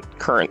Japan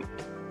currently.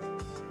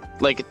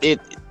 Like it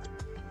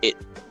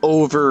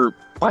over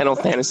Final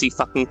Fantasy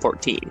fucking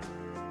 14,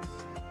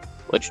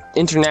 which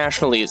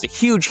internationally is a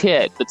huge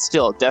hit, but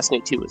still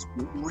Destiny 2 is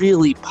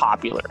really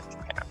popular in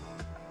Japan.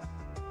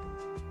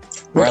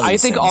 I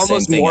think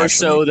almost more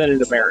so than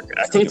in America.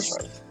 I think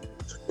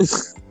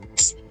it's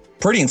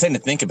pretty insane to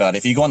think about.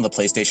 If you go on the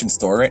PlayStation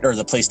Store or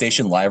the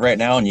PlayStation Live right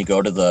now and you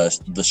go to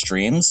the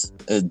streams,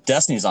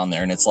 Destiny's on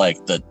there and it's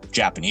like the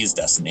Japanese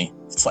Destiny.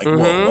 It's like,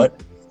 whoa,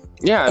 what?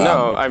 Yeah,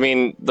 no, I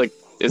mean, like,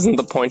 isn't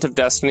the point of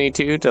Destiny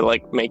 2 to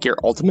like make your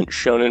ultimate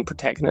shonen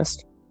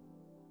protagonist?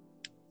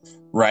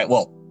 Right,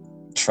 well,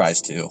 tries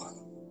to.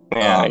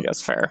 Yeah, I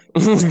guess fair.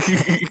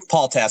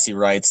 Paul Tassi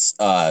writes,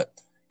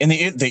 and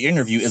the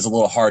interview is a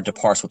little hard to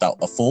parse without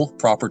a full,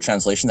 proper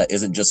translation that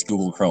isn't just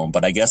Google Chrome,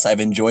 but I guess I've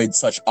enjoyed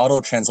such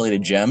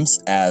auto-translated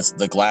gems as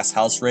the Glass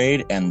House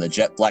Raid and the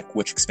Jet Black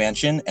Witch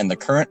expansion and the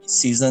current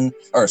season,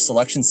 or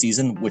selection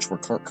season, which we're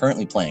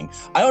currently playing.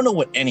 I don't know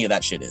what any of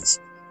that shit is.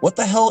 What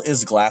the hell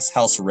is Glass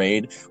House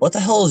Raid? What the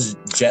hell is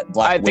Jet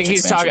Black Witch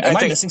expansion? Am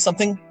I missing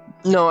something?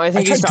 No, I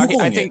think he's talking.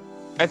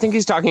 I think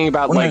he's talking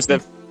about like the.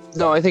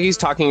 No, I think he's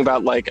talking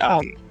about like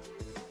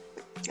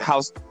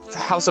House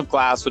of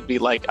Glass would be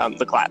like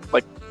the glass,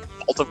 like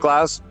Vault of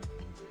Glass.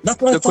 That's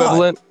what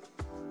equivalent.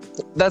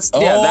 That's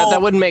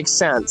that would make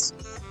sense,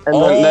 and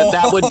then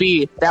that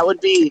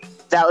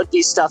would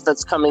be stuff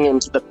that's coming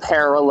into the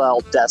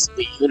parallel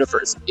Destiny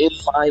universe in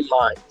my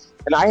mind.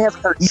 And I have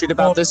heard shit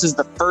about this. Is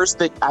the first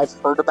that I've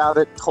heard about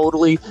it.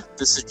 Totally,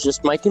 this is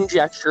just my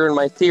conjecture and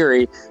my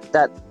theory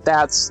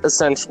that's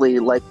essentially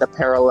like the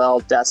parallel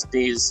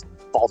Destiny's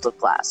Vault of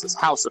Glass, is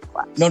House of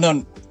Glass.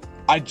 No.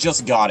 I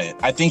just got it.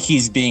 I think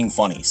he's being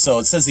funny. So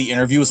it says the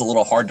interview is a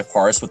little hard to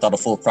parse without a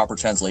full proper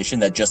translation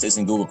that just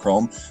isn't Google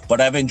Chrome, but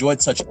I've enjoyed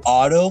such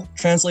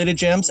auto-translated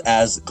gems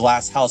as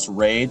Glass House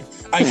Raid.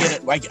 I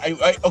get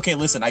it. Okay,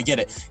 listen, I get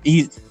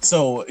it.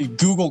 So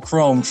Google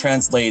Chrome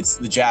translates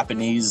the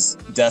Japanese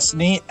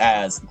Destiny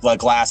as the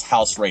Glass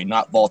House Raid,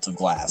 not Vault of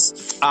Glass.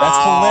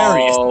 That's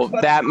hilarious. Oh,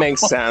 that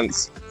makes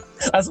sense.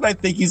 That's what I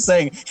think he's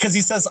saying, because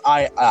he says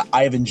I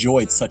have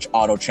enjoyed such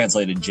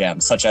auto-translated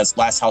gems, such as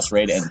Glass House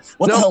Raid and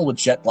the hell with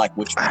Jet Black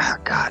Witch? Oh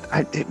God,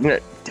 I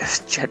didn't.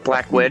 Jet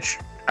Black Witch.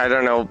 I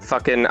don't know.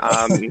 Fucking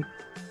God,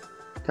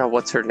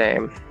 what's her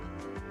name?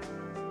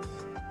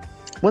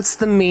 What's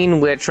the mean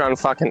witch on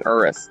fucking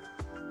Earth?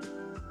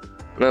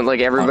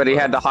 Like everybody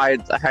had to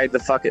hide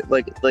the fucking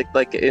like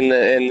in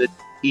the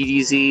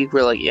EDZ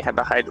where like you had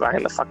to hide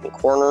behind the fucking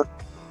corner.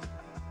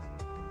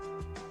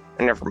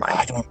 Never mind.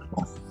 I don't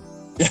know.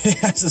 I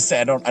was just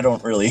say I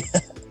don't really.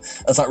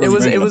 That's not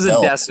really. It was a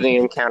Destiny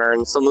encounter,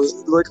 and someone's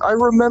like, I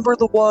remember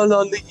the one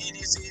on the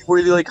EDZ where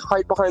you like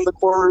hide behind the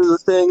corner of the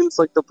thing, and it's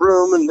like the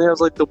broom, and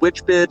there's like the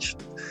witch bitch.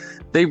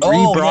 They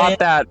rebrought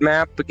that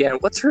map again.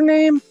 What's her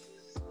name?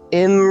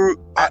 I'm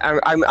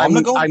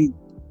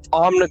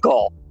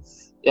Omnigul.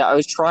 Yeah, I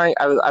was trying.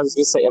 I was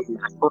gonna say a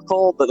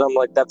Macrocal, but I'm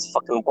like, that's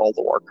fucking World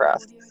of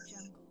Warcraft.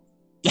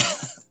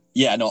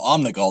 Yeah, no,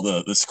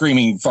 Omnigul, the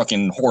screaming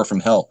fucking whore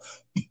from hell.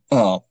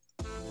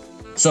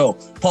 So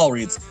Paul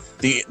reads,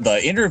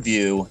 the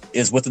interview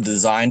is with the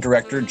design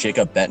director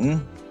Jacob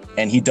Benton,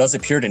 and he does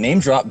appear to name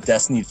drop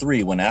Destiny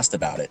 3 when asked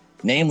about it,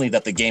 namely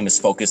that the game is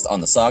focused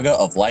on the saga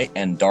of Light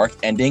and Dark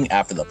ending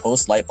after the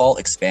post-Lightfall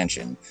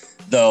expansion.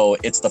 Though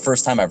it's the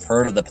first time I've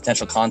heard of the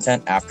potential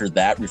content after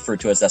that referred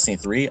to as Destiny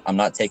 3, I'm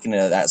not taking it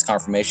as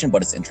confirmation,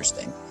 but it's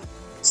interesting.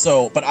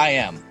 So, but I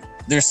am.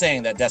 They're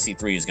saying that Destiny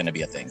 3 is going to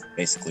be a thing,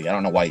 basically. I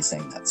don't know why he's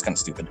saying that. It's kind of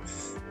stupid.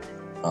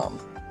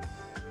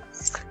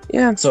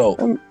 Yeah.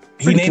 So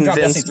he named dropped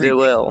Destiny 3.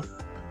 Will.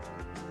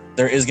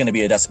 There is going to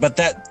be a Destiny, but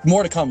that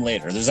more to come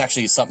later. There's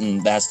actually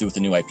something that has to do with the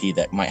new IP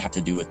that might have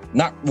to do with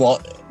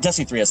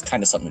Destiny 3 has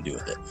kind of something to do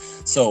with it.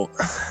 So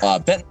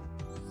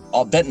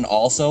Benton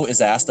also is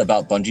asked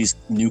about Bungie's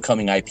new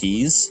coming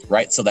IPs,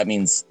 right? So that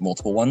means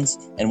multiple ones,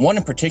 and one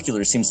in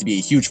particular seems to be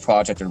a huge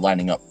project they're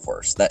lining up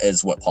first. That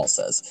is what Paul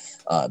says.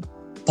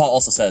 Paul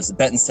also says,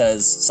 Benton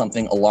says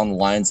something along the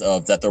lines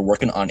of that they're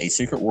working on a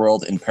secret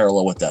world in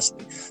parallel with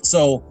Destiny.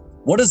 So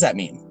what does that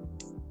mean?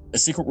 A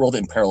secret world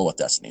in parallel with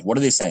Destiny. What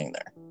are they saying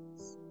there?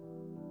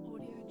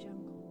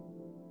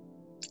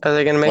 Are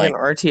they going to make an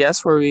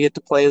RTS where we get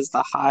to play as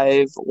the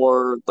Hive,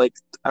 or like,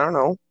 I don't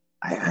know?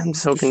 I'm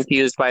so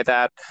confused by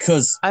that.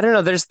 Because I don't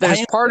know. There's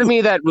part of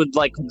me that would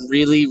like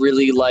really,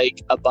 really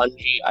like a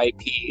Bungie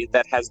IP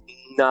that has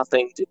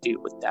nothing to do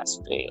with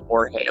Destiny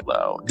or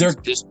Halo. They're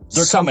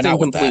coming out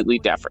with completely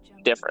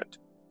different.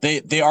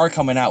 They are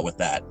coming out with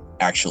that.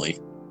 Actually,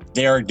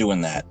 they are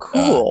doing that.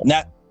 Cool.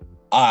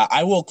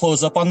 I will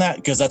close up on that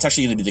because that's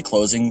actually going to be the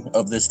closing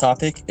of this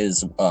topic.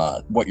 Is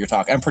what you're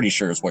talking? I'm pretty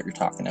sure is what you're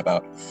talking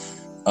about.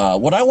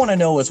 What I want to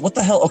know is what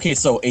the hell? Okay,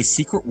 so a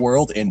secret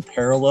world in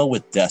parallel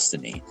with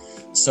Destiny.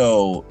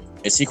 So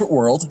a secret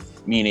world,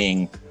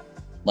 meaning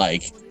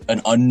like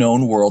an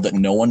unknown world that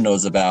no one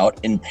knows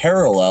about. In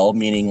parallel,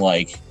 meaning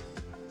like,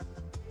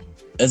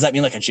 does that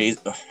mean like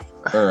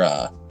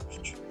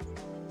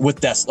with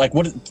Destiny? Like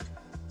what?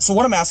 So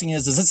what I'm asking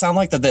is, does it sound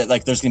like that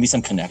like there's gonna be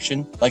some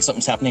connection, like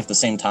something's happening at the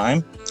same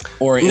time,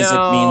 or is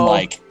it mean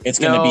like it's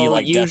gonna be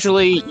like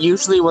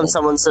usually when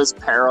someone says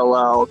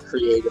parallel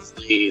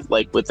creatively,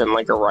 like within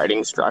like a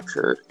writing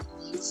structure,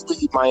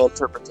 usually my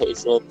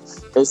interpretation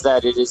is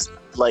that it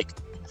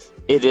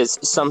is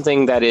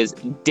something that is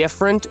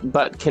different,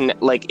 but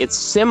it's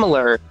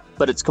similar,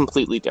 but it's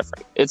completely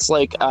different. It's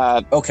like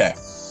okay.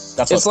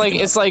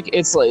 It's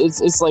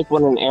like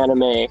when an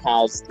anime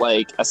has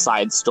like a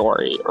side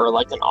story or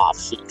like an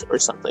offshoot or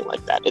something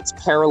like that. It's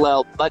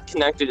parallel but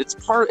connected. It's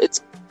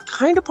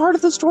kind of part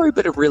of the story,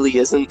 but it really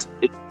isn't.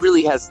 It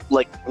really has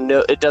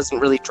it doesn't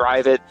really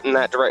drive it in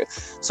that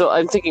direction. So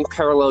I'm thinking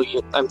parallel.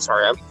 I'm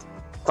sorry, I'm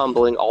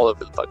fumbling all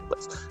over the fucking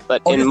place.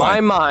 But in my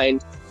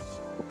mind,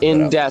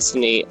 in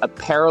Destiny, a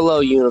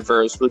parallel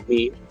universe would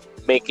be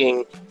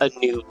making a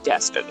new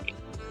Destiny.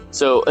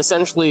 So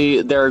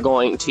essentially, they're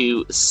going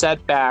to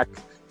set back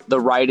the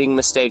writing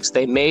mistakes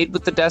they made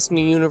with the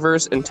Destiny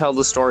universe and tell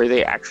the story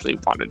they actually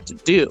wanted to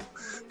do.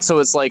 So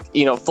it's like,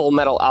 Full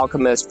Metal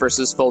Alchemist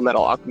versus Full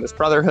Metal Alchemist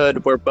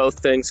Brotherhood, where both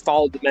things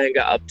followed the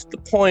manga up to the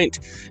point,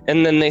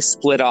 and then they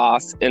split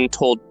off and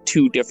told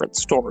two different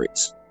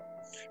stories.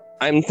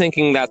 I'm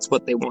thinking that's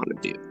what they want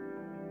to do.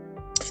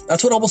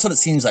 That's what almost what it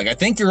seems like. I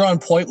think you're on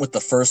point with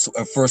the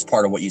first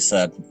part of what you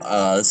said.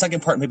 The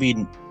second part,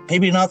 maybe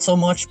not so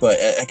much, but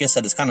like I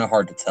said, it's kind of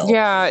hard to tell.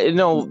 Yeah,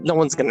 no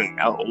one's gonna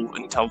know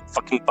until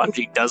fucking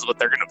Bungie does what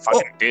they're gonna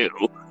fucking do.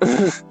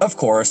 Of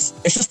course.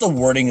 It's just the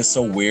wording is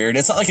so weird.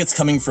 It's not like it's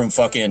coming from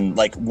fucking,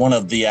 like, one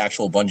of the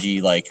actual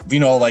Bungie, like,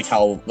 like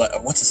how,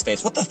 what's his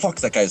face? What the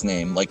fuck's that guy's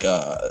name? Like,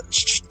 the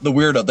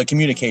weirdo, the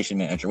communication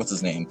manager. What's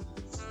his name?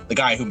 The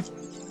guy who...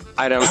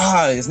 I don't...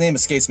 his name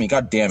escapes me.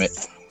 God damn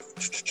it.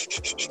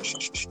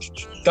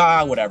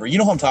 God, whatever. You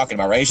know who I'm talking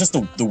about, right? It's just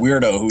the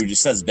weirdo who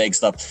just says vague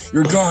stuff.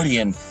 Your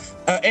guardian.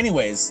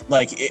 Anyways,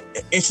 like,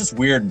 it's just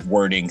weird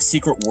wording.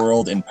 Secret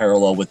world in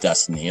parallel with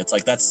Destiny. It's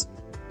like, that's...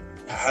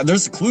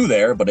 there's a clue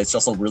there, but it's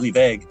just really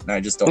vague, and I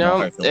just don't know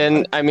how I feel.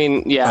 And I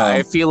mean, yeah,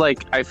 I feel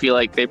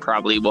like they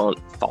probably won't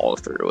follow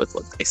through with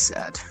what they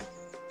said.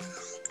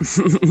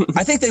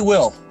 I think they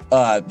will,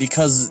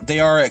 because they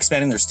are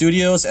expanding their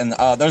studios, and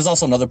there's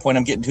also another point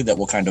I'm getting to that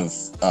will kind of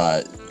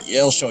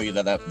it'll show you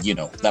that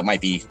that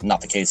might be not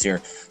the case here.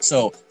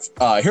 So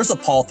here's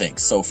what Paul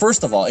thinks. So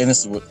first of all, and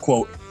this is a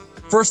quote,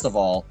 first of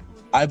all,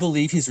 I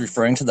believe he's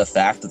referring to the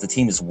fact that the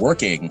team is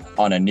working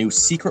on a new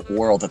secret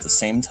world at the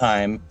same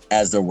time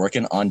as they're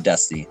working on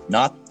Destiny.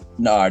 Not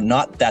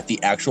that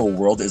the actual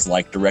world is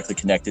like directly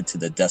connected to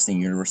the Destiny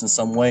universe in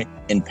some way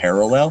in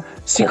parallel.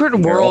 Secret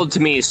world to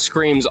me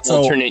screams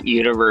alternate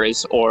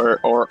universe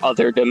or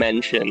other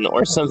dimension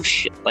or some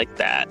shit like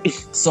that.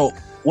 So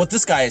what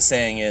this guy is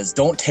saying is,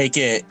 don't take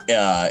it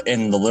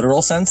in the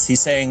literal sense.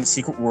 He's saying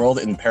secret world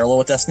in parallel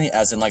with Destiny,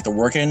 as in like they're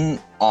working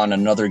on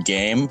another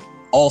game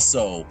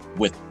also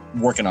with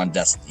working on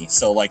Destiny.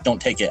 So like,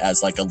 don't take it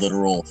as like a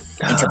literal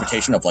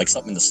interpretation of like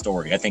something in the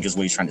story, I think is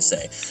what he's trying to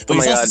say. But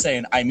he's also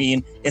saying, I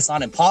mean, it's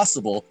not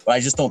impossible, but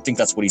I just don't think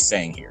that's what he's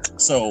saying here.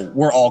 So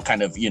we're all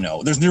kind of,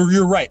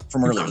 you're right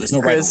from earlier. There's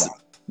no Chris, right or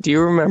wrong. Do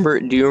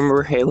you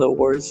remember Halo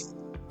Wars?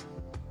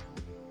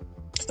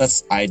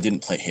 I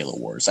didn't play Halo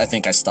Wars. I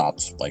think I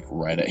stopped like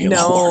right at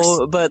Halo Wars.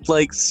 No, but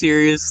like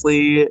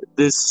seriously,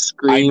 this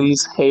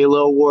screams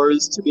Halo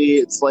Wars to me.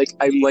 It's like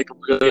I'm like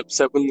really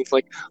upset when it's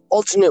like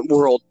alternate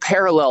world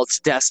parallel to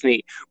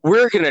Destiny.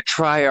 We're gonna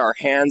try our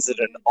hands at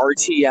an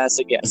RTS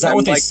again. Is that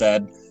what they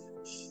said?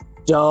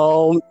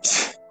 Do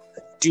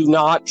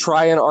not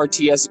try an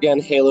RTS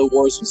again. Halo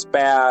Wars was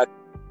bad.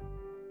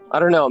 I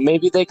don't know.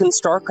 Maybe they can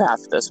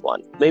StarCraft this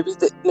one.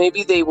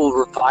 Maybe they will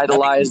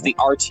revitalize the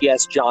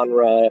RTS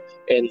genre,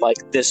 and like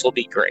this will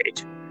be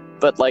great.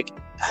 But like,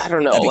 I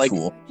don't know. Like,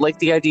 cool. Like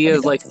the idea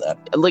of like,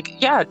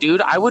 yeah, dude.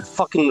 I would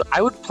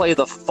play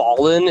the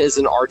Fallen as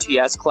an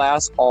RTS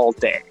class all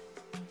day.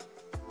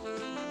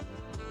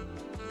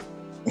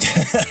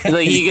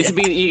 Like you get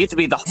to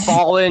be the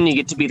Fallen, you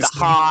get to be the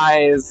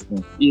Hive,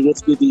 you get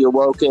to be the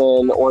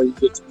Awoken, or you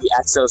get to be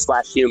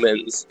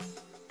Exo/humans.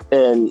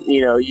 And,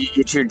 you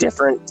get your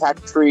different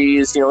tech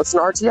trees. It's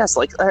an RTS.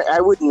 Like, I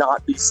would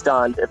not be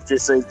stunned if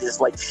just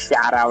like,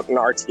 shout out an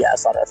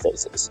RTS on our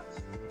faces.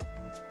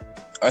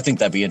 I think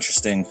that'd be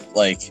interesting.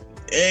 Like,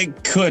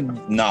 it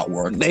could not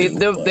work. They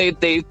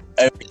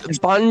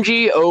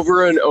Bungie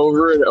over and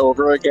over and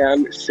over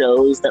again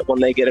shows that when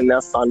they get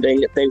enough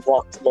funding, they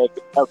want to make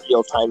a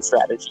real-time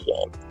strategy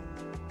game.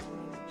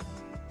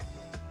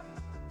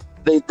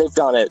 They've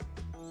done it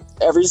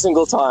every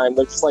single time.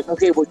 They're just like,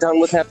 okay, we're done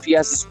with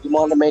FPSs. We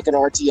want to make an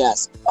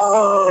RTS.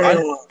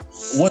 Oh,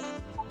 what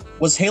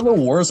was Halo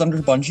Wars under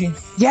Bungie?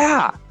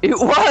 Yeah, it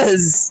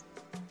was.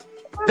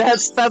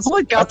 That's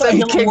what got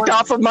them kicked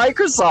off of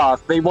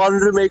Microsoft. They wanted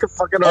to make a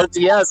fucking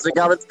RTS. They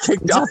got it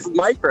kicked off of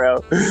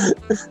Micro.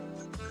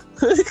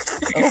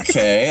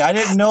 Okay, I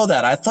didn't know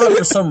that. I thought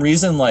for some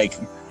reason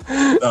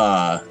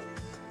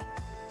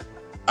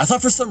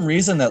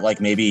that like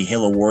maybe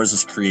Halo Wars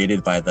was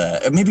created by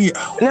the maybe.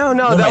 No,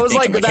 that was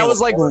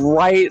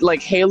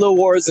like Halo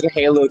Wars and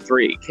Halo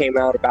 3 came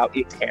out about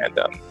in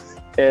tandem.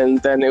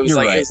 And then it was it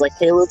was like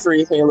Halo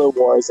 3, Halo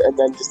Wars, and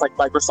then just like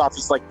Microsoft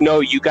was like, no,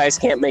 you guys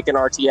can't make an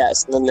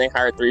RTS, and then they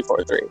hired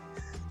 343.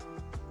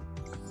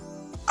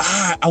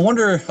 I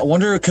wonder,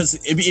 because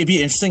it'd be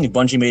interesting if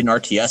Bungie made an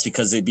RTS,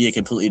 because it'd be a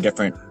completely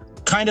different,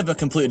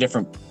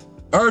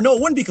 or no,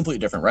 it wouldn't be completely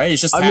different, right?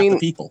 It's just half the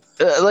people.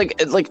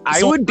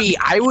 I would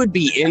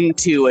be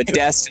into a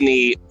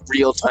Destiny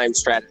real-time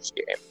strategy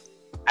game.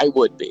 I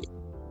would be.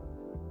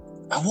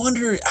 I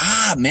wonder,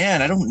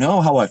 man, I don't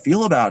know how I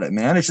feel about it,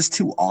 man. It's just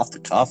too off the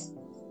cuff.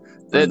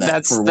 To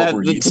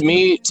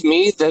me,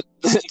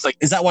 it's like,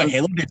 is that why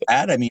Halo did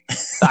bad? I mean,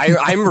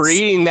 I'm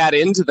reading that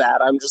into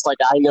that. I'm just like,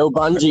 I know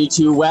Bungie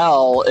too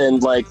well,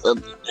 and like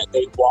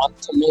they want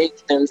to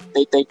make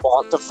they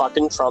want to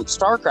fucking trump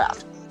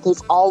StarCraft.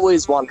 They've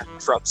always wanted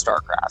to trump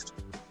StarCraft.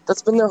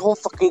 That's been their whole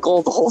fucking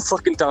goal the whole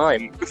fucking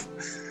time.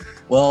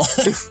 Well,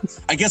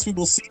 I guess we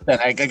will see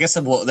that. I guess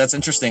that's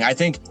interesting. I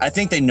think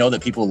they know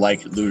that people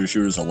like looter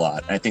shooters a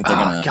lot. I think they're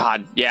gonna. Oh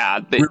God, yeah,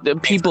 the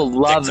people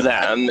love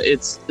them.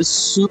 It's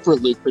super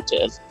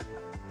lucrative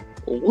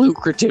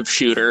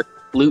shooter,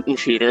 loot and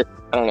shooter.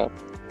 I don't know.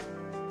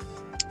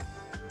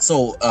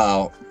 So,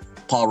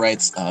 Paul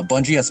writes,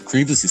 Bungie has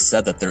previously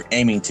said that they're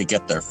aiming to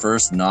get their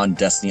first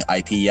non-Destiny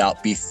IP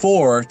out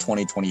before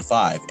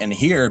 2025, and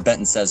here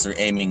Benton says they're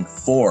aiming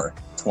for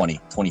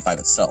 2025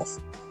 itself.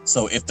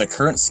 So if the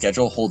current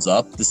schedule holds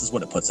up, this is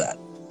what it puts at.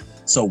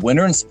 So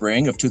winter and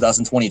spring of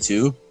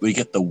 2022, we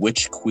get the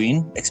Witch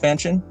Queen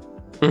expansion.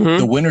 Mm-hmm.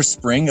 The winter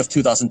spring of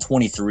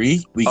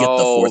 2023, we get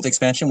the fourth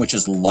expansion, which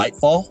is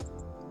Lightfall.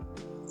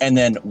 And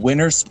then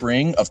winter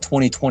spring of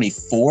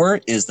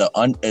 2024 is the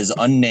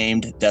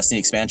unnamed Destiny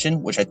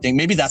expansion, which I think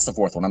maybe that's the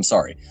fourth one. I'm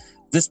sorry.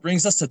 This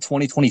brings us to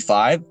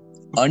 2025,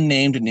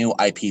 unnamed new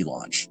IP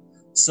launch.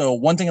 So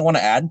one thing I want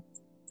to add,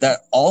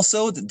 that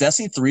also the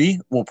Destiny 3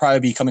 will probably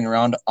be coming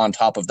around on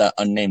top of that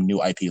unnamed new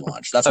IP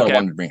launch. That's what I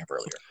wanted to bring up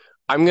earlier.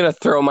 I'm going to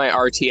throw my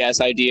RTS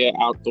idea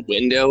out the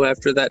window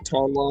after that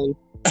timeline.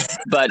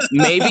 But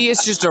maybe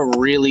it's just a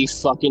really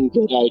fucking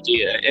good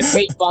idea. And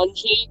hey,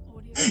 Bungie,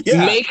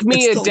 make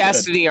me a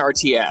Destiny good.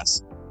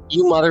 RTS.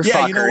 You motherfuckers.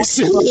 Yeah,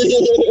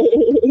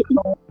 you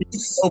know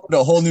open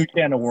a whole new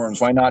can of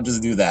worms. Why not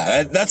just do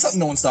that? That's something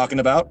no one's talking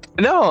about.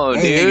 No,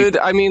 dude.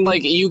 I mean,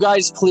 like, you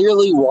guys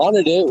clearly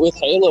wanted it with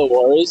Halo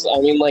Wars.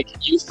 I mean, like,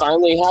 you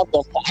finally have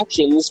the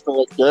factions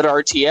for a good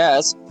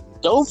RTS.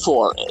 Go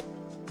for it.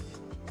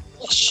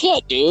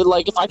 Shit, dude.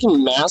 Like, if I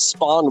can mass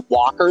spawn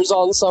walkers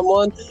on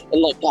someone,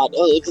 and like, God,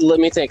 let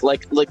me think.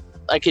 Like,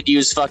 I could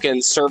use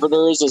fucking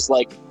servitors as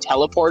like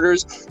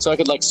teleporters, so I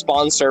could like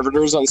spawn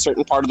servitors on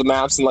certain part of the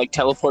maps and like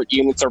teleport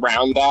units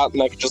around that,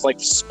 and I could just like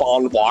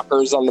spawn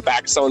walkers on the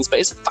back of someone's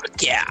face.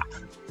 Fuck yeah.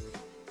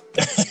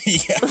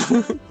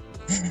 Yeah.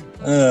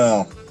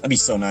 Oh, that'd be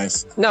so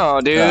nice.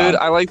 No, dude,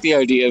 I like the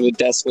idea of a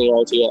Destiny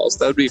RTS.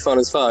 That would be fun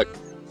as fuck.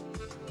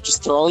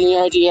 Just throwing the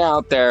idea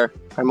out there.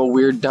 I'm a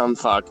weird dumb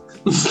fuck.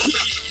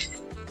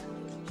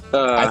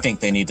 I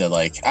think they need to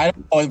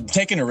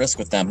taking a risk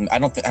with them. I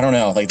don't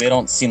know. Like, they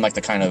don't seem like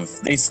the kind of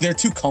they're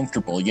too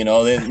comfortable. You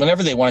know,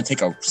 whenever they want to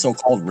take a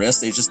so-called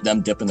risk, it's just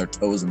them dipping their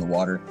toes in the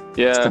water.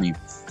 Yeah, it's pretty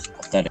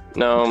pathetic.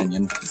 No,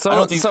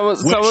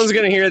 someone's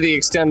gonna hear the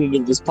extended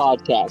of this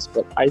podcast,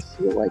 but I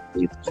feel like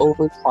we've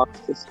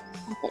overtalked this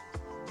topic.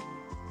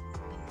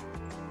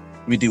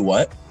 We do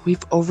what? We've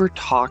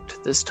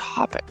overtalked this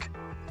topic.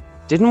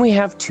 Didn't we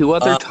have two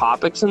other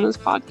topics in this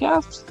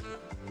podcast?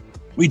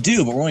 We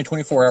do, but we're only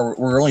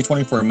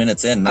 24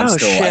 minutes in, and I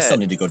still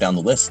need to go down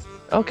the list.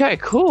 Okay,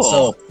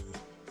 cool.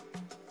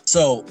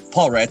 So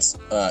Paul writes,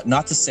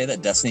 not to say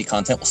that Destiny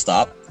content will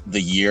stop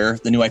the year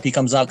the new IP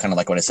comes out, kind of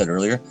like what I said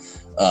earlier,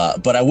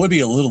 but I would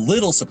be a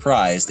little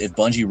surprised if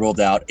Bungie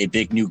rolled out a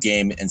big new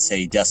game and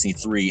say Destiny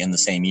 3 in the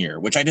same year,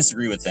 which I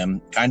disagree with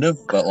him, kind of,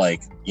 but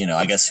like, you know,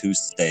 I guess who's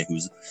to say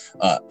who's,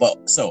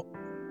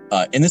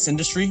 in this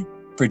industry,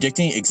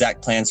 predicting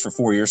exact plans for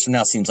 4 years from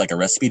now seems like a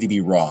recipe to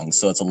be wrong.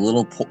 So so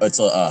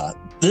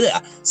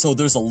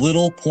there's a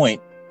little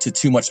point to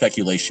too much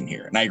speculation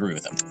here, and I agree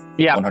with him.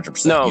 Yeah,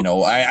 100%. No, you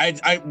know, I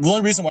the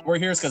only reason why we're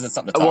here is because it's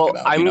something to talk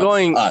about. I'm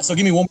going. So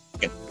give me one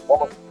more second.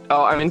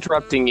 Oh, I'm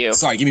interrupting you.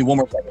 Sorry, give me one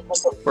more second.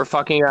 We're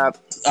fucking up.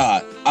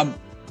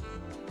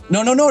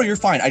 No, you're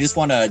fine. I just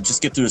want to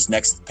get through this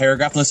next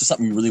paragraph unless there's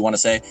something you really want to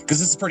say, because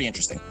this is pretty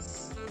interesting.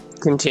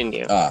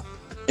 Continue.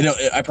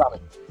 I promise.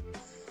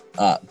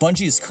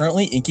 Bungie is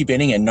currently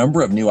incubating a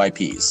number of new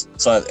IPs.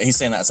 So he's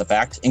saying that as a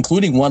fact,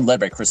 including one led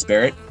by Chris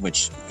Barrett,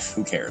 which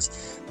who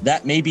cares?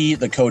 That may be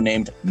the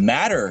codenamed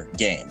Matter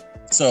game.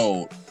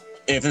 So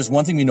if there's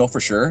one thing we know for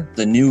sure,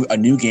 a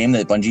new game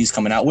that Bungie's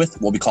coming out with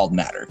will be called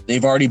Matter.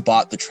 They've already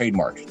bought the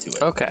trademark to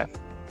it. Okay.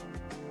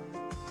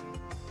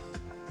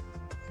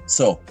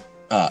 So,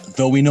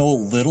 though we know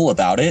little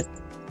about it,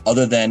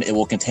 other than it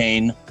will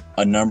contain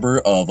a number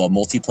of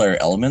multiplayer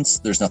elements,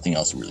 there's nothing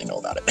else we really know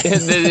about it.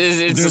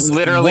 It's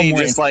literally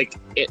just like,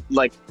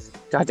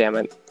 God damn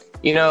it.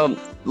 You know,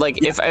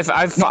 like if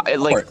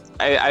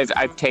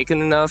I've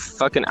taken enough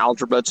fucking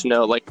algebra to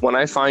know, like when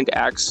I find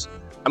X,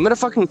 I'm gonna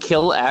fucking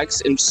kill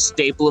X and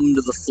staple him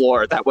to the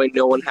floor. That way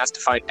no one has to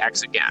find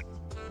X again.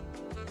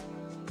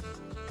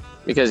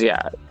 Because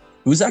yeah.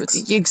 Who's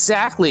X?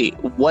 Exactly.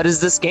 What is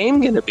this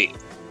game gonna be?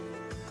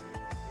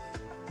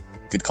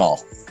 Good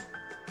call.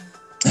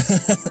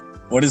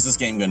 What is this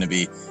game going to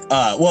be?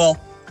 Well,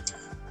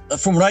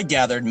 from what I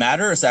gathered,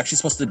 Matter is actually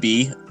supposed to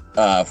be,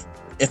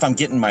 if I'm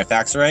getting my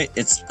facts right,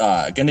 it's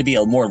going to be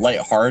a more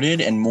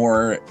lighthearted and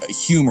more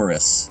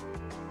humorous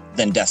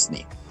than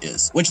Destiny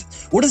is.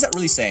 What is that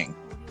really saying?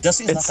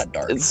 Destiny's not that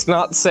dark. It's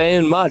not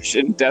saying much,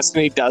 and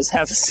Destiny does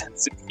have a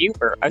sense of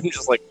humor. I'm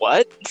just like,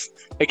 what?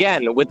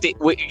 Again, with the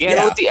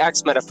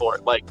X metaphor,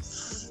 like.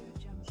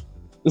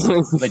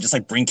 They just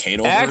like bring Kate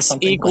over X or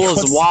something?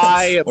 equals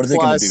like, Y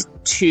plus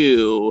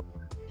 2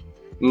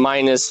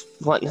 minus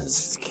 1.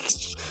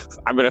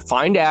 I'm going to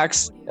find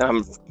X and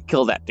I'm going to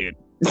kill that dude.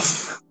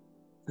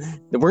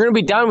 We're going to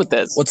be done with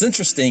this. What's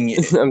interesting...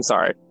 I'm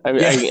sorry.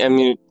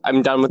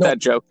 I'm done with that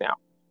joke now.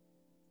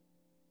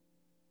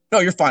 No,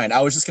 you're fine. I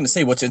was just going to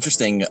say what's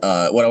interesting, what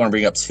I want to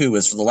bring up too,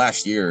 is for the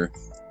last year,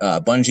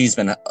 Bungie's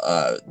been,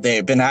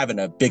 they've been having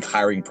a big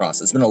hiring process.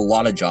 There's been a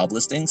lot of job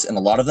listings, and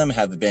a lot of them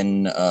have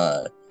been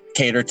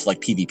catered to like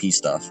PvP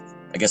stuff.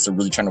 I guess they're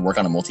really trying to work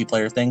on a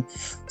multiplayer thing.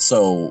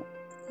 So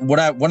what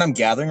I'm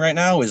gathering right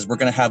now is we're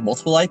going to have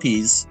multiple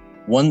IPs.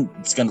 One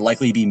is going to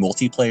likely be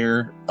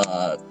multiplayer.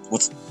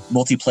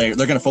 Multiplayer?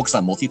 They're going to focus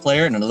on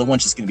multiplayer, and another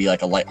one's just going to be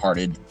like a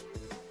lighthearted,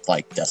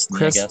 like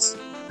Destiny, I guess.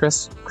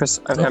 Chris,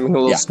 I'm having a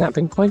little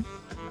snapping point.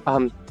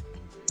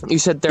 You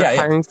said they're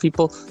hiring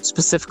people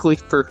specifically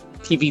for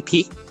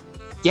PvP.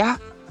 Yeah.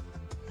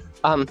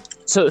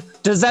 So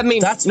does that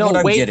mean that's what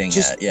I'm getting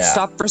at? Yeah.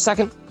 Stop for a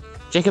second.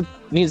 Jacob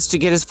needs to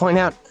get his point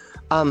out.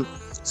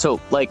 So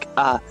like,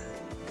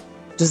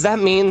 does that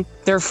mean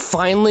they're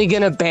finally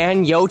gonna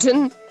ban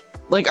Jotun?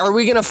 Like, are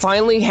we gonna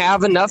finally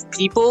have enough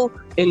people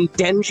in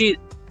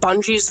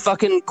Bungie's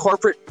fucking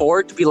corporate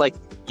board to be like,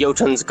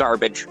 Jotun's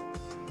garbage?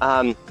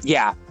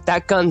 Yeah,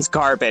 that gun's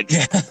garbage.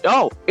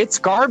 Oh, it's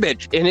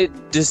garbage, and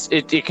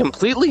it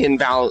completely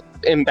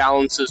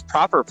imbalances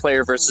proper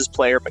player versus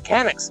player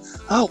mechanics.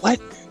 Oh, what?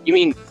 You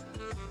mean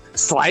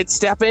slide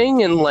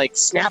stepping and like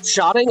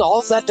snapshotting? All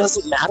of that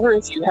doesn't matter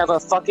if you have a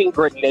fucking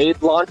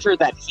grenade launcher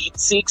that heat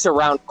seeks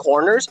around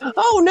corners?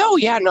 Oh no,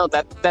 yeah, no,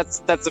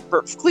 that's a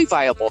perfectly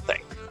viable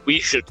thing. We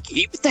should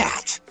keep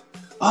that.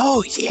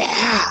 Oh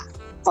yeah.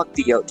 Fuck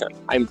the Jotun.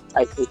 I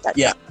hate that.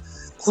 Yeah.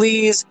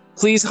 Please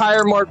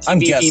hire more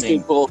PvP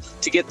people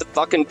to get the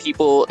fucking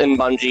people in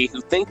Bungie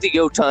who think the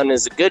Jotun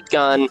is a good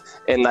gun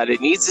and that it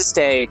needs to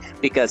stay,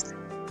 because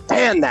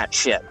ban that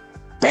shit.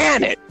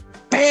 Ban it.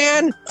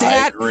 Ban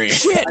that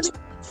shit.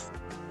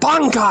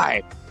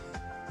 Bungie.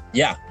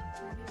 Yeah.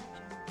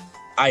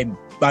 I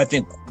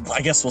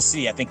guess we'll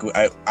see. I think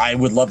I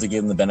would love to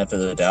give them the benefit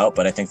of the doubt,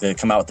 but I think they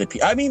come out with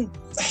I mean,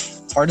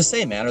 it's hard to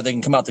say, man. Or they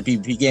can come out with the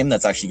PvP game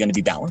that's actually going to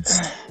be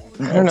balanced.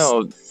 I don't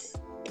know.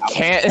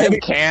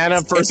 Can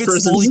a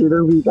first-person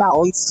shooter be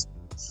balanced?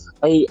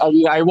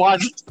 I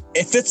watched.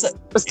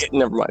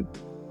 Never mind.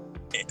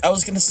 I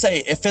was gonna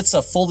say, if it's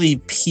a fully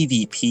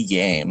PvP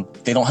game,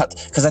 they don't have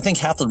to, because I think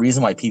half the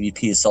reason why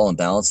PvP is so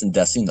imbalanced in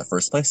Destiny in the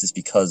first place is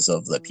because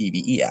of the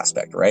PvE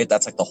aspect, right?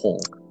 That's like the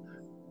whole.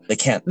 They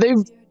can't.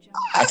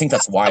 I think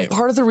that's why.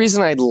 Part of the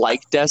reason I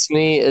like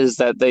Destiny is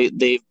that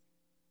they've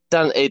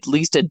done at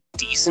least a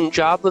decent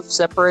job of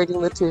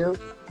separating the two.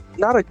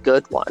 Not a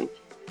good one,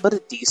 but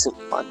a decent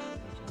one.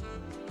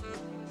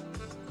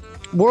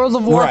 World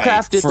of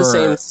Warcraft did the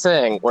same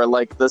thing, where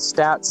like the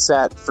stat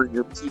set for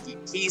your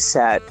PvP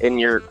set and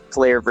your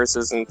player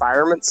versus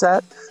environment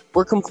set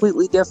were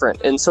completely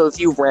different. And so if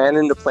you ran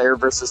into player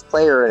versus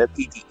player in a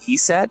PvE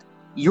set,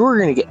 you were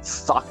going to get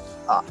fucked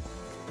up.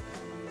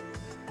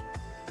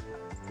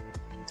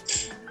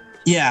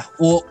 Yeah,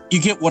 well, you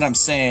get what I'm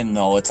saying,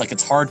 though. It's like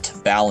it's hard to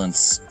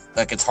balance.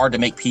 Like, it's hard to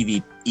make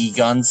PvE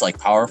guns like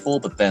powerful,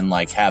 but then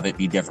like have it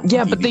be different.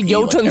 Yeah, but the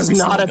Jotun's like,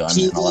 not a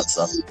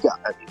PvE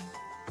gun.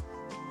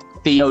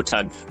 The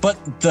Jotun. But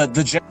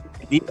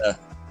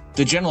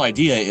the general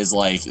idea is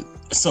like,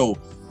 so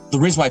the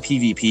reason why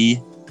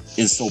PvP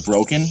is so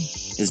broken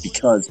is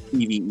because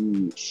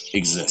PvE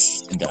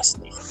exists in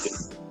Destiny.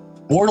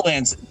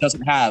 Borderlands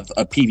doesn't have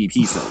a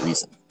PvP for a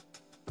reason,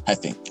 I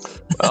think.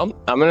 Well,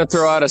 I'm gonna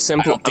throw out a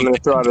simple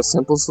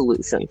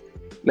solution.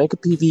 Make a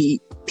PvP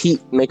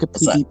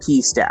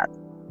stat.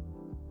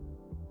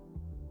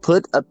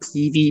 put a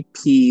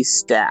PvP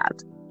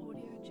stat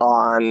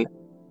on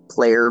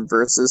player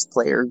versus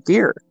player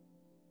gear.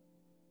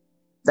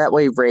 That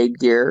way, raid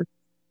gear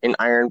and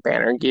Iron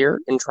Banner gear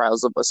and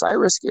Trials of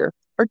Osiris gear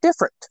are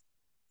different.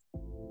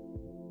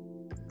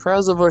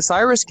 Trials of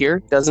Osiris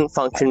gear doesn't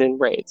function in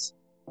raids.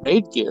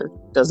 Raid gear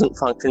doesn't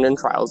function in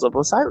Trials of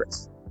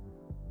Osiris.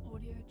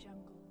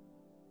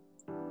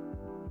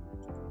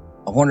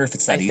 I wonder if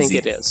it's that easy. I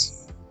think it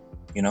is.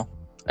 You know?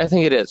 I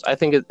think it is. I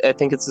think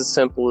it's as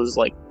simple as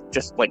like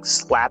just like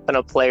slapping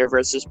a player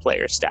versus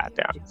player stat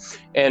down.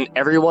 And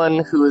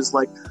everyone who is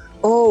like,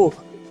 oh,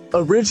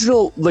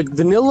 original like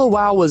vanilla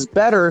WoW was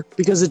better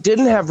because it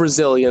didn't have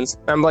resilience.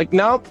 I'm like,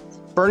 nope,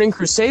 Burning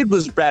Crusade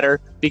was better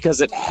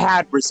because it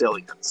had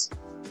resilience,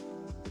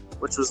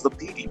 which was the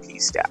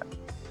PvP stat.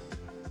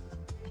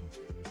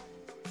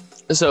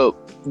 So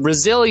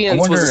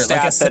resilience was a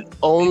stat that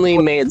only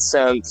made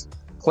sense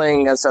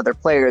playing against other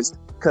players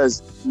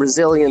because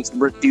resilience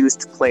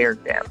reduced player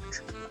damage.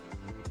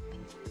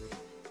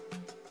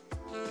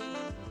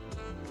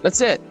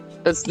 That's it.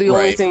 That's the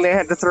only thing they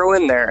had to throw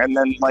in there. And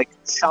then, like,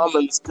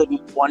 shamans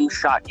couldn't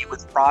one-shot you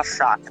with frost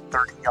shock at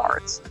 30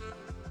 yards.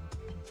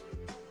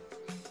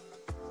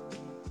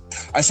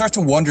 I start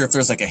to wonder if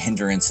there's, like, a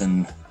hindrance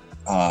in,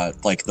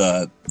 like,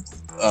 the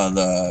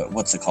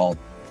what's it called?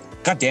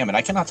 God damn it,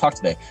 I cannot talk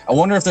today. I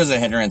wonder if there's a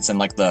hindrance in,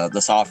 like,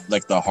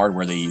 the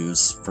hardware they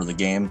use for the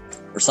game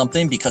or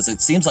something, because it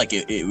seems like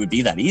it would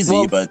be that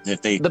easy, but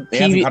if they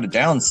haven't got it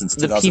down since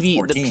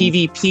 2014.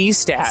 The PvP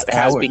stat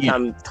has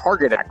become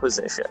target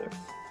acquisition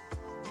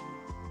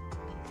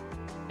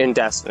in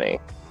Destiny.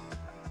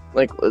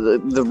 Like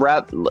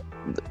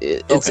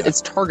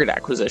it's target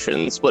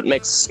acquisition. It's what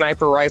makes a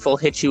sniper rifle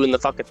hit you in the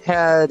fucking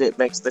head. It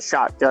makes the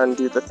shotgun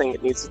do the thing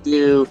it needs to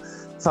do.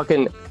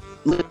 Fucking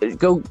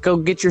go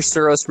get your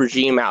Suros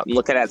regime out and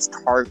look at its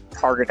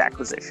target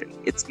acquisition.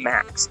 It's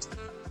maxed.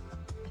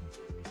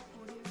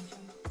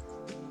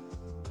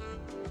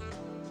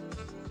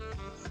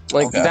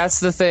 Like that's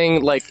the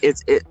thing. Like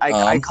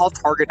I call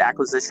target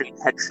acquisition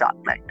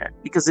headshot magnet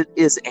because it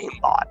is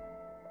aimbot.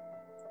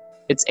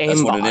 It's aimbot.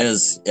 That's what it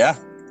is. Yeah,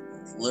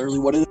 it's literally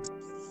what it is.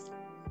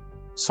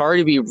 Sorry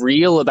to be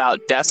real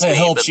about Destiny,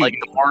 but like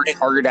the more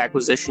target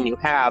acquisition you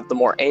have, the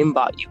more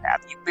aimbot you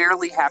have. You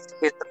barely have to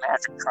hit the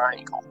magic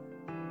triangle.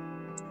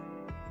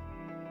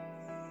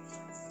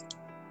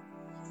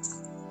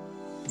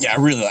 Yeah,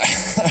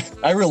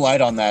 I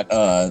relied on that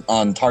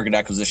on target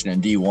acquisition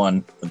in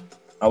D1.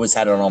 I always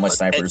had it on all my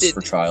snipers for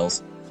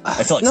trials.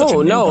 I feel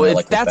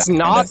like that's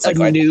not a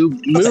noob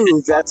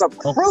move. That's a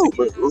pro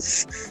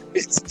move.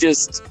 It's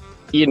just,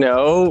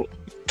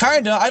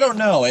 kinda. I don't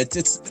know.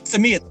 It's to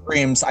me it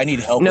screams I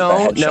need help.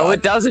 No,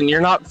 it doesn't. You're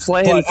not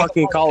playing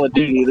fucking Call of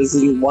Duty. This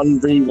is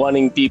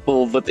 1v1ing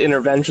people with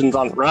interventions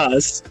on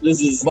Rust. This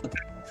is.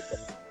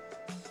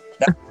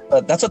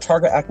 That's what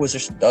target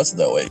acquisition does,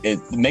 though. It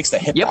makes the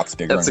hitbox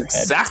bigger. That's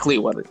exactly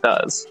what it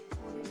does.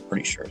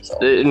 Pretty sure so.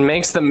 It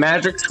makes the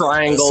magic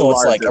triangle so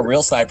it's larger. Like a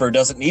real sniper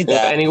doesn't need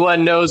that. If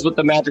anyone knows what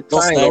the magic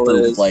triangle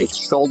is, it's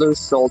shoulder,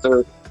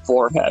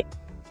 forehead.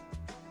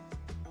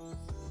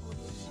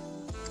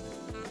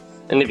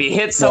 And if you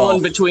hit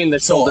someone between the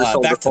shoulder,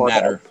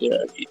 forehead,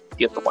 you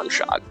get the one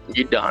shot.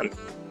 You're done.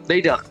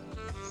 They done.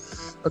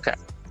 Okay.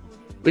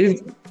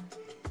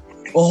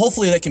 Well,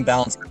 hopefully they can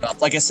balance it up.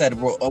 Like I said,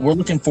 we're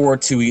looking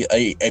forward to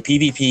a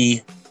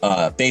PvP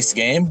based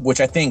game,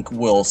 which I think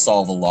will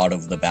solve a lot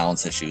of the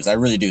balance issues. I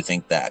really do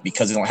think that,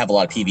 because they don't have a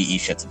lot of PvE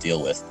shit to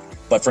deal with.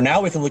 But for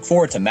now, we can look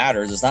forward to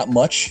Matter. There's not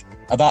much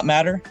about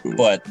Matter,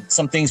 but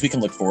some things we can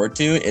look forward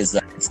to is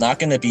that it's not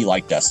going to be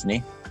like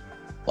Destiny.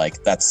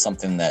 Like, that's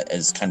something that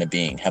is kind of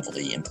being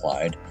heavily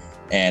implied,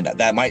 and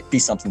that might be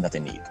something that they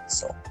need.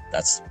 So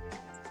that's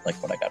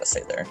like what I got to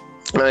say there.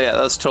 Oh yeah,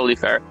 that's totally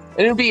fair.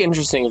 And it'd be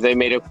interesting if they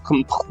made a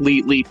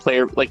completely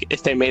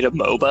if they made a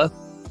MOBA.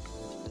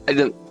 I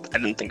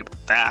didn't think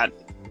about that.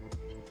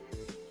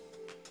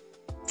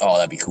 Oh,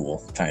 that'd be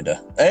cool,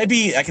 kinda. I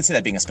could see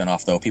that being a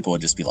spinoff, though. People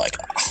would just be like,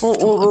 what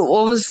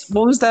was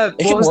that?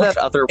 What was that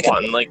other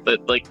one?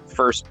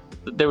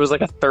 There was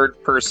like a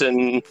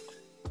third-person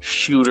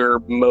shooter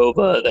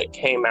MOBA that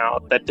came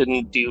out that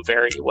didn't do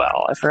very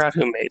well. I forgot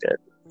who made it.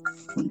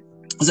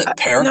 Was it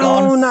Paragon?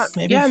 No, not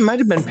maybe. Yeah, it might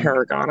have been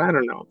Paragon. I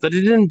don't know, but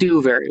it didn't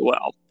do very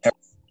well. I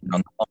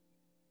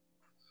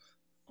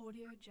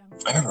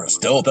remember it was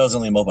dope. That was the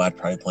only MOBA I'd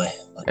probably play.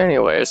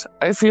 Anyways,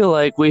 I feel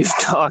like we've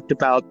talked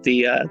about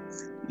the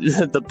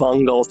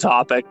bungle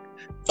topic.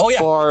 Oh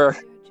yeah. Well,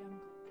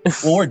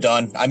 we're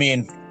done. I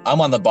mean,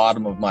 I'm on the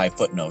bottom of my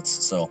footnotes,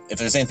 so if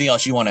there's anything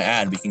else you want to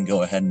add, we can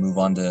go ahead and move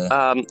on to.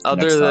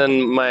 Other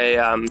than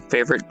my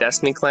favorite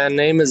Destiny clan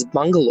name is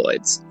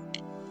Bungaloids.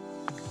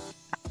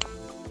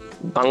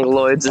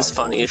 Bungaloids is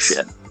funny as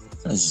shit.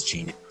 This is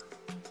genius.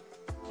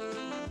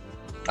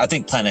 I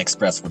think Planet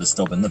Express would have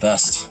still been the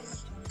best.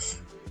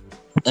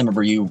 I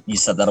remember you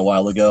said that a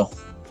while ago.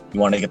 You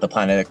wanted to get the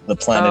Planet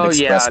Express. Oh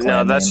yeah,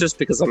 no, that's just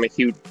because I'm a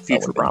huge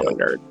Futurama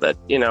nerd. But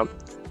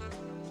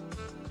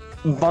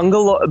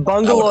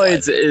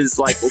Bungaloids is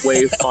like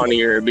way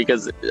funnier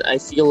because I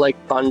feel like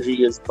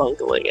Bungie is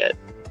bungling it.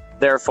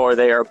 Therefore,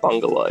 they are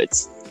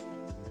bungaloids.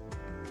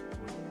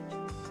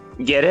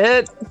 Get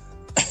it?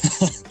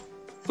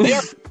 They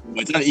are.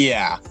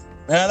 Yeah.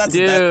 That's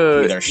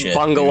their shit.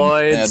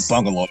 Bungaloids. Yeah,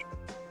 bungaloid.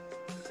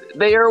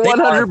 They are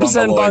 100%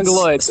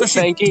 bungaloids.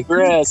 Thank you,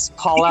 Gris.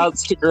 Call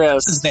outs to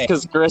Gris.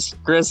 Because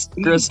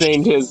Gris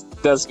named his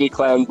Destiny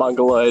clan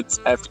bungaloids.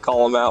 I have to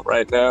call him out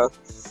right now.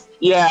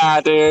 Yeah,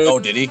 dude. Oh,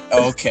 did he?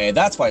 Okay,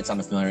 that's why it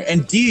sounded familiar.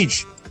 And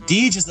Deej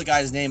is the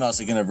guy's name I was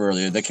thinking of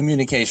earlier. The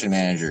communication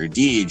manager.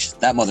 Deej,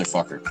 that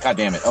motherfucker. God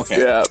damn it. Okay.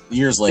 Yeah.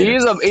 Years later.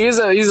 He's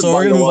a so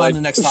we're gonna move on to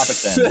the next topic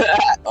then.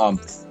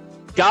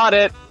 Got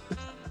it.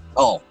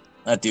 Oh,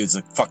 that dude's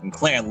a fucking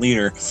clan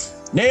leader.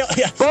 Nail.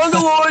 Yeah.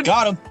 Bungaloid.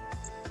 Got him.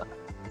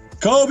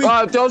 Kobe.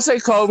 Don't say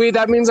Kobe.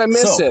 That means I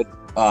missed it.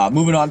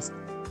 Moving on.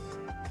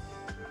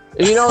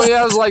 You know he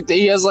has like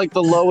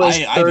the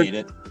lowest. I made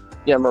it.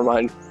 Yeah, never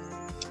mind.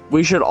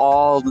 We should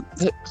all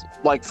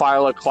like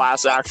file a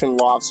class action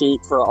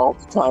lawsuit for all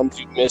the times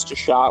you missed a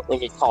shot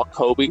when you call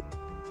Kobe.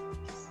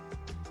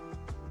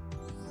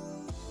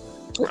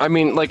 I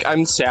mean, like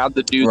I'm sad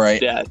the dude's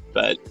dead,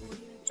 but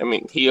I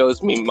mean he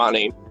owes me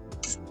money.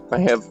 I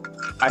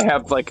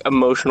have like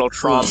emotional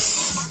trauma.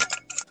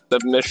 The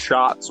missed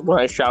shots when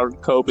I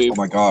shouted Kobe. Oh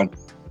my god.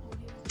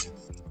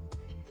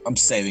 I'm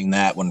saving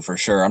that one for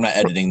sure. I'm not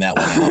editing that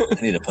one out.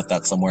 I need to put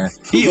that somewhere.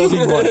 He owes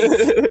me money.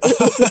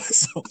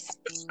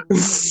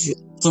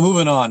 So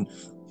moving on.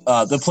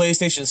 The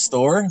PlayStation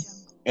Store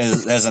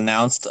has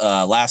announced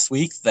last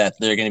week that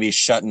they're going to be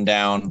shutting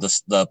down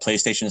the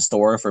PlayStation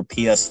Store for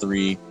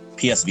PS3,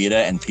 PS Vita,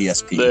 and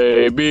PSP.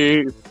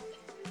 Baby.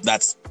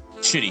 That's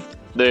shitty.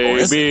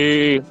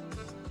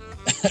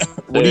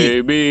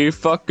 They be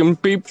fucking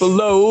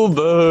people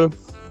over.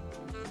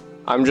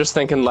 I'm just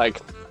thinking like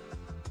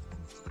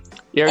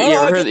you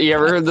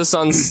ever heard the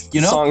song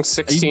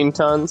 16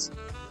 tons?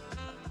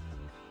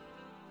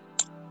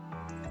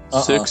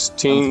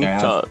 16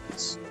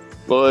 tons.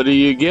 What do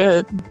you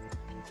get?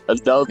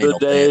 Another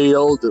day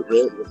older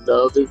and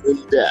another than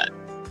that.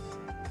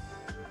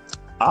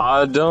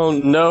 I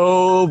don't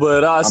know,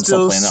 but I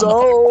still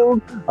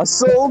sold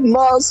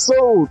my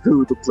soul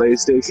to the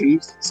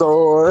PlayStation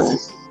Store.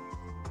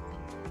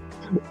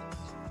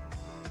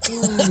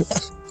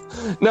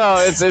 No,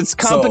 it's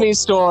company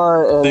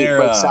store, and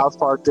like South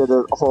Park did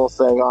a whole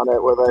thing on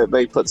it where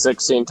they put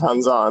 16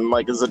 tons on,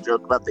 like as a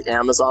joke about the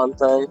Amazon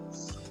thing.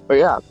 But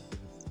yeah,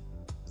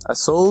 I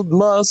sold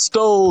my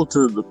soul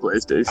to the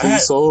PlayStation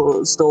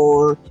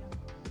store,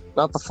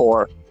 not the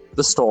 4,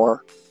 the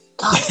store.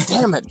 God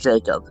damn it,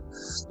 Jacob.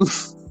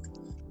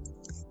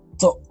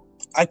 So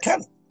I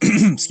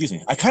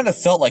kind of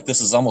felt like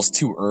this is almost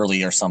too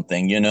early or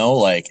something, you know,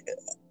 like.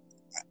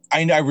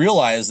 I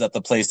realize that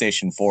the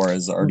PlayStation 4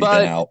 has already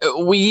been out.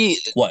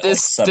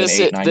 This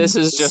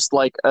is just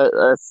like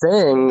a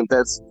thing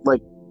that's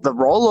like the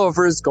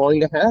rollover is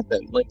going to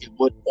happen. Like at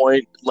what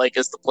point, like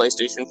is the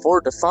PlayStation 4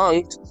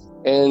 defunct?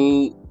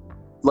 And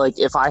like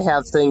if I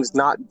have things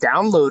not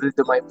downloaded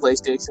to my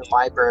PlayStation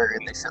library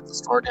and they shut the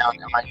store down,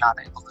 am I not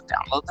able to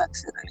download that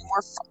shit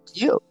anymore? Fuck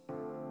you.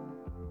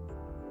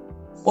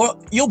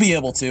 Well, you'll be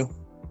able to.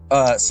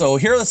 So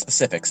here are the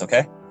specifics,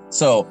 okay?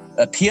 So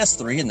a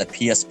PS3 and the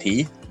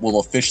PSP will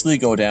officially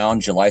go down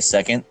July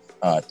 2nd,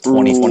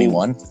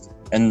 2021.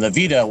 And the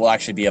Vita will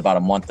actually be about a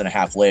month and a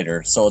half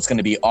later. So it's going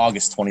to be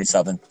August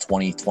 27th,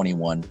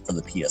 2021 for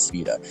the PS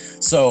Vita.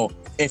 So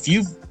if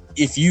you've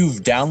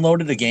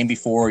downloaded a game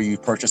before or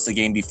you've purchased a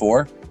game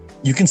before,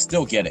 you can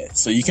still get it.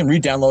 So you can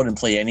re-download and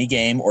play any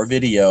game or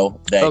video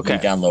that you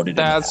downloaded.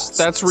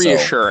 That's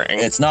reassuring.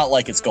 So it's not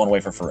like it's going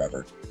away for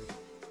forever.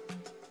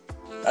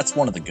 That's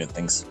one of the good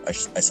things, I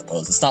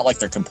suppose. It's not like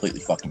they're completely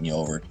fucking you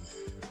over.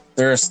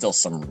 There are still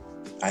some...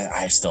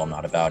 I still am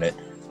not about it.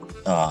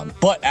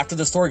 But after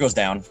the store goes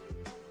down,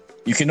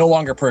 you can no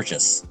longer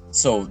purchase.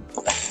 So,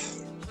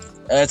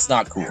 that's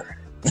not cool.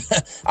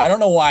 I don't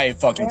know why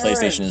fucking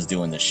PlayStation is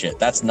doing this shit.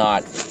 That's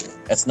not...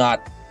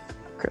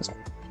 Chris.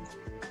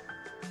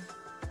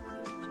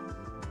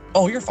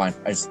 Oh, you're fine.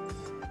 I just...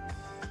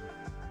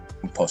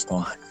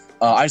 Postpone.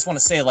 I just want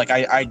to say, like,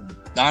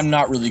 I'm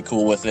not really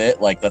cool with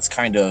it. Like, that's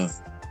kind of...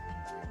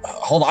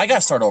 hold on, I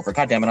gotta start over.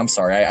 God damn it, I'm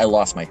sorry. I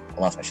lost my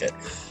shit.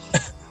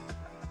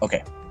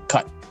 Okay,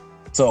 cut.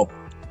 So,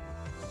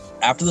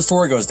 after the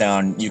store goes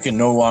down, you can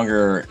no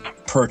longer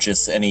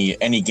purchase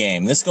any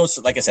game. This goes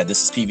to, like I said,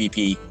 this is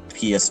PvP,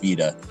 PS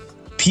Vita.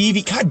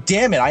 God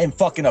damn it, I am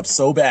fucking up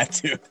so bad,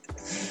 dude.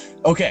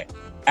 Okay,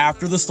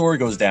 after the store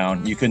goes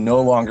down, you can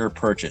no longer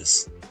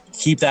purchase.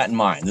 Keep that in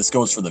mind. This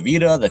goes for the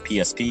Vita, the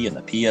PSP, and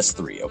the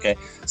PS3, okay?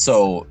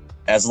 So,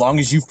 as long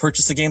as you've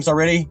purchased the games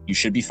already, you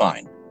should be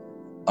fine.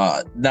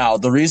 Now,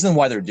 the reason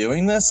why they're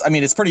doing this, I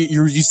mean, it's pretty,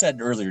 you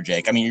said earlier,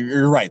 Jake, I mean,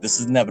 you're right, this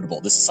is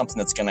inevitable. This is something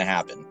that's going to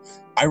happen.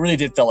 I really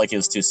did feel like it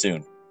was too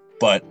soon.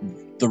 But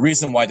the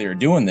reason why they're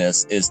doing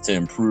this is to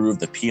improve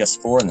the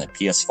PS4 and the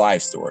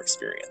PS5 store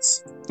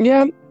experience.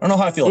 Yeah. I don't know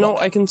how I feel about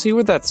that. I can see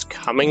where that's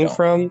coming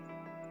from.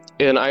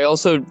 And I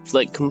also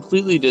like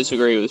completely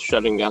disagree with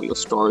shutting down the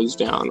stores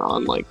down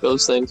on like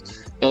those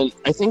things. And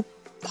I think,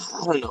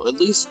 I don't know, at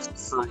least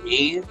for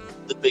me,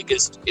 the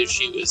biggest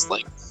issue is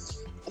like,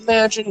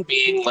 imagine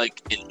being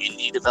like an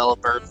indie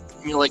developer.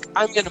 And you're like,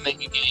 I'm gonna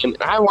make a game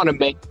and I want to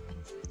make.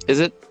 Is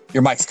it?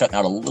 Your mic's cutting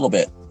out a little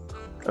bit.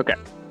 Okay.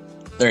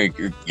 There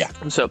you're. Yeah.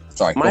 So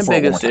sorry. My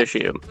biggest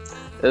issue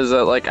is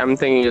that like I'm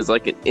thinking is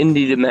like an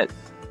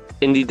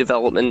indie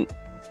development,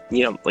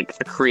 you know, like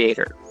a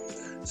creator.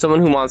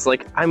 Someone who wants,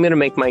 like, I'm going to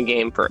make my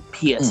game for a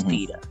PS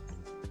Vita.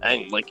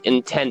 And, like,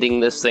 intending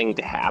this thing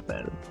to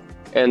happen.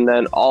 And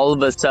then all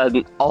of a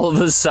sudden,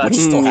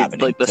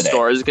 like, the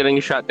store is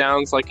getting shut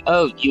down. It's like,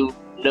 oh, you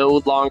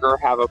no longer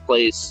have a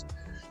place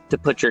to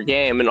put your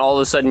game. And all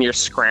of a sudden, you're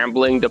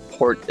scrambling to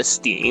port to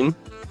Steam.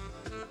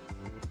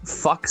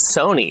 Fuck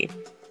Sony.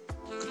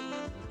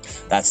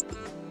 That's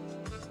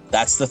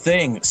the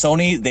thing.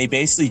 Sony, they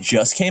basically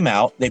just came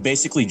out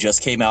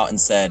and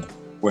said,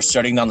 we're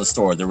shutting down the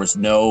store. There was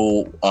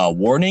no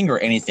warning or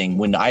anything.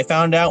 When I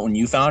found out, when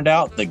you found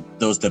out,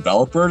 those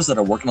developers that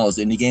are working on those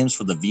indie games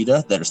for the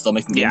Vita that are still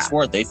making games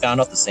for it, they found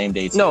out the same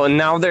day too. No, and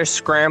now they're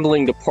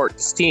scrambling to port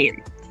to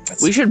Steam.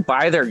 We should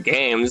buy their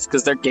games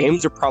because their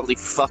games are probably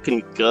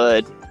fucking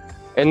good.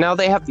 And now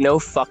they have no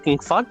fucking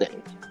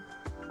funding.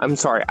 I'm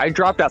sorry, I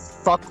dropped a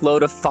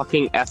fuckload of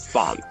fucking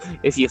F-bomb.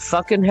 If you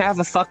fucking have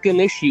a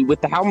fucking issue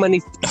with how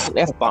many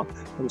F-bomb,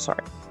 I'm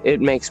sorry, it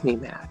makes me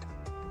mad.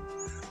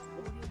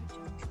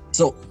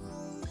 So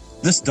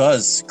this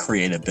does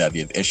create a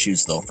bevy of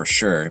issues, though, for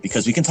sure,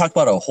 because we can talk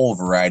about a whole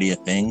variety of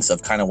things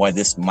of kind of why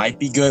this might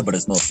be good, but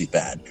it's mostly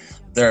bad.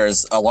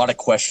 There's a lot of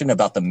question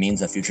about the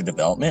means of future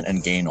development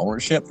and gain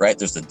ownership, right?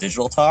 There's the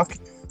digital talk.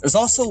 There's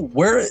also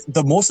where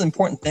the most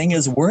important thing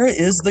is, where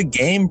is the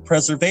game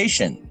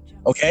preservation?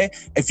 Okay,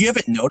 if you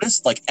haven't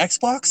noticed, like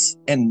Xbox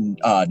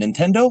and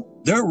Nintendo,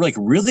 they're like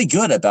really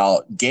good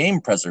about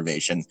game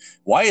preservation.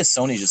 Why is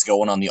Sony just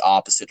going on the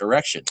opposite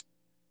direction?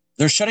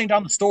 They're shutting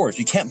down the stores.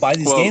 You can't buy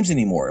these games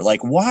anymore.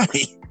 Like, why?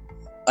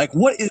 Like,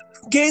 who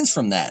gains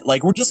from that?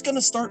 Like, we're just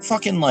gonna start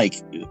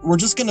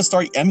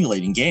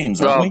emulating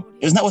games, aren't we?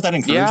 Isn't that what that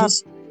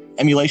encourages? Yeah.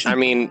 Emulation. I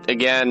mean,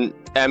 again,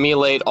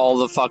 emulate all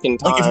the fucking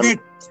time. Like,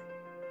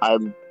 I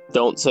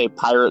don't say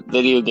pirate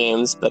video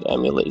games, but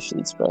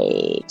emulation's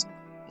great.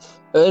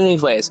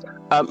 Anyways,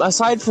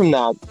 aside from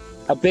that,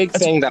 a big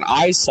thing that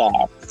I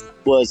saw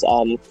was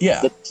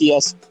the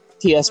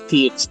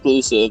PSP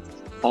exclusive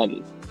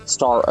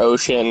Star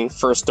Ocean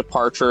First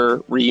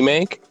Departure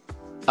remake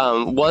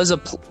was a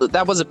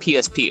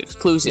PSP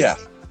exclusive. Yeah.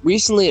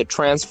 Recently, it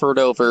transferred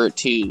over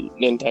to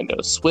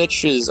Nintendo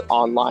Switch's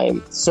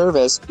online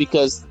service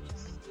because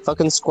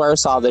fucking Square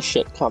saw this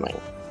shit coming.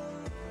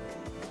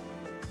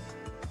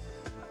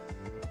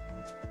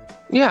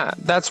 Yeah,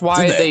 that's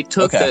why they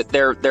took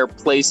their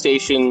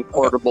PlayStation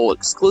Portable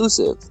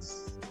exclusive,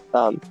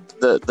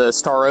 the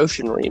Star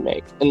Ocean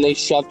remake, and they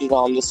shoved it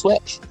on the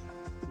Switch.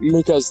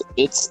 Because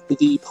it's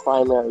the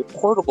primary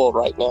portable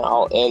right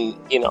now, and,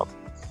 you know,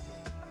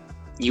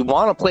 you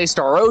want to play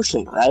Star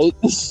Ocean, right?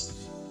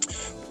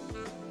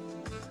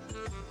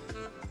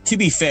 To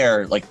be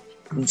fair, like,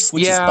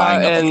 Switch is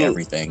buying up like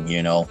everything,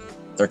 you know?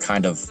 They're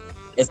kind of...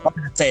 It's hard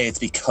to say it's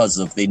because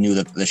of they knew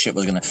that the shit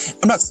was gonna...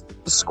 I'm not...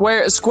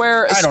 Square is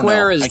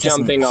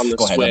jumping on the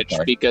Switch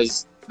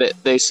because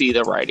they see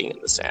the writing in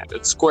the sand,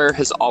 and Square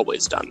has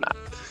always done that.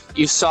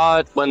 You saw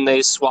it when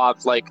they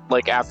swapped,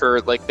 like after,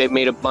 like, they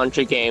made a bunch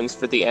of games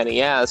for the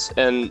NES,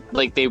 and,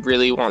 like, they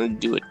really wanted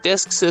to do a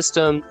disc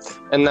system,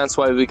 and that's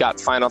why we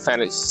got Final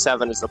Fantasy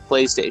VII as a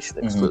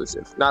PlayStation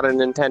exclusive, not a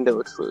Nintendo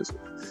exclusive.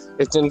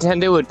 If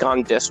Nintendo had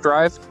gone disc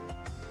drive,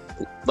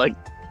 like,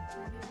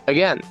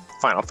 again,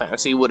 Final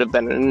Fantasy would have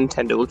been a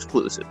Nintendo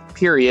exclusive,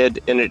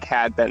 period, and it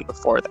had been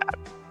before that.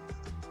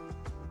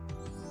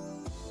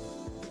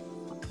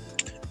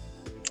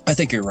 I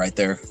think you're right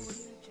there.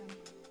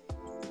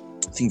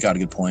 I think you got a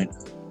good point.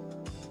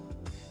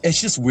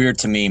 It's just weird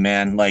to me,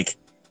 man. Like,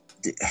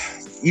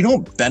 you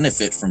don't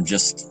benefit from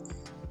just...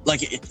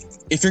 Like,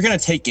 if you're going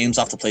to take games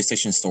off the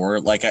PlayStation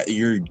Store, like,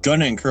 you're going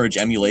to encourage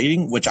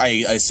emulating, which I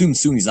assume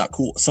Sony's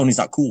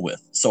not cool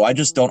with. So I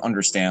just don't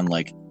understand,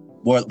 like,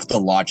 what the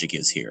logic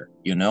is here,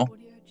 you know?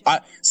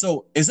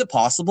 So is it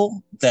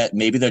possible that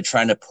maybe they're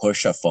trying to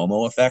push a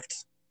FOMO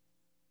effect?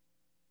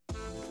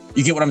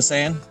 You get what I'm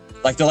saying?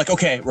 Like, they're like,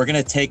 okay, we're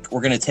going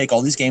to take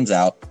all these games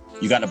out.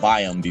 You got to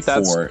buy them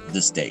before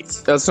this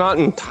date. That's not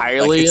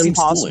entirely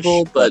impossible,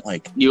 foolish, but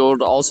like,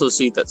 you'll also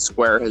see that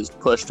Square has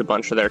pushed a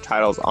bunch of their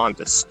titles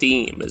onto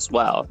Steam as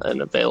well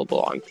and available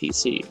on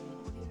PC.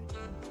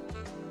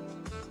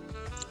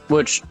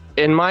 Which,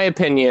 in my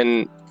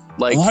opinion,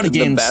 like,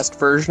 the best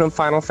version of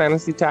Final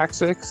Fantasy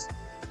Tactics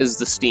is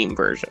the Steam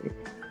version.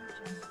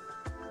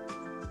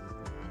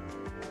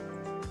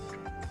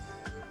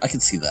 I can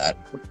see that.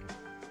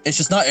 It's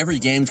just not every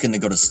game's going to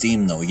go to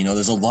Steam, though. You know,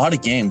 there's a lot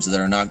of games that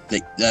are not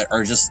that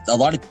are just a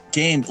lot of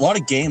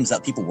games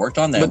that people worked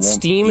on that. But won't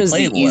Steam be is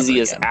the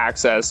easiest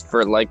access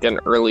for like an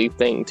early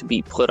thing to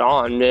be put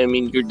on. I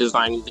mean, you're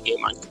designing the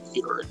game on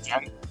computer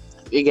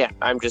again.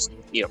 I'm just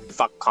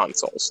fuck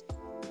consoles.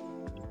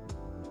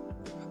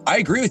 I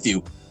agree with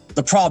you.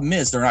 The problem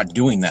is they're not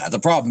doing that. The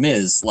problem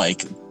is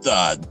like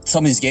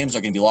some of these games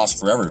are going to be lost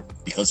forever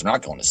because they're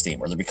not going to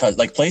Steam, or they're because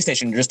like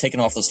PlayStation, you're just taking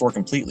off the store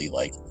completely.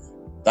 Like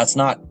that's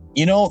not,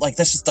 like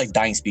that's just like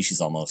dying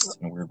species almost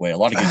in a weird way. A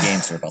lot of good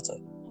games are about to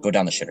go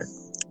down the shitter.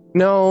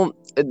 No,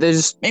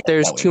 there's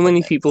too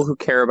many people who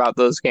care about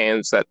those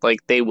games that like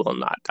they will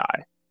not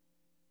die.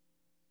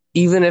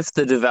 Even if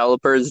the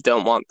developers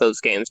don't want those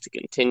games to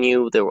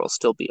continue, there will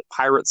still be a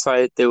pirate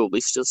site. There will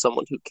be still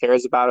someone who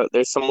cares about it.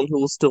 There's someone who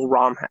will still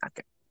ROM hack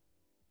it.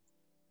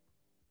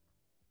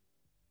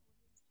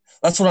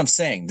 That's what I'm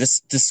saying.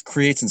 This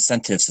creates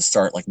incentives to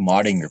start like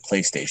modding your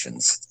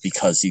PlayStations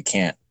because you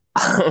can't.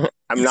 I'm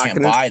not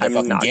can't buy the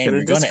fucking game.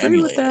 You're going to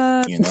emulate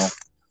it.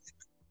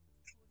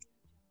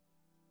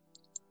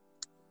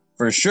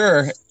 For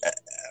sure.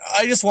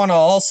 I just want to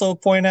also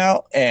point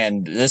out,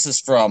 and this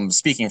is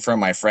speaking from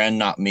my friend,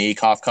 not me,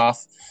 cough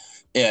cough.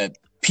 The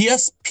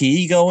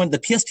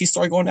PSP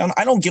story going down.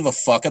 I don't give a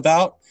fuck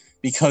about,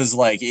 because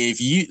like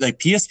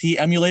PSP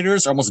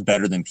emulators are almost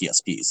better than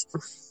PSPs.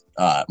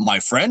 My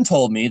friend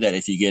told me that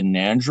if you get an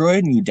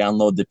Android and you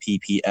download the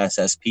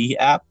PPSSP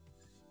app,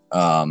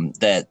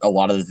 that a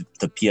lot of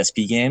the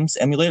PSP games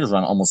emulators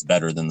run almost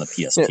better than the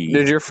PSP.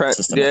 Did your friend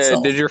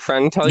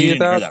tell you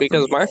that?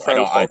 Because my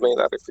friend told me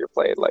that if you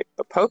played like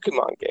the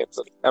Pokemon games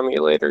on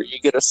emulator, you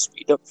get a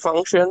speed up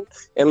function,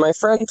 and my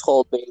friend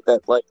told me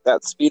that like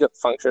that speed up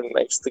function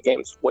makes the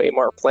games way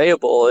more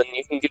playable, and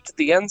you can get to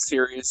the end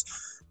series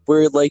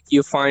where like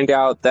you find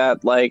out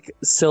that like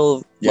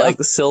Silver,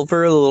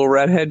 the little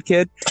redhead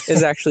kid,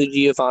 is actually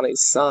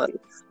Giovanni's son.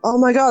 Oh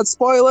my god,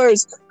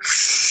 spoilers!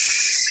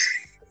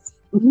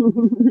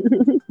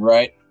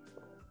 Right.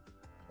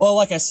 Well,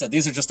 like I said,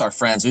 these are just our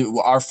friends.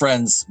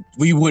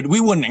 We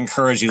wouldn't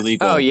encourage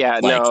illegal. Oh yeah,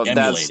 no,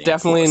 that's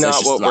definitely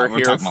not what we're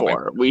here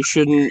for. We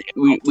shouldn't.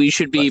 We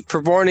should be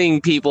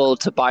warning people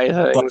to buy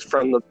things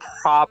from the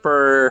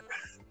proper,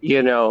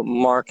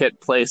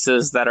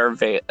 marketplaces that are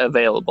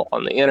available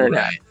on the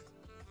internet. Right.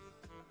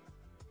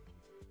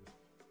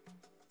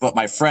 But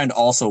my friend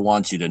also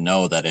wants you to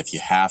know that if you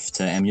have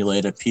to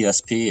emulate a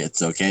PSP,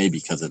 it's okay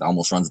because it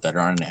almost runs better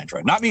on an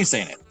Android. Not me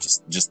saying it.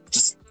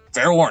 Just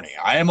fair warning.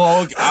 I'm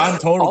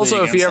totally.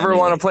 Also, if you ever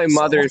want to play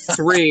Mother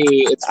 3,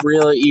 it's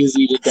really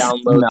easy to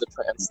download the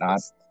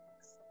transfer.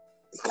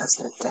 Because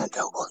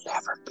Nintendo will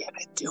never give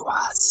it to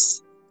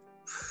us.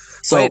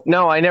 So, wait,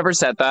 no, I never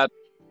said that.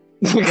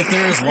 If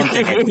there is one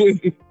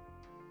thing.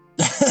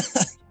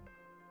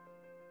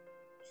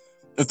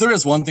 If there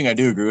is one thing I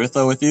do agree with,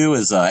 though, with you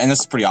is, and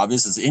this is pretty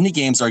obvious, is indie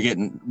games are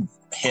getting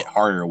hit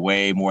harder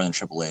way more than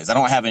AAAs. I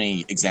don't have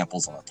any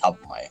examples on the top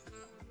of my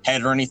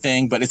head or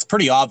anything, but it's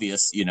pretty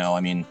obvious.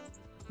 I mean,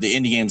 the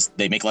indie games,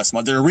 they make less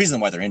money. There's a reason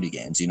why they're indie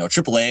games.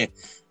 AAA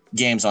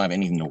games don't have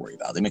anything to worry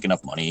about. They make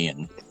enough money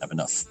and have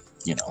enough,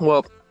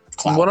 Well,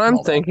 what I'm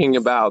thinking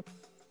about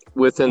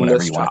within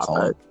this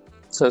topic,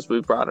 since we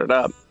brought it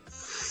up,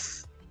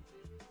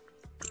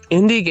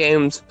 indie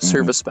games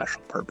serve a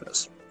special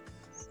purpose.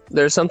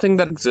 There's something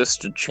that exists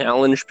to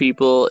challenge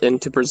people and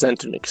to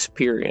present an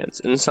experience,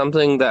 and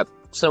something that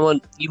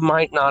someone you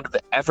might not have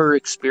ever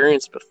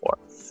experienced before,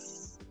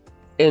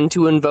 and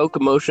to invoke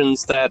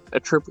emotions that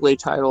a AAA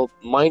title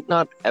might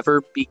not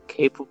ever be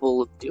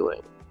capable of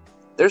doing.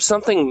 There's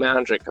something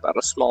magic about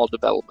a small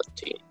development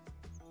team.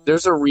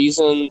 There's a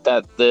reason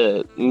that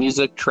the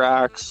music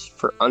tracks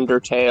for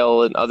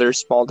Undertale and other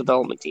small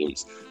development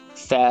teams,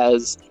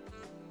 Fez,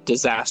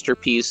 Disaster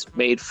Piece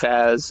made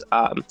Fez,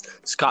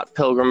 Scott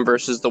Pilgrim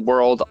versus the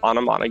World,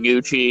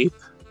 Anamanaguchi,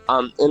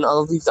 and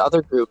all of these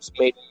other groups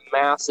made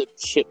massive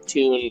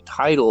chiptune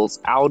titles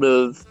out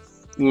of,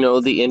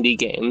 the indie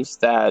games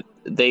that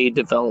they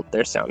developed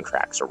their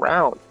soundtracks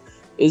around.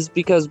 Is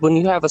because when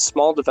you have a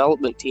small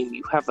development team,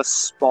 you have a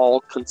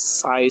small,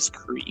 concise,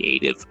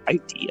 creative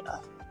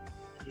idea.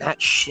 And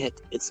that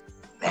shit is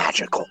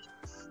magical.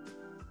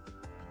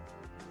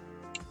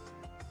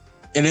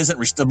 It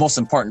isn't the most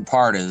important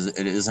part is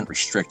it isn't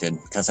restricted,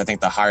 because I think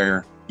the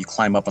higher you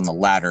climb up on the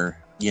ladder,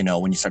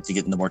 when you start to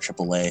get into more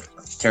AAA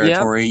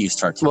territory, you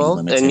start to be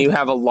limited. And you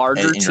have a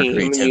larger team,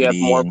 and you have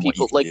more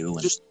people. Like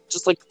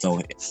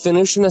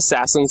finish an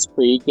Assassin's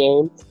Creed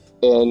game,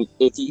 and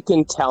if you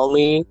can tell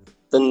me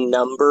the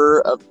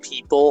number of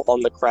people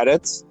on the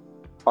credits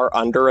are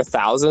under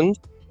 1,000,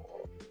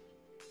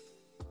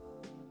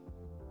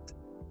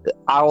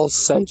 I'll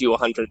send you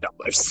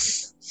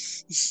 $100.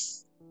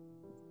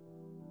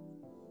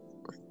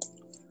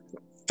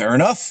 Fair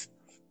enough.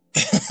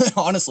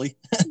 Honestly,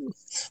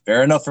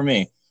 fair enough for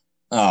me.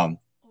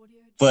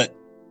 But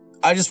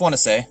I just want to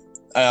say,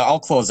 I'll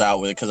close out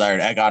with it because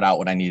I got out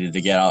what I needed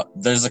to get out.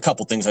 There's a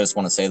couple things I just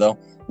want to say though.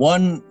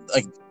 One,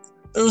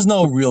 there was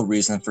no real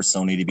reason for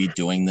Sony to be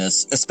doing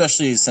this,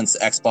 especially since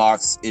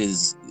Xbox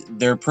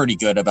they're pretty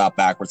good about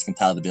backwards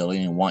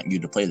compatibility and want you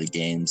to play the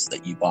games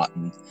that you bought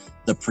in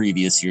the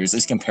previous years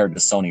as compared to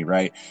Sony,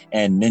 right?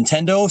 And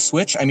Nintendo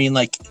Switch, I mean,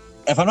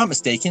 if I'm not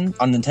mistaken,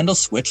 on Nintendo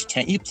Switch,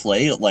 can't you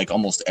play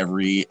almost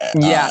every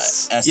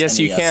SNES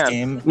you can.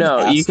 Game?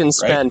 No, you can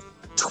spend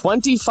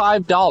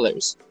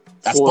 $25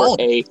 for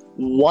a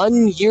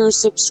 1-year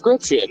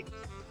subscription,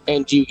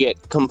 and you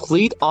get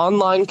complete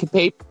online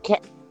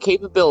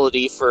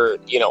capability for,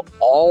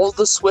 all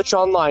the Switch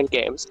Online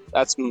games.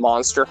 That's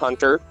Monster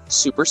Hunter,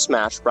 Super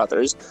Smash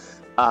Brothers,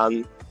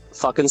 fucking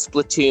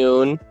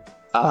Splatoon,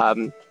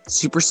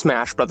 Super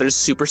Smash Brothers,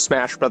 Super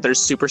Smash Brothers,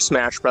 Super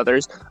Smash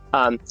Brothers,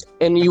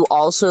 and you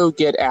also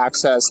get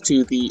access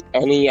to the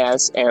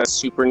NES and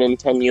Super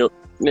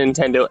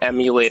Nintendo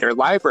emulator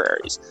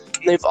libraries.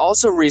 And they've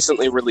also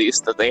recently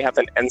released that they have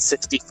an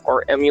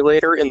N64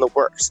 emulator in the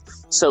works.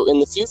 So in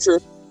the future,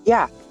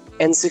 yeah,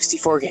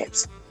 N64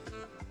 games.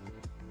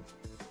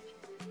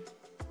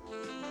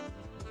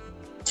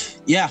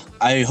 Yeah,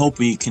 I hope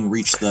we can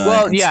reach the.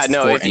 Well, yeah,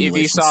 no. If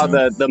you saw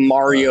the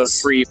Mario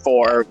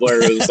 3-4,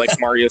 where it was like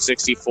Mario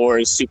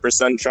 64, Super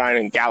Sunshine,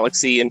 and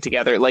Galaxy, and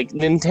together, like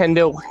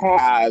Nintendo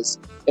has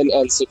an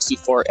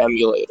N64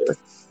 emulator.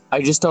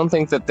 I just don't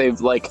think that they've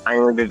like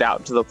ironed it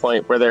out to the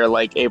point where they're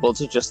like able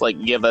to just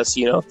like give us,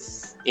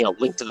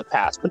 Link to the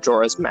Past,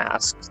 Majora's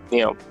Mask,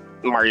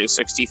 Mario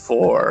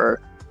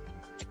 64.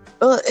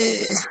 I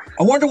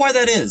wonder why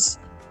that is.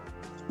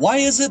 Why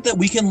is it that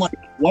we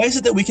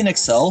can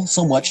excel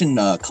so much in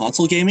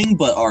console gaming,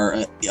 but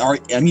our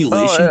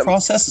emulation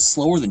process is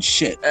slower than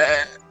shit?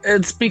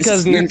 It's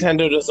because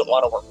Nintendo doesn't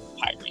want to work with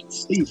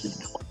pirates.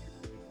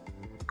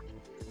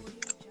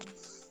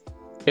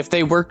 If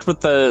they worked with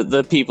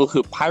the people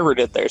who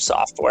pirated their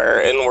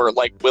software and were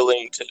like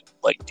willing to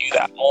like do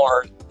that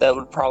more, that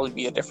would probably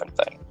be a different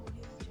thing.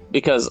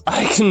 Because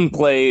I can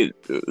play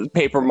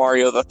Paper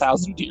Mario: The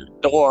Thousand Year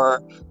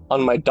Door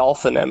on my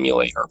Dolphin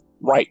emulator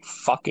right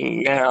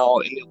fucking now,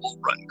 and it will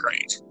run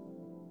great.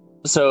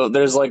 So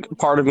there's like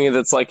part of me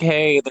that's like,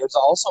 hey, there's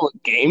also a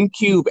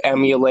GameCube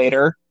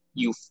emulator,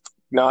 you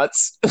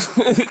nuts.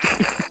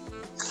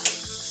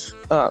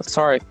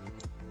 Sorry.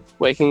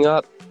 Waking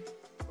up.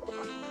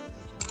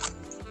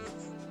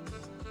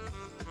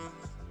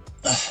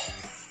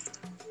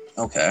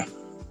 Okay.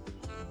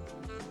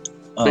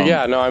 But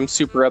yeah, no, I'm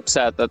super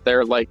upset that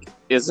there like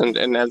isn't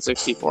an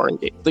N64 in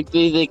game. Like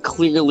they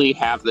clearly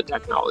have the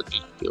technology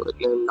to do it,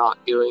 and they're not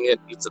doing it.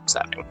 It's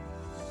upsetting.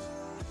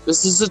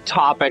 This is a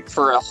topic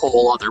for a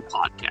whole other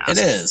podcast. It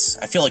is.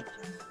 I feel like.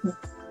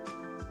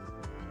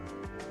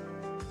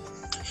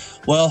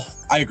 Well,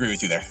 I agree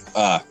with you there.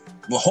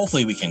 Well,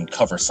 hopefully we can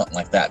cover something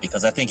like that,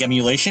 because I think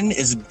emulation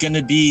is going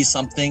to be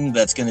something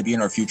that's going to be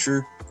in our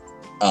future.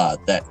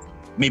 That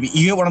maybe,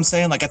 you get what I'm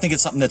saying? Like, I think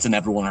it's something that's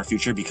inevitable in our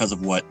future because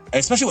of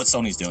especially what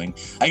Sony's doing.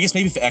 I guess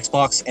maybe for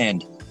Xbox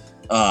and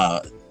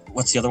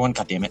what's the other one?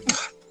 God damn it.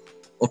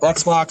 If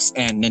Xbox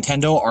and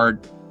Nintendo are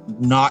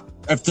not,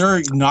 if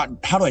they're not,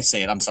 how do I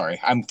say it? I'm sorry.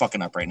 I'm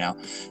fucking up right now.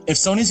 If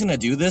Sony's going to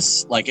do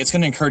this, like, it's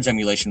going to encourage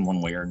emulation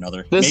one way or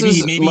another. I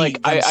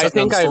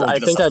think I've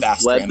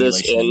led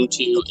this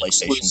into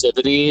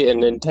exclusivity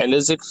and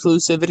Nintendo's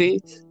exclusivity.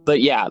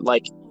 But yeah,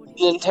 like,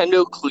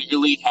 Nintendo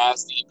clearly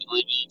has the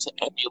ability to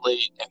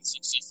emulate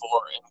N64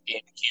 and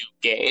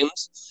GameCube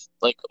games.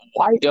 Like,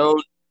 why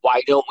don't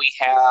we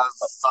have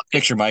a fucking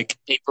Picture Mike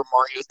Paper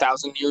Mario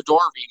Thousand Year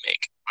Door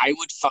remake? I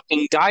would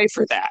fucking die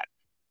for that.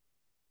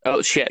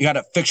 Oh shit! You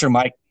gotta fix your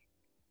mic.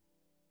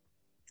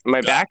 Am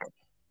I back?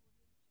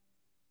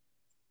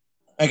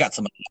 I got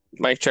some.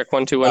 Mic check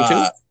 1 2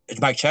 1 2.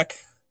 Mic check.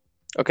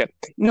 Okay.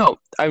 No,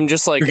 I'm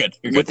just like, You're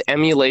good. with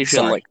emulation,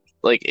 Sorry.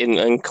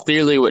 and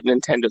clearly what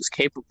Nintendo's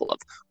capable of.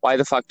 Why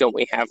the fuck don't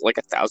we have like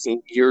a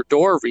Thousand Year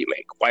Door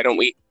remake? Why don't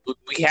we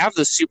have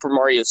the Super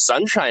Mario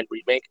Sunshine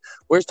remake?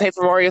 Where's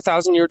Paper Mario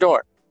Thousand Year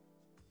Door?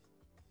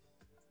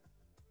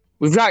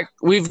 We've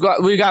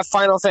got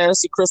Final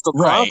Fantasy Crystal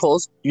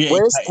Chronicles. Right. Yeah,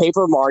 where's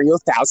Paper Mario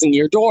Thousand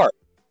Year Door?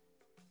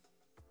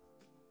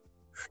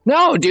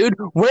 No, dude.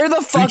 Where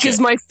the fuck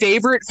is my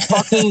favorite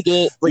fucking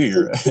game? Like,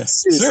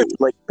 seriously,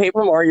 like,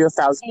 Paper Mario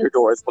Thousand Year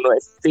Door is one of my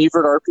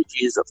favorite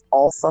RPGs of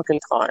all fucking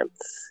time.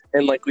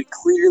 And like, we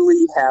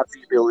clearly have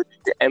the ability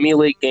to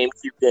emulate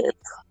GameCube games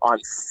on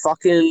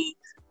fucking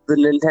the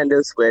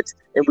Nintendo Switch,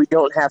 and we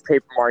don't have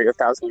Paper Mario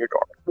Thousand Year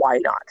Door. Why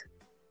not?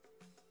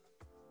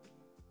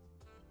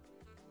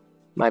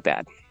 My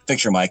bad.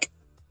 Fix your mic.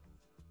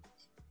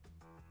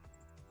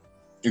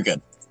 You're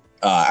good.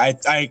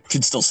 I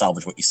could still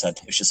salvage what you said.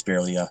 It's just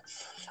barely.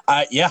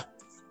 Yeah.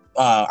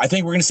 I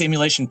think we're going to see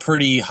emulation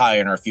pretty high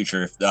in our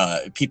future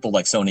if people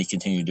like Sony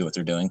continue to do what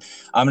they're doing.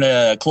 I'm going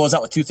to close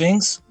out with two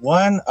things.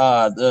 One,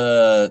 I'm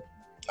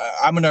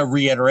going to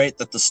reiterate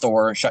that the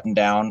store shutting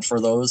down for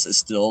those is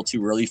still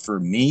too early for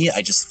me.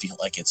 I just feel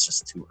like it's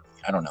just too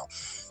early. I don't know.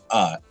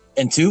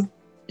 And two,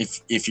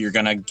 if you're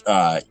gonna,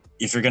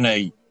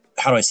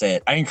 how do I say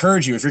it? I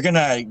encourage you, if you're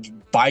gonna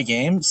buy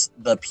games,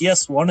 the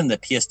PS1 and the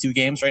PS2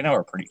 games right now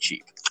are pretty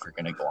cheap. If you're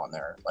gonna go on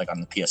there, like on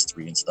the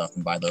PS3 and stuff,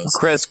 and buy those.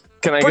 Chris,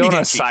 can I go on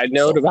a side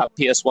note about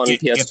PS1 and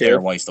PS2? Get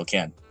there while you still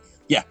can.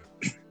 Yeah.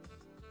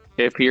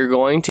 If you're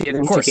going to get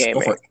into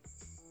gaming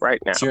right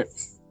now,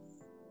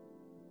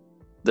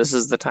 this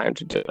is the time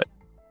to do it.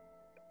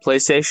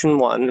 PlayStation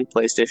 1 and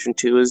PlayStation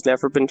 2 has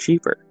never been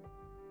cheaper.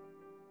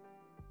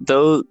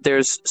 Though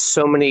there's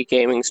so many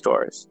gaming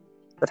stores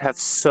that have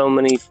so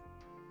many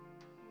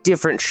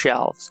different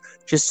shelves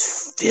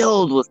just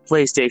filled with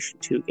PlayStation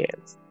 2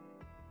 games.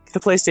 Get a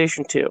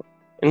PlayStation 2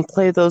 and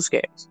play those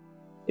games.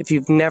 If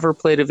you've never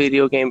played a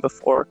video game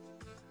before,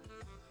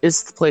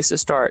 it's the place to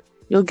start.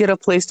 You'll get a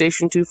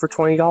PlayStation 2 for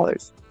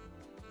 $20.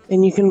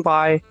 And you can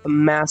buy a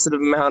massive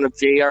amount of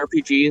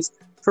JRPGs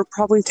for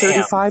probably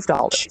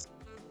 $35.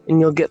 And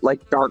you'll get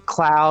like Dark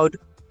Cloud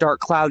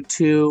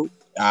 2,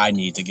 I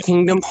need to get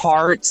Kingdom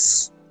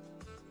Hearts,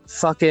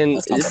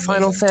 fucking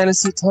Final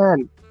Fantasy X.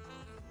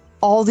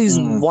 All these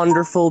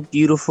wonderful,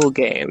 beautiful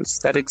games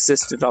that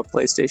existed on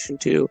PlayStation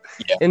 2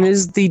 and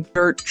is the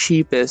dirt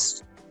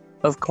cheapest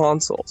of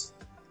consoles.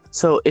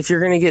 So if you're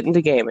going to get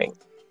into gaming,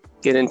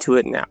 get into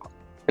it now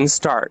and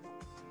start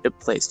at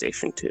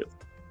PlayStation 2.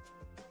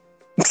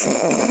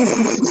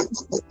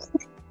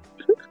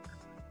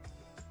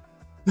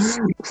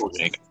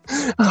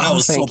 That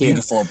was so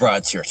beautiful. It brought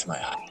a tear to my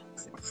eye.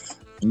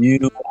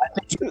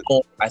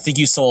 I think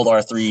you sold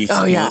our three.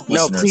 Oh yeah,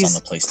 no, please,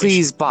 on the PlayStation.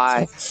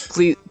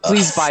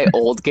 Please buy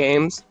old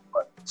games.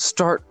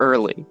 Start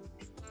early.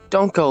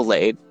 Don't go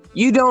late.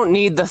 You don't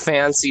need the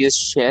fanciest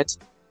shit.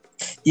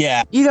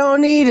 Yeah, you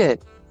don't need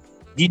it.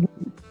 You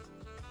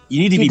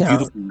need to be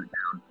beautifully let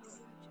down.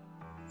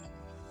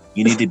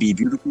 You need to be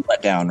beautifully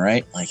let down,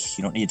 right? Like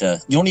you don't need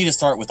to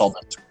start with all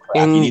that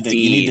crap. You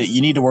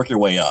need to work your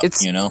way up.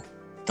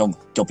 Don't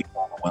be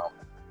overwhelmed.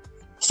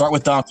 Start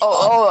with Donkey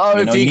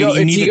Kong. If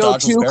you go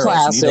too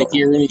classic,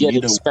 you're going to get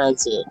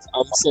expensive.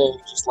 I'm saying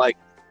just like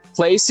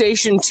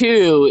PlayStation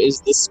 2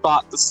 is the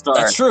spot to start.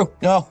 That's true.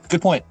 No,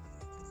 good point.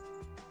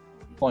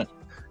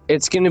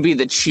 It's going to be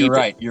the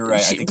cheapest. You're right.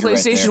 I think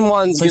PlayStation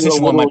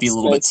 1 might be a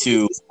little bit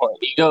too.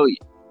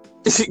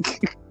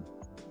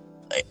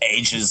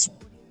 Age is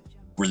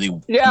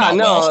really. Yeah,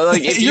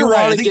 like if you're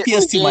right. I think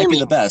PS2 might be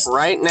the best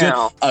right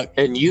now,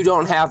 and you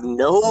don't have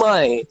no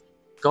money,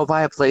 go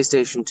buy a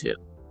PlayStation 2.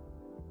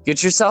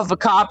 Get yourself a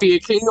copy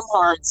of Kingdom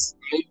Hearts,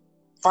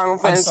 Final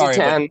Fantasy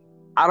X.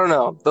 I don't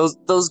know.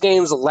 Those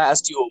games will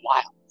last you a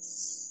while.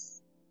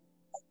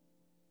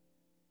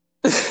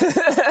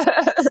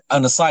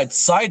 On a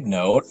side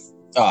note,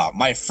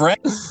 my friend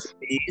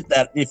said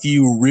that if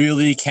you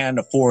really can't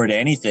afford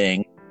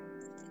anything,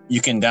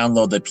 you can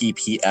download the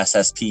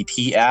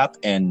PPSSPP app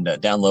and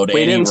download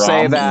any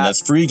ROM. And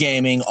that's free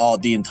gaming, all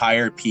the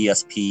entire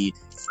PSP.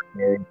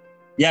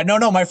 Yeah,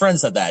 no, my friend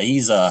said that.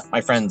 He's all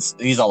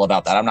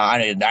about that.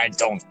 I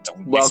don't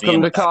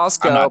Welcome to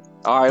Costco.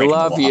 I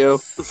love you.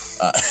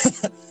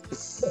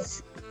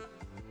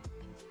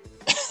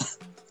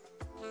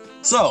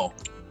 So,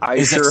 I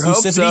is sure hope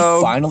exclusivity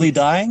so. Finally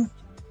dying?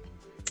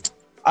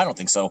 I don't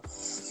think so.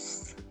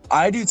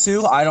 I do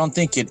too. I don't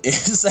think it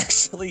is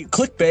actually.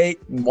 Clickbait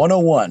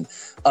 101.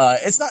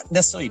 It's not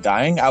necessarily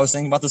dying. I was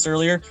thinking about this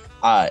earlier.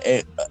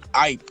 I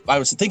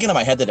was thinking in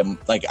my head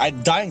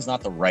that dying's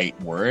not the right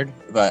word,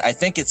 but I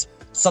think it's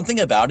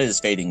something about it is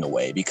fading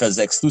away because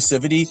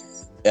exclusivity.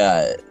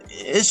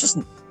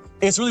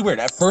 It's really weird.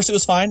 At first it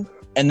was fine,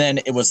 and then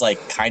it was like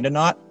kind of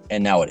not,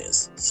 and now it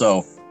is.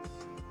 So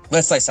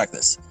let's dissect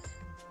this.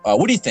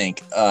 What do you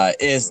think?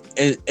 Is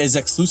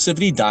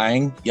exclusivity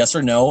dying? Yes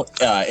or no?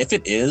 If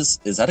it is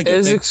that a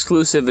good thing? Is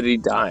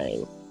exclusivity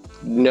dying?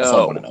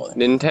 No.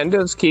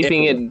 Nintendo's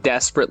keeping it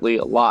desperately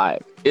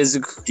alive. Is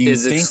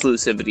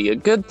exclusivity a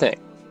good thing?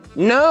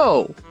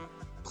 No.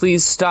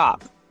 Please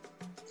stop.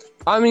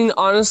 I mean,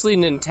 honestly,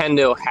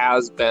 Nintendo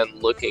has been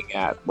looking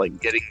at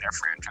like getting their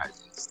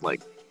franchises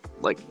like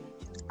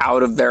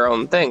out of their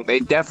own thing.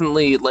 They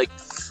definitely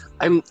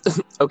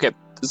okay.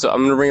 So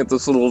I'm gonna bring up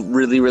this little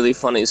really, really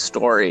funny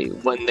story.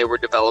 When they were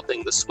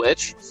developing the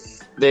Switch,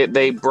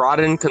 they brought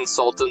in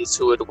consultants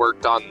who had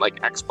worked on like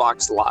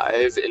Xbox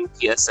Live and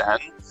PSN,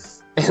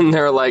 and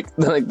they're like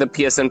the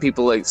PSN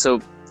people like,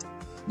 so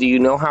do you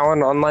know how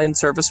an online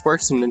service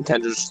works? And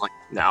Nintendo's just like,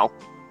 no.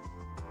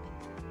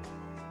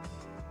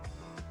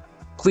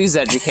 Please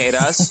educate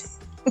us.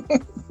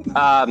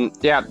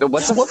 Yeah.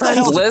 What's a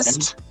friend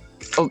list?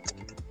 Oh,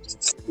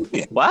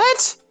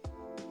 what?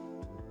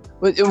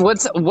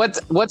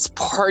 What's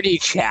party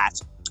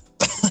chat?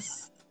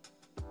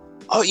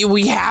 Oh,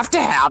 we have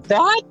to have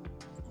that?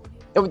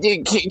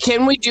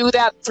 Can we do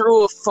that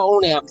through a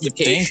phone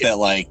application? You think that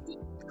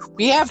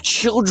we have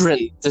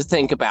children to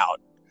think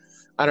about.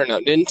 I don't know.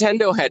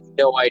 Nintendo had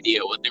no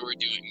idea what they were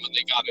doing when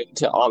they got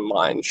into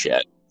online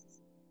shit.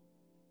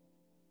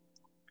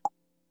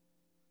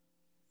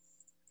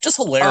 Just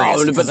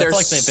hilarious. But they're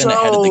they've been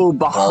ahead of the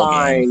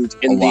behind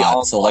in the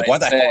online so why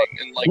the hell?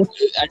 And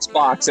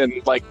Xbox and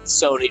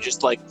Sony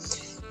just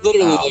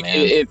literally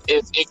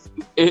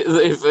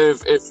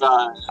if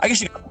I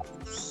guess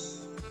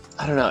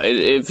I don't know.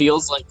 It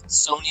feels like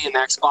Sony and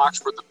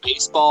Xbox were the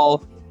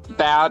baseball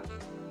bat,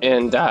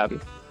 and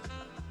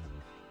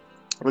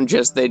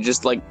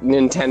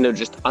Nintendo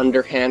just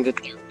underhanded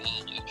their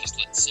ball and just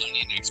let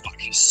Sony and Xbox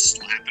just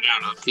slap it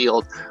out on the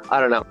field. I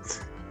don't know.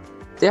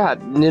 Yeah,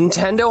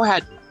 Nintendo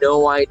had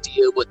no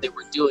idea what they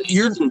were doing.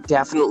 You can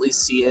definitely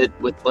see it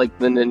with the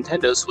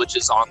Nintendo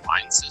Switch's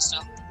online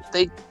system.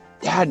 They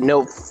had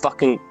no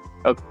fucking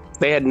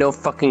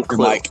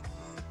clue.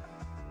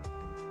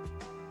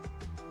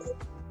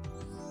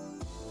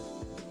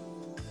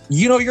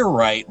 You're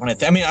right. When I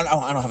don't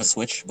have a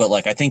Switch, but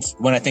like I think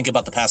when I think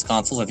about the past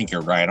consoles, I think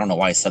you're right. I don't know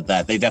why I said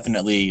that. They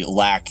definitely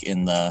lack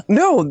in the.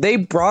 No, they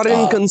brought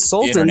in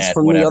consultants internet,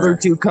 from whatever. the other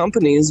two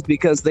companies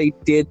because they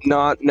did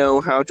not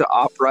know how to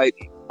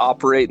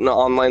operate an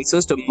online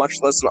system,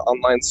 much less an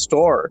online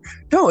store.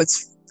 No,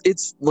 it's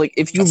like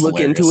if you That's look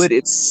hilarious. into it,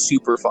 it's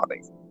super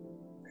funny.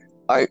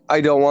 I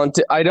don't want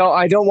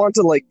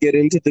to like get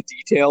into the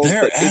details,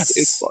 but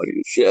it's funny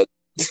as shit.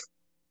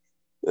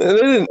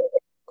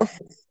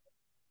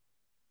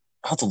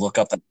 I'll have to look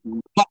up that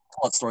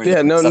story.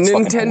 Yeah, no,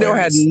 Nintendo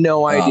had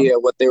no idea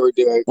what they were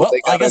doing when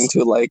they got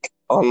into like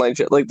online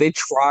shit. Like they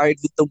tried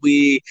with the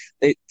Wii.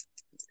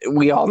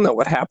 We all know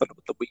what happened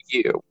with the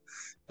Wii U.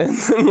 And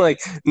then like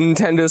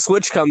Nintendo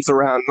Switch comes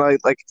around,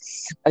 like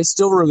I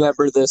still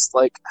remember this.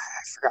 Like I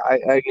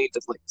forgot, I need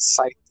to like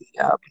cite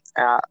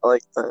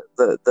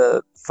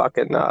the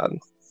fucking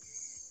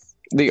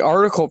the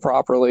article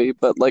properly,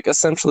 but like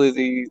essentially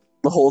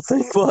the whole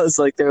thing was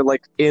like they're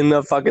like in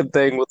the fucking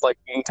thing with like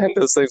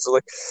Nintendo's things,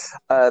 like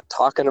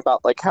talking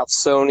about like how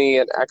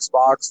Sony and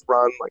Xbox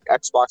run like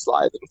Xbox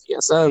Live and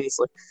PSNs.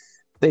 Like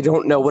they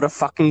don't know what a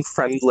fucking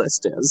friend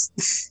list is.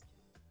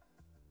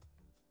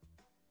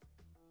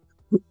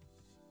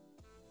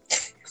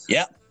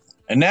 Yeah.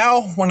 And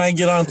now when I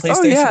get on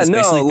PlayStation, it's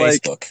basically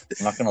Facebook.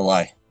 I'm not gonna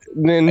lie.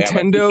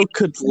 Nintendo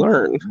could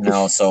learn.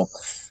 So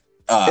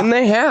and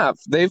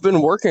they've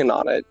been working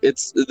on it.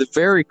 It's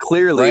very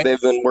clearly right?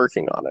 They've been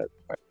working on it.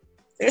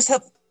 They just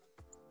have.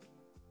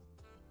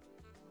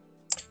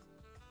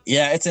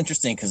 Yeah, it's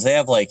interesting because they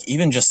have like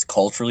even just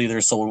culturally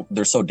they're so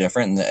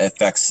different and it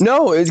affects.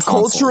 No, it's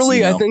consoles,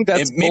 culturally I think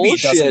that's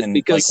bullshit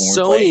because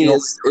Sony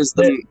is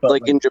the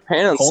like in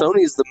Japan,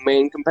 Sony is the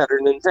main competitor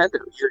to Nintendo.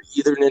 You're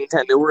either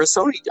Nintendo or a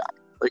Sony guy,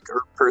 like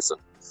or person.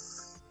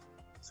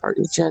 Sorry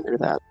to gender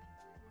that.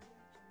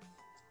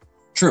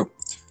 True.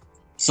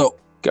 So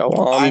go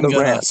on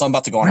rant. So I'm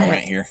about to go on a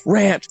rant here.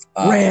 Rant.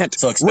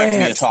 So expect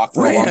me to talk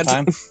for a long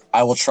time.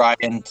 I will try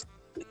and.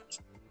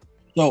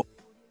 So.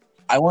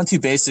 I want to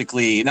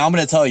basically now. I'm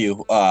going to tell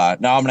you. Now I'm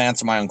going to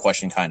answer my own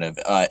question. Kind of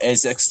I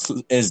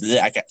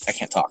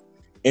can't talk.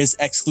 Is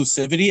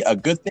exclusivity a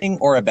good thing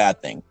or a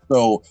bad thing?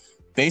 So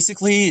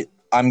basically,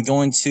 I'm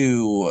going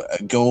to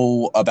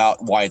go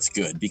about why it's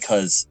good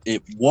because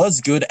it was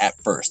good at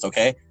first.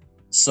 Okay,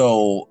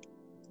 so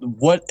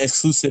what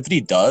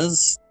exclusivity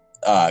does,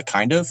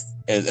 kind of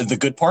the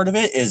good part of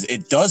it is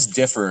it does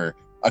differ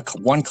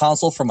one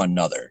console from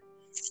another.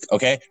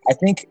 Okay, I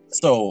think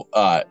so.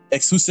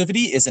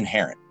 Exclusivity is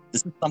inherent.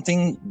 This is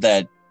something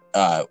that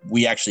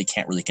we actually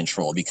can't really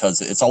control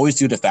because it's always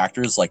due to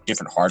factors like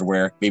different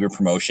hardware, maybe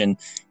promotion.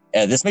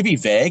 This may be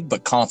vague,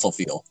 but console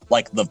feel,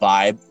 like the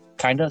vibe,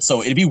 kind of.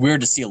 So it'd be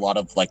weird to see a lot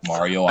of like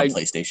Mario on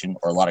PlayStation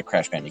or a lot of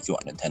Crash Bandicoot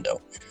on Nintendo.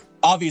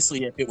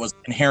 Obviously, if it was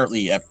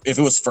inherently,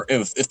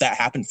 if that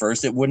happened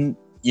first, it wouldn't,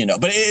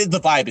 But the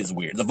vibe is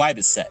weird. The vibe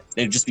is set.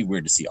 It'd just be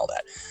weird to see all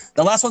that.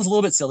 The last one's a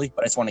little bit silly,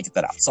 but I just want to get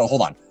that out. So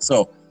hold on.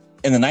 So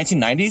in the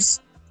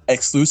 1990s.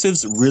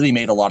 Exclusives really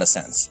made a lot of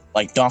sense.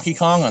 Like Donkey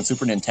Kong on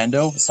Super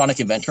Nintendo, Sonic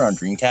Adventure on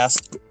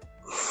Dreamcast.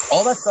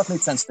 All that stuff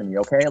made sense to me,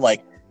 okay?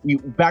 Like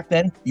back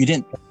then, you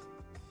didn't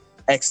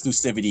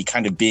exclusivity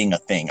kind of being a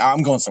thing.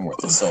 I'm going somewhere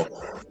with this. So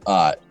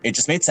it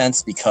just made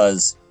sense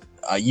because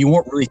you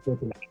weren't really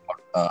thinking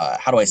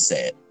how do I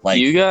say it? Like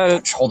you got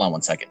it. Hold on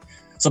one second.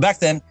 So back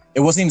then,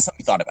 it wasn't even something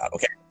you thought about,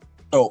 okay?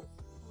 So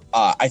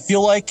I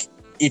feel like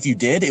if you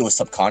did, it was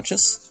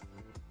subconscious.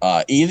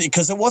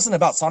 Because it wasn't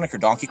about Sonic or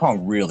Donkey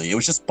Kong, really. It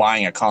was just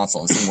buying a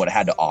console and seeing what it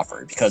had to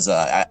offer. Because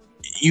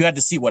you had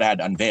to see what it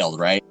had unveiled,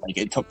 right? Like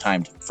it took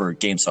time for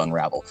games to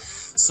unravel.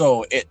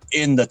 So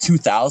in the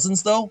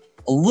 2000s, though,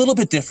 a little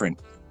bit different.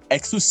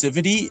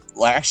 Exclusivity,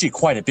 actually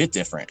quite a bit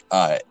different.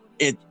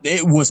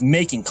 It was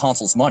making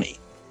consoles money.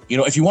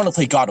 If you want to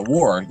play God of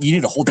War, you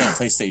need to hold down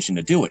PlayStation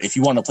to do it. If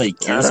you want to play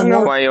Gears of War, I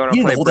don't know why you want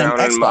to play Brown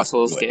and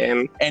Muscles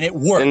game. And it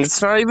worked. And it's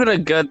not even a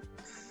good...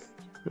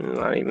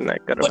 Not even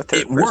that good of a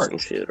third-person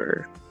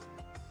shooter.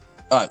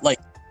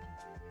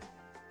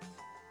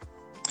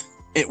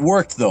 It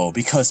worked, though,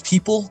 because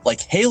people,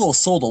 like Halo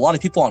sold a lot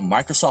of people on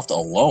Microsoft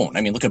alone.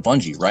 I mean, look at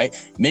Bungie, right?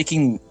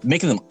 Making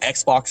them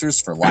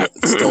Xboxers for life,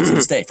 still to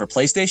this day. For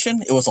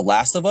PlayStation, it was The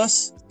Last of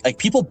Us. Like,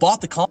 people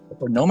bought the console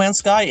for No Man's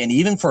Sky and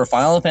even for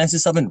Final Fantasy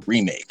VII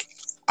Remake.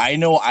 I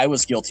know I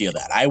was guilty of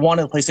that. I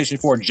wanted a PlayStation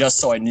 4 just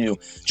so I knew,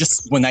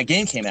 just when that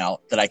game came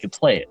out, that I could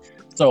play it.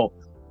 So...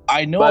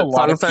 I know a lot of people.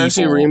 Final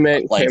Fantasy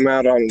Remake came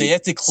out on. They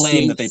have to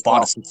claim that they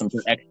bought a system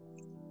for X.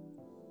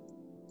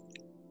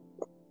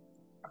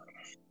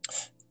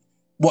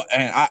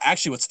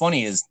 Actually, what's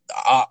funny is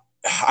I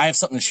have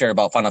something to share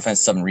about Final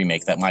Fantasy VII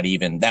Remake that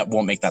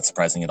won't make that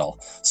surprising at all.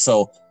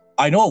 So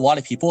I know a lot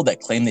of people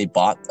that claim they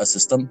bought a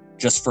system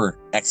just for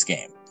X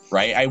game,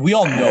 right? We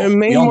all know. It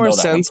made more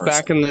sense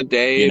back in the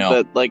day,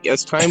 but like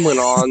as time went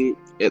on,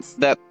 it's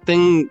that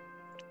thing.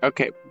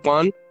 Okay,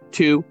 1,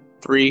 2,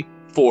 3,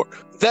 4.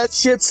 That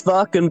shit's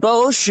fucking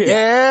bullshit.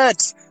 Yeah.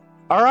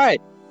 All right.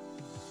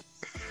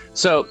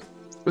 So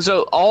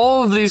So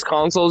all of these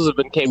consoles have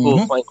been capable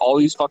of playing all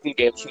these fucking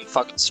games from the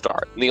fucking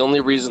start. And the only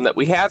reason that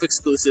we have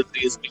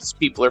exclusivity is because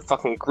people are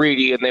fucking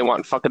greedy and they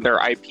want fucking their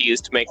IPs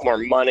to make more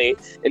money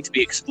and to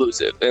be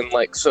exclusive. And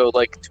like, so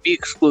like to be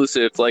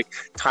exclusive, like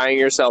tying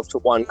yourself to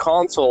one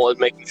console and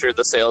making sure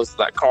the sales of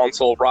that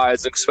console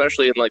rise,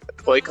 especially in like the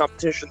toy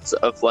competitions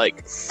of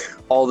like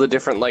all the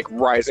different like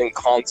rising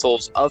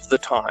consoles of the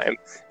time,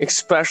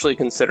 especially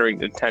considering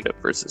Nintendo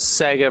versus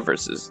Sega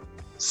versus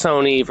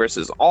Sony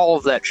versus all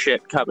of that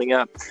shit coming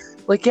up.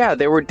 Like, yeah,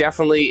 they were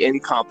definitely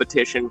in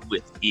competition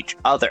with each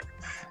other.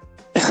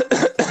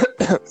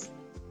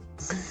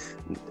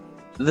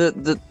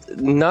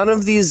 None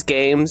of these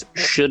games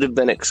should have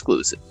been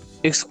exclusive.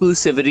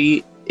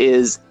 Exclusivity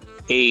is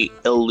a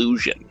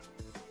illusion.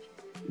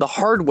 The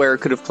hardware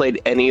could have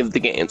played any of the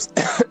games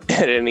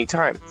at any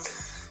time.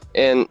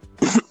 And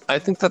I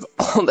think that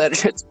all that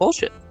shit's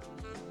bullshit.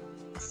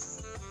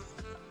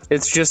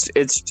 It's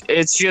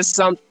just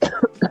some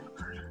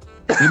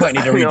You might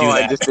need to redo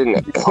that. I just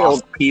didn't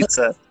inhale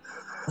pizza.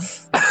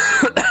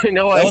 I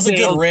know that I was a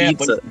good rant,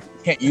 pizza. but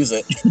you can't use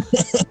it.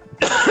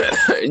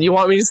 You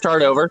want me to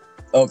start over?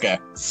 Okay,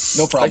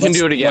 no problem. I can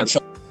do it again.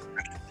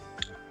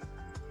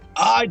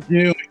 I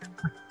do.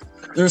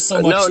 There's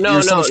so much.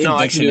 No,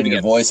 conviction in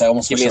your voice. I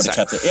almost wish I would have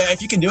kept it. Yeah,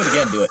 if you can do it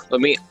again, do it.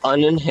 Let me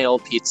uninhale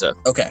pizza.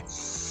 Okay,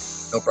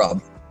 no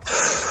problem.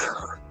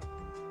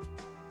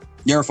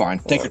 You're fine.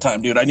 Take your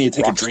time, dude. I need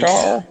to take a drink.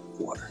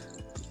 Water.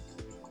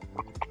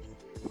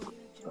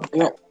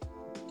 Okay.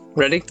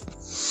 Ready?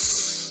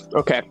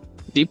 Okay.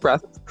 Deep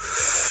breath.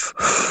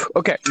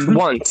 Okay.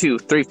 1, 2,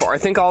 3, 4. I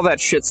think all that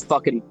shit's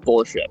fucking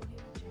bullshit.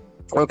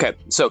 Okay.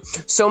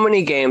 So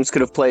many games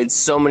could have played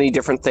so many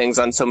different things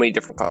on so many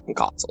different fucking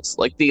consoles.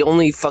 Like, the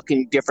only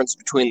fucking difference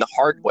between the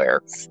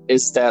hardware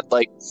is that,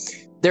 like,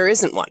 there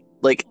isn't one.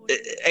 Like,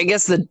 I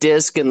guess the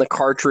disc and the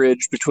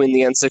cartridge between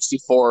the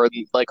N64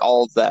 and, like,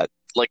 all of that,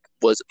 like,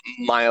 was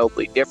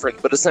mildly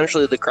different, but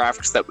essentially the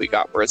graphics that we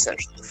got were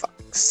essentially the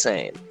fucking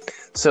same.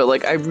 So,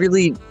 like, I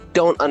really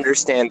don't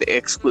understand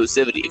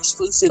exclusivity.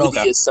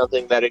 Exclusivity is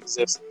something that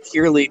exists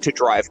purely to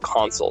drive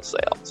console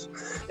sales.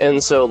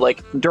 And so,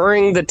 like,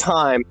 during the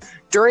time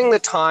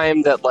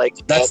that, like,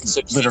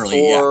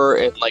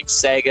 N64 and, like,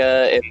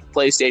 Sega and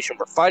PlayStation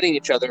were fighting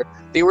each other,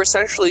 they were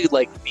essentially,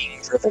 like, being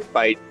driven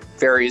by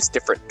various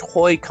different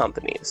toy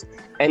companies.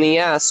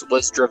 NES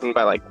was driven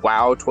by, like,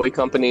 WoW toy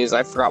companies.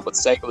 I forgot what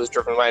Sega was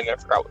driven by, and I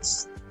forgot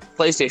what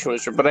PlayStation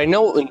was driven. But I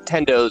know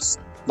Nintendo's,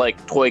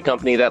 like, toy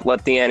company that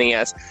let the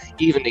NES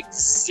even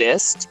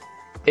exist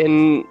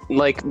in,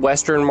 like,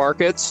 Western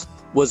markets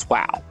was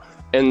WoW.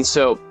 And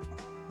so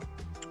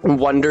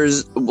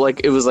Wonders,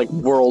 like, it was like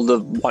World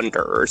of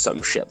Wonder or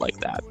some shit like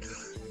that.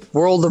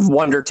 World of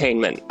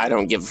Wondertainment. I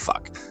don't give a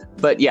fuck.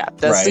 But yeah,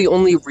 that's the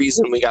only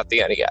reason we got the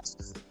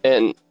NES.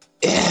 And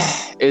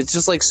it's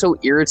just, like, so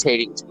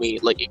irritating to me.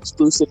 Like,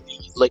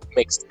 exclusivity, like,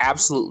 makes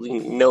absolutely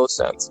no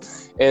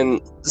sense. And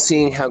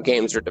seeing how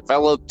games are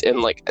developed,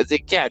 and, like, I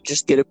think, yeah,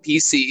 just get a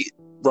PC,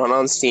 run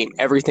on Steam.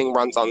 Everything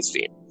runs on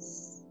Steam.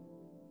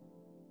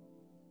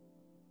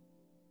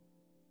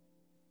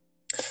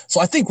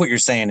 So I think what you're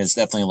saying is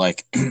definitely,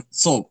 like,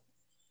 so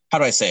how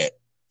do I say it?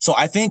 So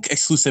I think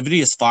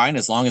exclusivity is fine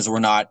as long as we're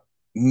not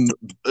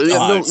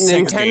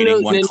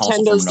segregating one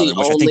console from another,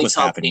 which I think was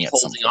happening at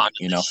some point,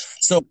 you know?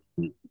 So,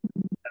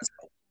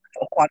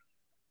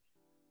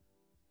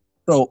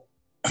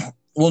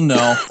 well,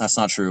 no, that's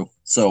not true.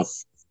 So,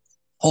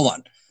 hold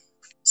on.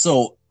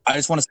 So, I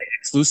just want to say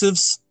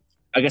exclusives,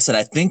 like I said,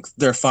 I think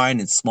they're fine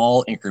in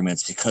small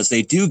increments because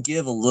they do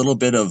give a little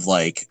bit of,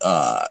 like,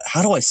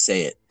 how do I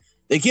say it?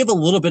 They give a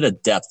little bit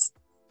of depth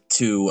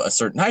to a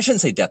certain, I shouldn't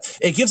say depth.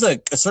 It gives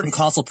a certain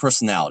console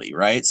personality,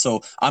 right?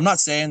 So, I'm not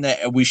saying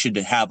that we should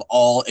have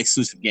all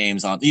exclusive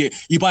games on. You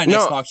buy an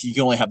Xbox, you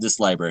can only have this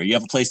library. You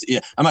have a place.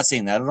 I'm not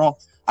saying that at all.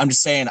 I'm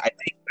just saying, I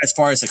think as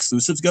far as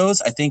exclusives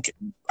goes, I think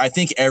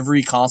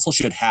every console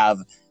should have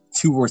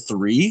 2 or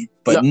 3,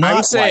 but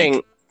not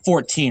like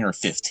 14 or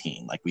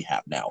 15 like we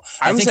have now.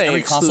 I'm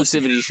saying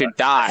exclusivity should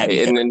die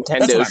and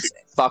Nintendo should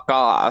fuck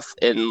off,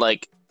 and,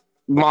 like,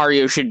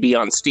 Mario should be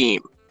on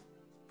Steam.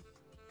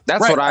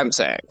 That's what I'm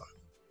saying.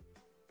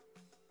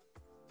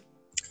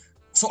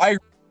 So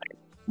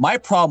my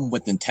problem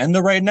with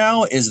Nintendo right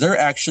now is they're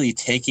actually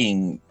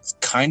taking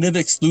kind of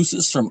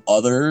exclusives from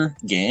other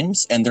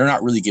games and they're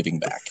not really giving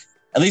back.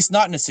 At least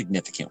not in a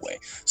significant way.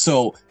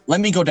 So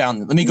let me go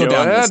down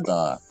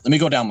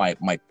my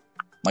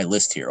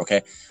list here,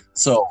 okay?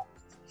 So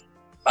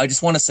I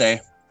just want to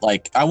say,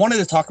 like, I wanted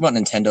to talk about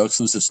Nintendo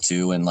exclusives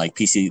too and, like,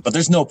 PC, but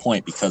there's no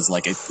point because,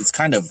 like, it's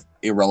kind of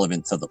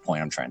irrelevant to the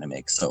point I'm trying to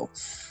make. So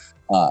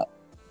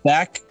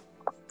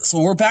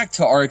we're back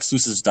to our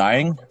exclusives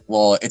dying.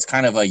 Well, it's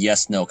kind of a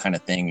yes-no kind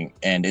of thing,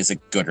 and is it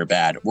good or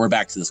bad? We're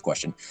back to this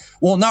question.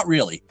 Well, not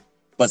really,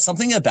 but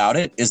something about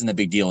it isn't a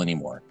big deal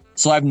anymore.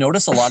 So I've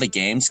noticed a lot of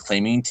games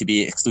claiming to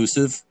be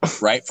exclusive,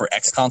 right, for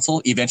X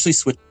console, eventually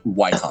switch to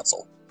Y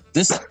console.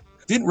 This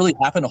didn't really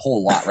happen a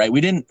whole lot, right?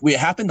 It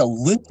happened a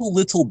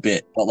little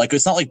bit, but like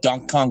it's not like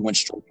Donkey Kong went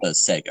straight to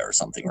Sega or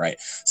something, right?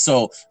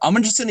 So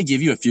I'm just going to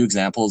give you a few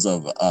examples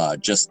of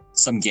just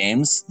some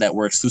games that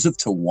were exclusive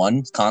to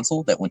one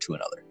console that went to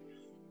another.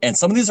 And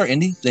some of these are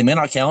indie. They may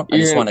not count. I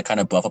just want to kind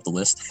of buff up the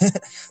list.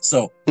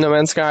 So No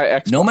Man's Sky,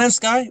 Xbox. No Man's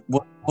Sky,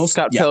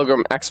 Scott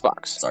Pilgrim,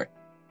 Xbox. Sorry.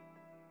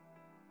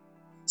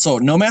 So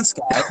No Man's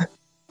Sky.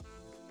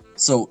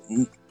 So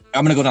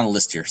I'm gonna go down the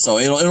list here. So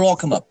it'll all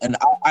come up. And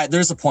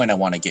there's a point I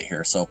want to get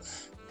here. So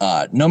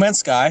No Man's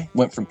Sky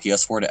went from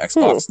PS4 to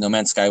Xbox. No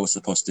Man's Sky was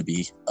supposed to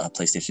be a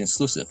PlayStation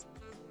exclusive.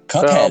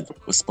 Cuphead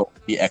was supposed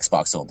to be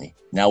Xbox only.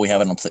 Now we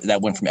have it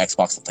that went from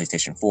Xbox to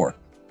PlayStation 4.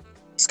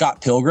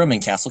 Scott Pilgrim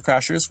and Castle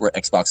Crashers were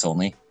Xbox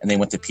only, and they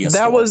went to PS4.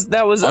 That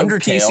was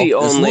Undertale, PC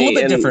only, a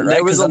little bit different, right?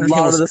 There was a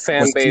lot of the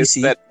fan base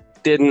PC.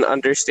 that didn't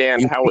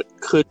understand how it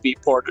could be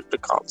ported to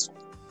console.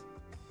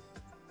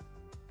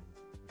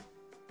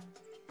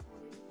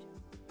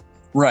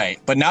 Right,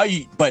 but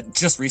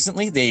just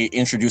recently they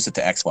introduced it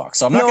to Xbox,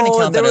 so I'm not going to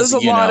count that as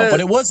but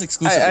it was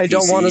exclusive. I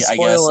don't want to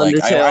spoil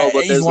Undertale,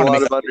 but there's a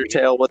lot of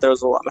Undertale, but there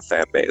was a lot of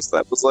fan base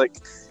that was like,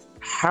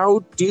 how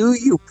do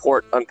you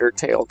port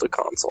Undertale to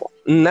console?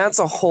 And that's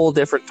a whole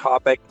different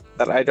topic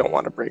that I don't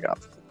want to bring up.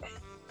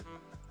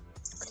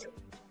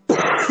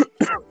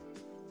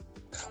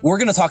 We're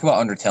going to talk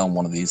about Undertale in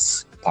one of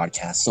these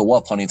podcasts, so we'll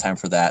have plenty of time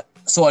for that.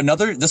 So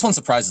this one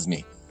surprises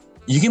me.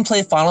 You can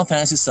play Final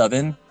Fantasy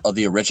VII of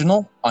the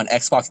original on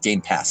Xbox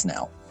Game Pass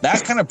now.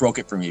 That kind of broke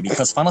it for me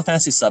because Final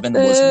Fantasy VII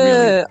was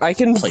really I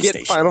can PlayStation,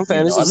 get Final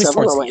Fantasy VII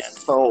on my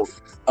phone.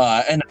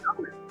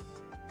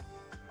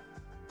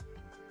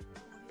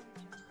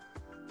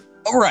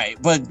 Right,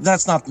 but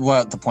that's not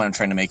what the point I'm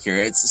trying to make here.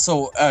 It's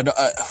so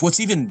what's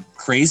even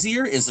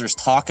crazier is there's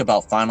talk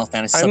about Final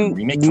Fantasy VII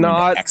Remake coming to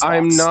Xbox.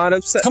 I'm not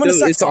upset.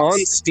 It's on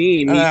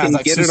Steam. You can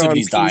get it on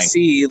PC.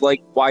 Dying.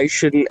 Like, why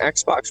shouldn't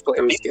Xbox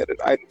players get it?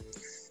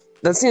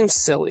 That seems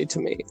silly to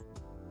me.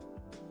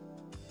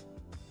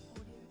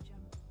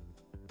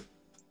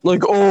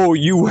 Like, oh,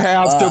 you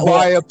have to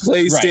buy a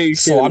PlayStation right.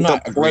 So I'm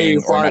not to play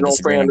Final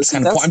Fantasy.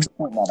 I'm just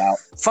pointing that out.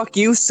 Fuck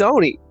you,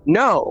 Sony.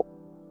 No.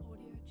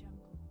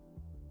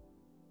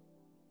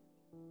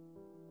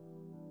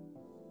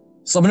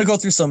 So I'm going to go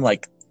through some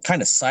like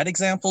kind of side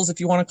examples, if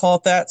you want to call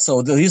it that.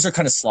 So these are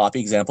kind of sloppy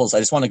examples. I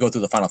just want to go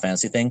through the Final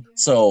Fantasy thing.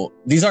 So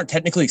these aren't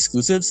technically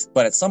exclusives,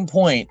 but at some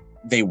point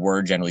they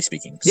were, generally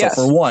speaking. So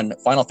for one,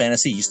 Final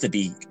Fantasy used to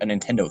be a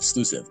Nintendo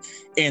exclusive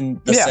in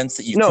the sense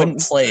that you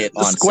couldn't play it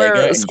on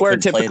Sega. Square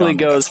typically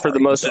goes for the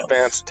most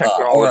advanced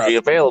technology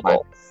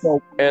available.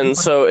 And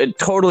so it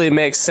totally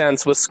makes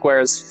sense with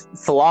Square's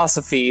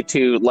philosophy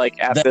to,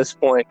 like, at this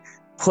point,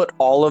 put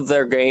all of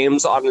their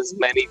games on as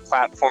many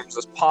platforms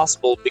as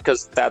possible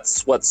because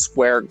that's what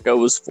Square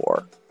goes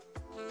for.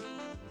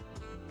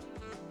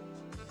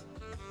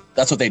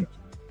 That's what they...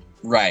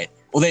 Right.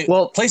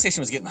 PlayStation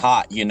was getting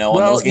hot, you know.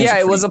 Well, and those games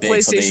it was a big,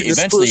 PlayStation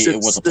exclusive, it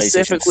was a PlayStation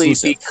specifically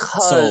exclusive.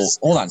 because,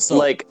 hold on,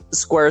 like,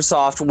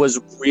 SquareSoft was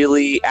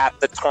really at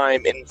the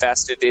time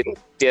invested in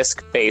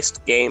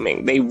disc-based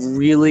gaming. They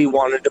really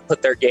wanted to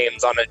put their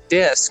games on a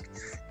disc,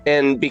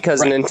 and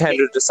because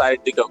Nintendo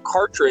decided to go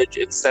cartridge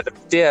instead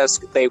of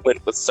disc, they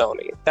went with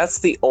Sony. That's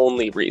the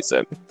only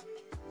reason.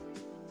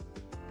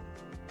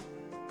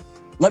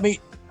 Let me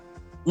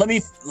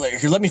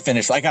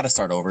finish. I got to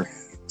start over.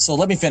 So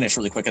let me finish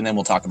really quick, and then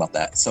we'll talk about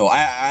that. So I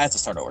have to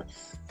start over.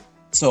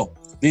 So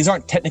these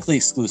aren't technically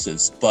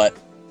exclusives, but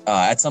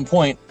at some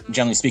point,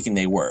 generally speaking,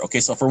 they were.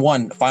 Okay, so for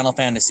one, Final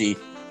Fantasy,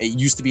 it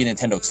used to be a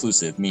Nintendo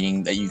exclusive,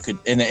 meaning that you could,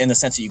 in the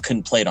sense that you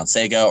couldn't play it on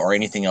Sega or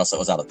anything else that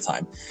was out at the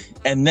time.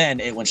 And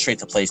then it went straight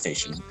to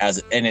PlayStation,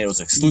 and it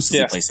was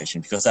exclusive to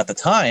PlayStation, because at the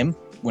time,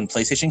 when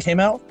PlayStation came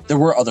out, there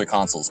were other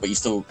consoles, but you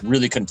still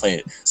really couldn't play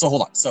it. So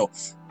hold on. So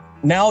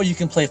now you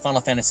can play Final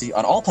Fantasy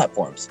on all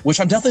platforms, which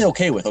I'm definitely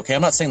okay with. Okay,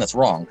 I'm not saying that's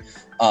wrong,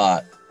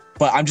 but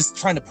I'm just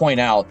trying to point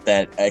out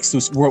that where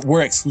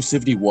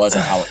exclusivity was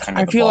and how it kind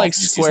of. I feel like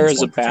Square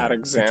is a bad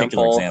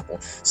example.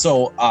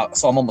 So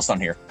I'm almost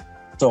done here.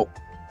 So,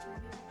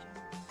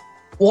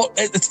 well,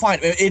 it's fine.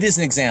 It is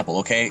an example.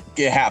 Okay,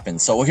 it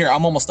happens. So here,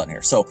 I'm almost done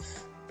here. So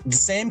the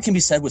same can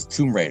be said with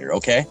Tomb Raider.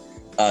 Okay,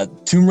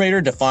 Tomb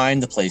Raider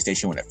defined the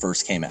PlayStation when it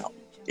first came out.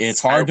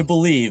 It's hard to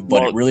believe,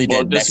 but it really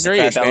did. Disagree.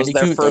 That was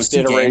their first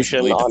iteration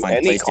really on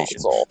any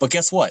console. But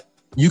guess what?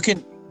 You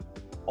can.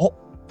 Oh,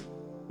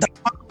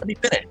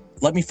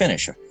 let me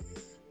finish.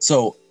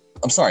 So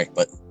I'm sorry,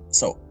 but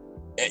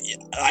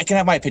I can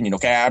have my opinion.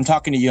 Okay, I'm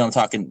talking to you.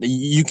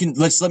 You can.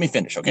 Let me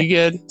finish. Okay. You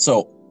good?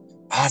 So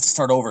I have to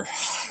start over.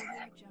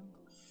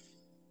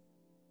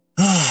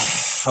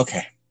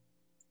 Okay.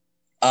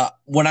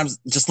 When I'm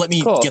just let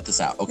me get this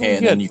out, okay,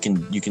 and then you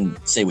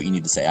can say what you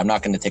need to say. I'm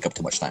not going to take up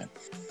too much time.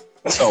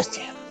 So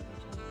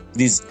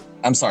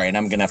I'm sorry, and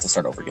I'm gonna have to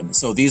start over again.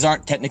 So these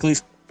aren't technically,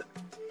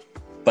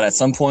 but at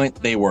some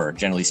point they were,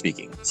 generally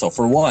speaking. So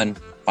for one,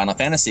 Final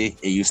Fantasy,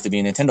 it used to be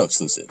a Nintendo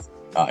exclusive,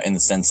 in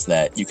the sense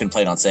that you can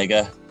play it on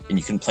Sega and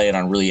you couldn't play it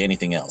on really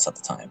anything else at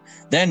the time.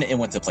 Then it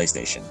went to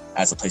PlayStation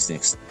as a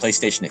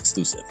PlayStation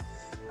exclusive.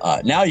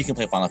 Now you can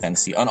play Final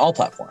Fantasy on all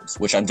platforms,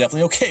 which I'm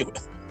definitely okay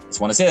with. Just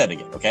want to say that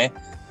again, okay?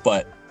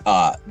 But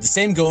the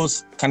same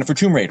goes kind of for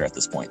Tomb Raider at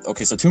this point.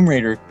 Okay, so Tomb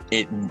Raider,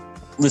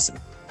 listen,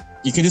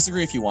 you can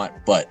disagree if you want,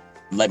 but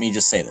let me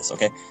just say this,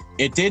 okay?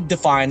 It did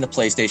define the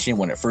PlayStation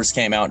when it first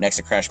came out next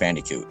to Crash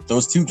Bandicoot.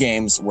 Those two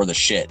games were the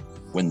shit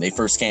when they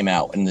first came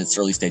out in its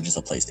early stages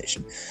of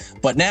PlayStation.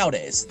 But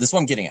nowadays, this is what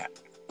I'm getting at.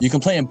 You can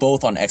play them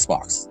both on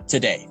Xbox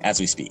today as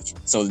we speak.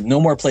 So no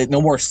more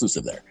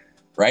exclusive there,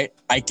 right?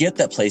 I get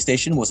that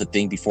PlayStation was a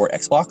thing before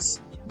Xbox,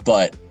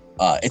 but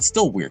it's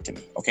still weird to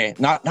me, okay?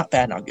 Not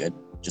bad, not good,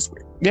 just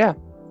weird. Yeah.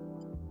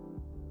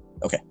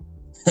 Okay.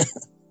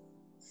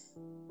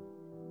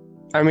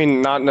 I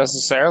mean, not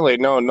necessarily.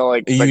 No,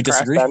 like you like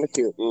disagree? Crash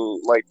Bandicoot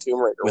and like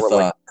Tomb Raider were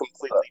like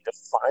completely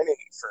defining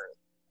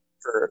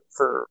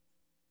for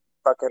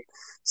fucking.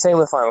 Same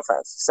with Final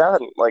Fantasy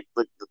VII, like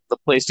the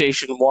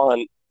PlayStation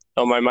 1.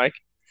 Oh, my mic.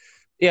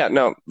 Yeah,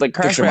 no, like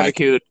Crash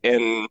Bandicoot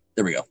and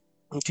there we go.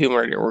 Tomb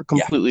Raider were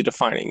completely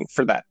defining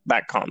for that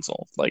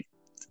console, like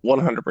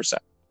 100%.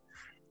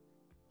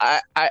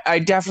 I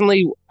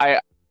definitely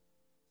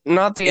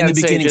not the end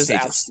stages,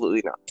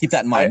 absolutely not. Keep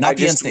that in mind. I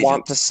just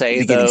want to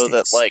say though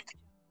that like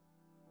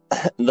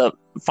the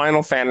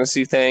Final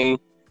Fantasy thing,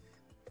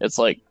 it's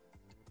like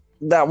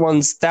that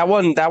one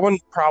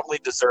probably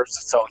deserves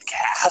its own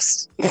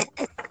cast.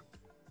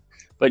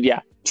 But yeah,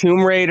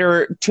 Tomb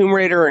Raider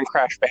and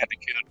Crash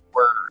Bandicoot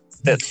were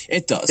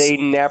it does. They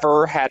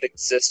never had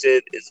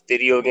existed as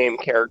video game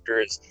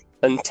characters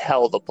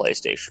until the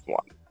PlayStation 1.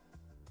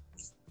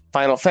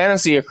 Final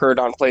Fantasy occurred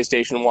on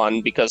PlayStation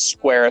 1 because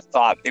Square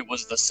thought it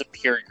was the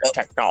superior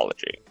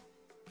technology.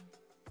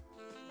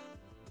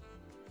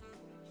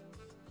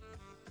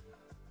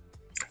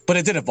 But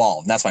it did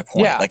evolve, and that's my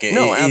point. Yeah, like it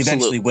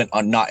eventually went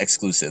on not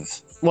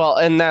exclusive. Well,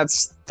 and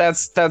that's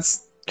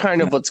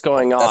kind of what's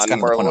going on. That's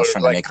kind of the point I was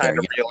trying to make there.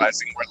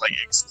 Realizing where like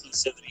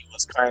exclusivity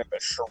was kind of a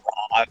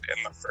charade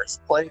in the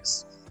first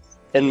place,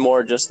 and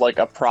more just like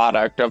a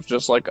product of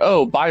just like,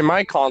 oh, buy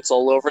my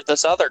console over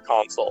this other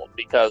console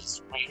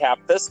because we have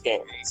this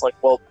game. It's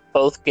like, well,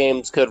 both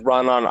games could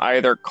run on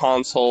either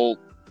console.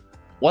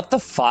 What the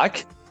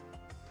fuck?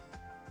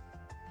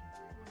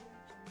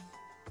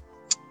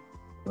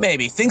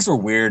 Maybe things were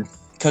weird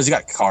because you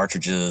got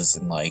cartridges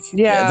and like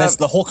that's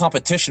the whole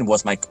competition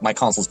was my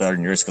console's better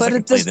than yours because I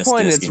can play this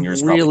point, disc and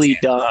yours really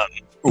dumb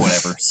or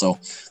whatever. So,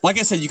 like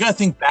I said, you got to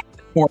think back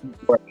before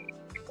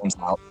it comes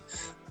out.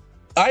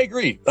 I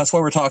agree. That's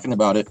why we're talking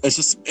about it.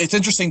 It's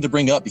interesting to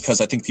bring up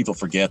because I think people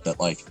forget that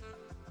like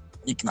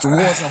there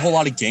wasn't a whole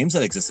lot of games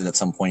that existed at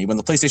some point when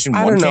the PlayStation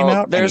 1 came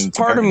out. There's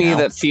part of me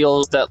that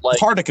feels that like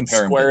it's hard to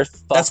compare Square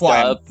fucked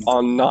up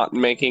on not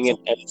making an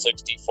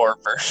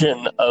N64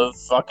 version of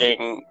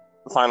fucking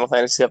Final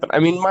Fantasy VII. I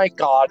mean, my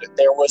God,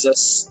 there was a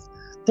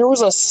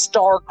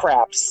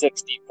StarCraft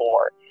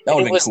 64.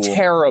 It was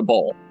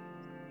terrible.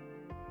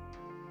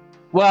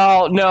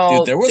 Well, no,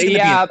 dude, there was going to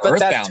be an but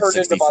that Earthbound turned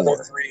 64. Into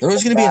Mother 3, there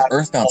was going to be an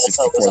Earthbound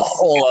 64. It was a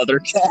whole other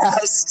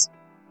cast.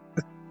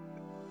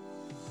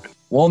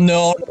 Well,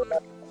 no,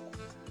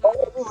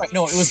 it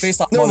was based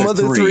off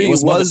Mother 3. It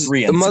was Mother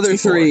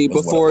 3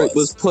 before it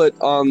was put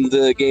on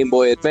the Game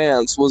Boy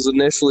Advance was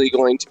initially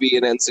going to be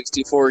an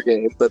N64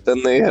 game, but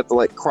then they had to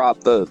like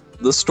crop the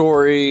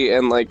story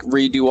and like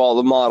redo all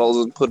the models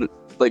and put it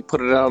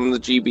on the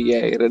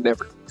GBA, and it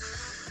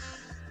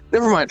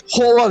never mind.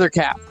 Whole other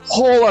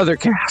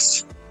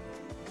cast.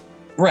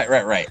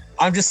 Right.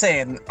 I'm just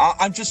saying.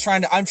 I'm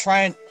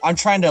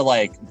trying to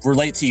like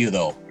relate to you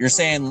though. You're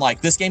saying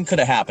like this game could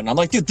have happened. I'm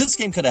like, dude, this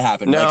game could have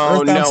happened.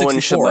 No, like, no one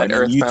should let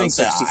Earthbound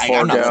 64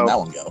 I'm not letting go. that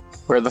one go.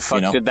 Where the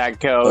fuck did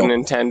that go,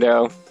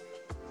 Nintendo?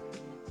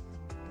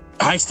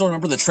 I still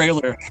remember the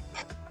trailer. I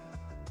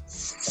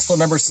still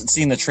remember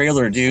seeing the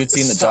trailer, dude.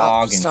 Seeing the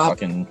dog and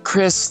fucking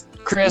Chris,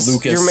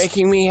 Lucas. You're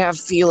making me have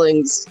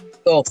feelings.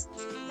 Oh,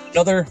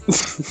 another.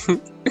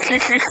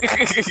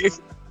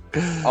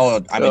 Oh,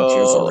 I'm in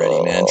tears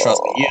already, man.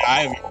 Trust me.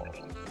 Yeah,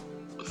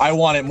 I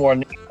want it more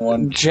than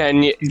anyone.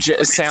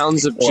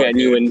 Sounds of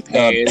genuine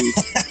pain.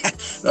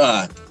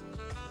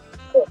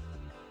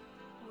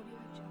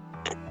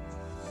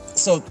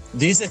 So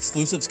these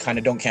exclusives kind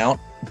of don't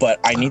count, but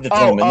I need to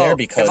throw them in there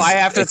because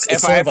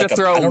if I have to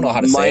throw I don't know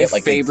how to my say it.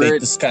 Like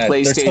favorite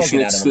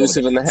PlayStation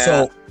exclusive in the hat,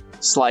 so,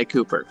 Sly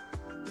Cooper.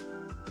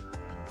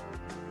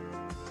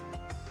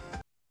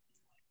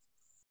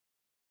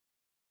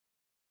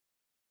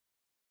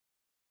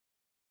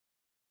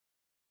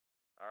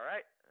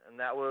 And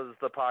that was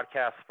the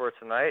podcast for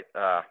tonight.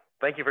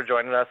 Thank you for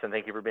joining us, and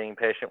thank you for being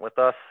patient with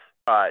us.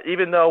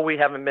 Even though we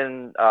haven't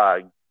been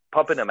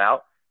pumping them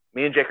out,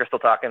 me and Jake are still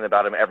talking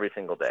about them every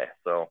single day.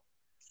 So,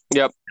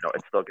 yep,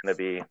 it's still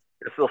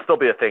still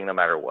be a thing no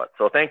matter what.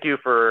 So, thank you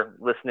for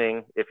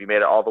listening. If you made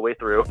it all the way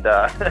through, and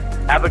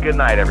have a good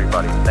night,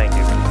 everybody. Thank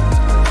you.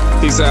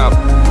 Peace out.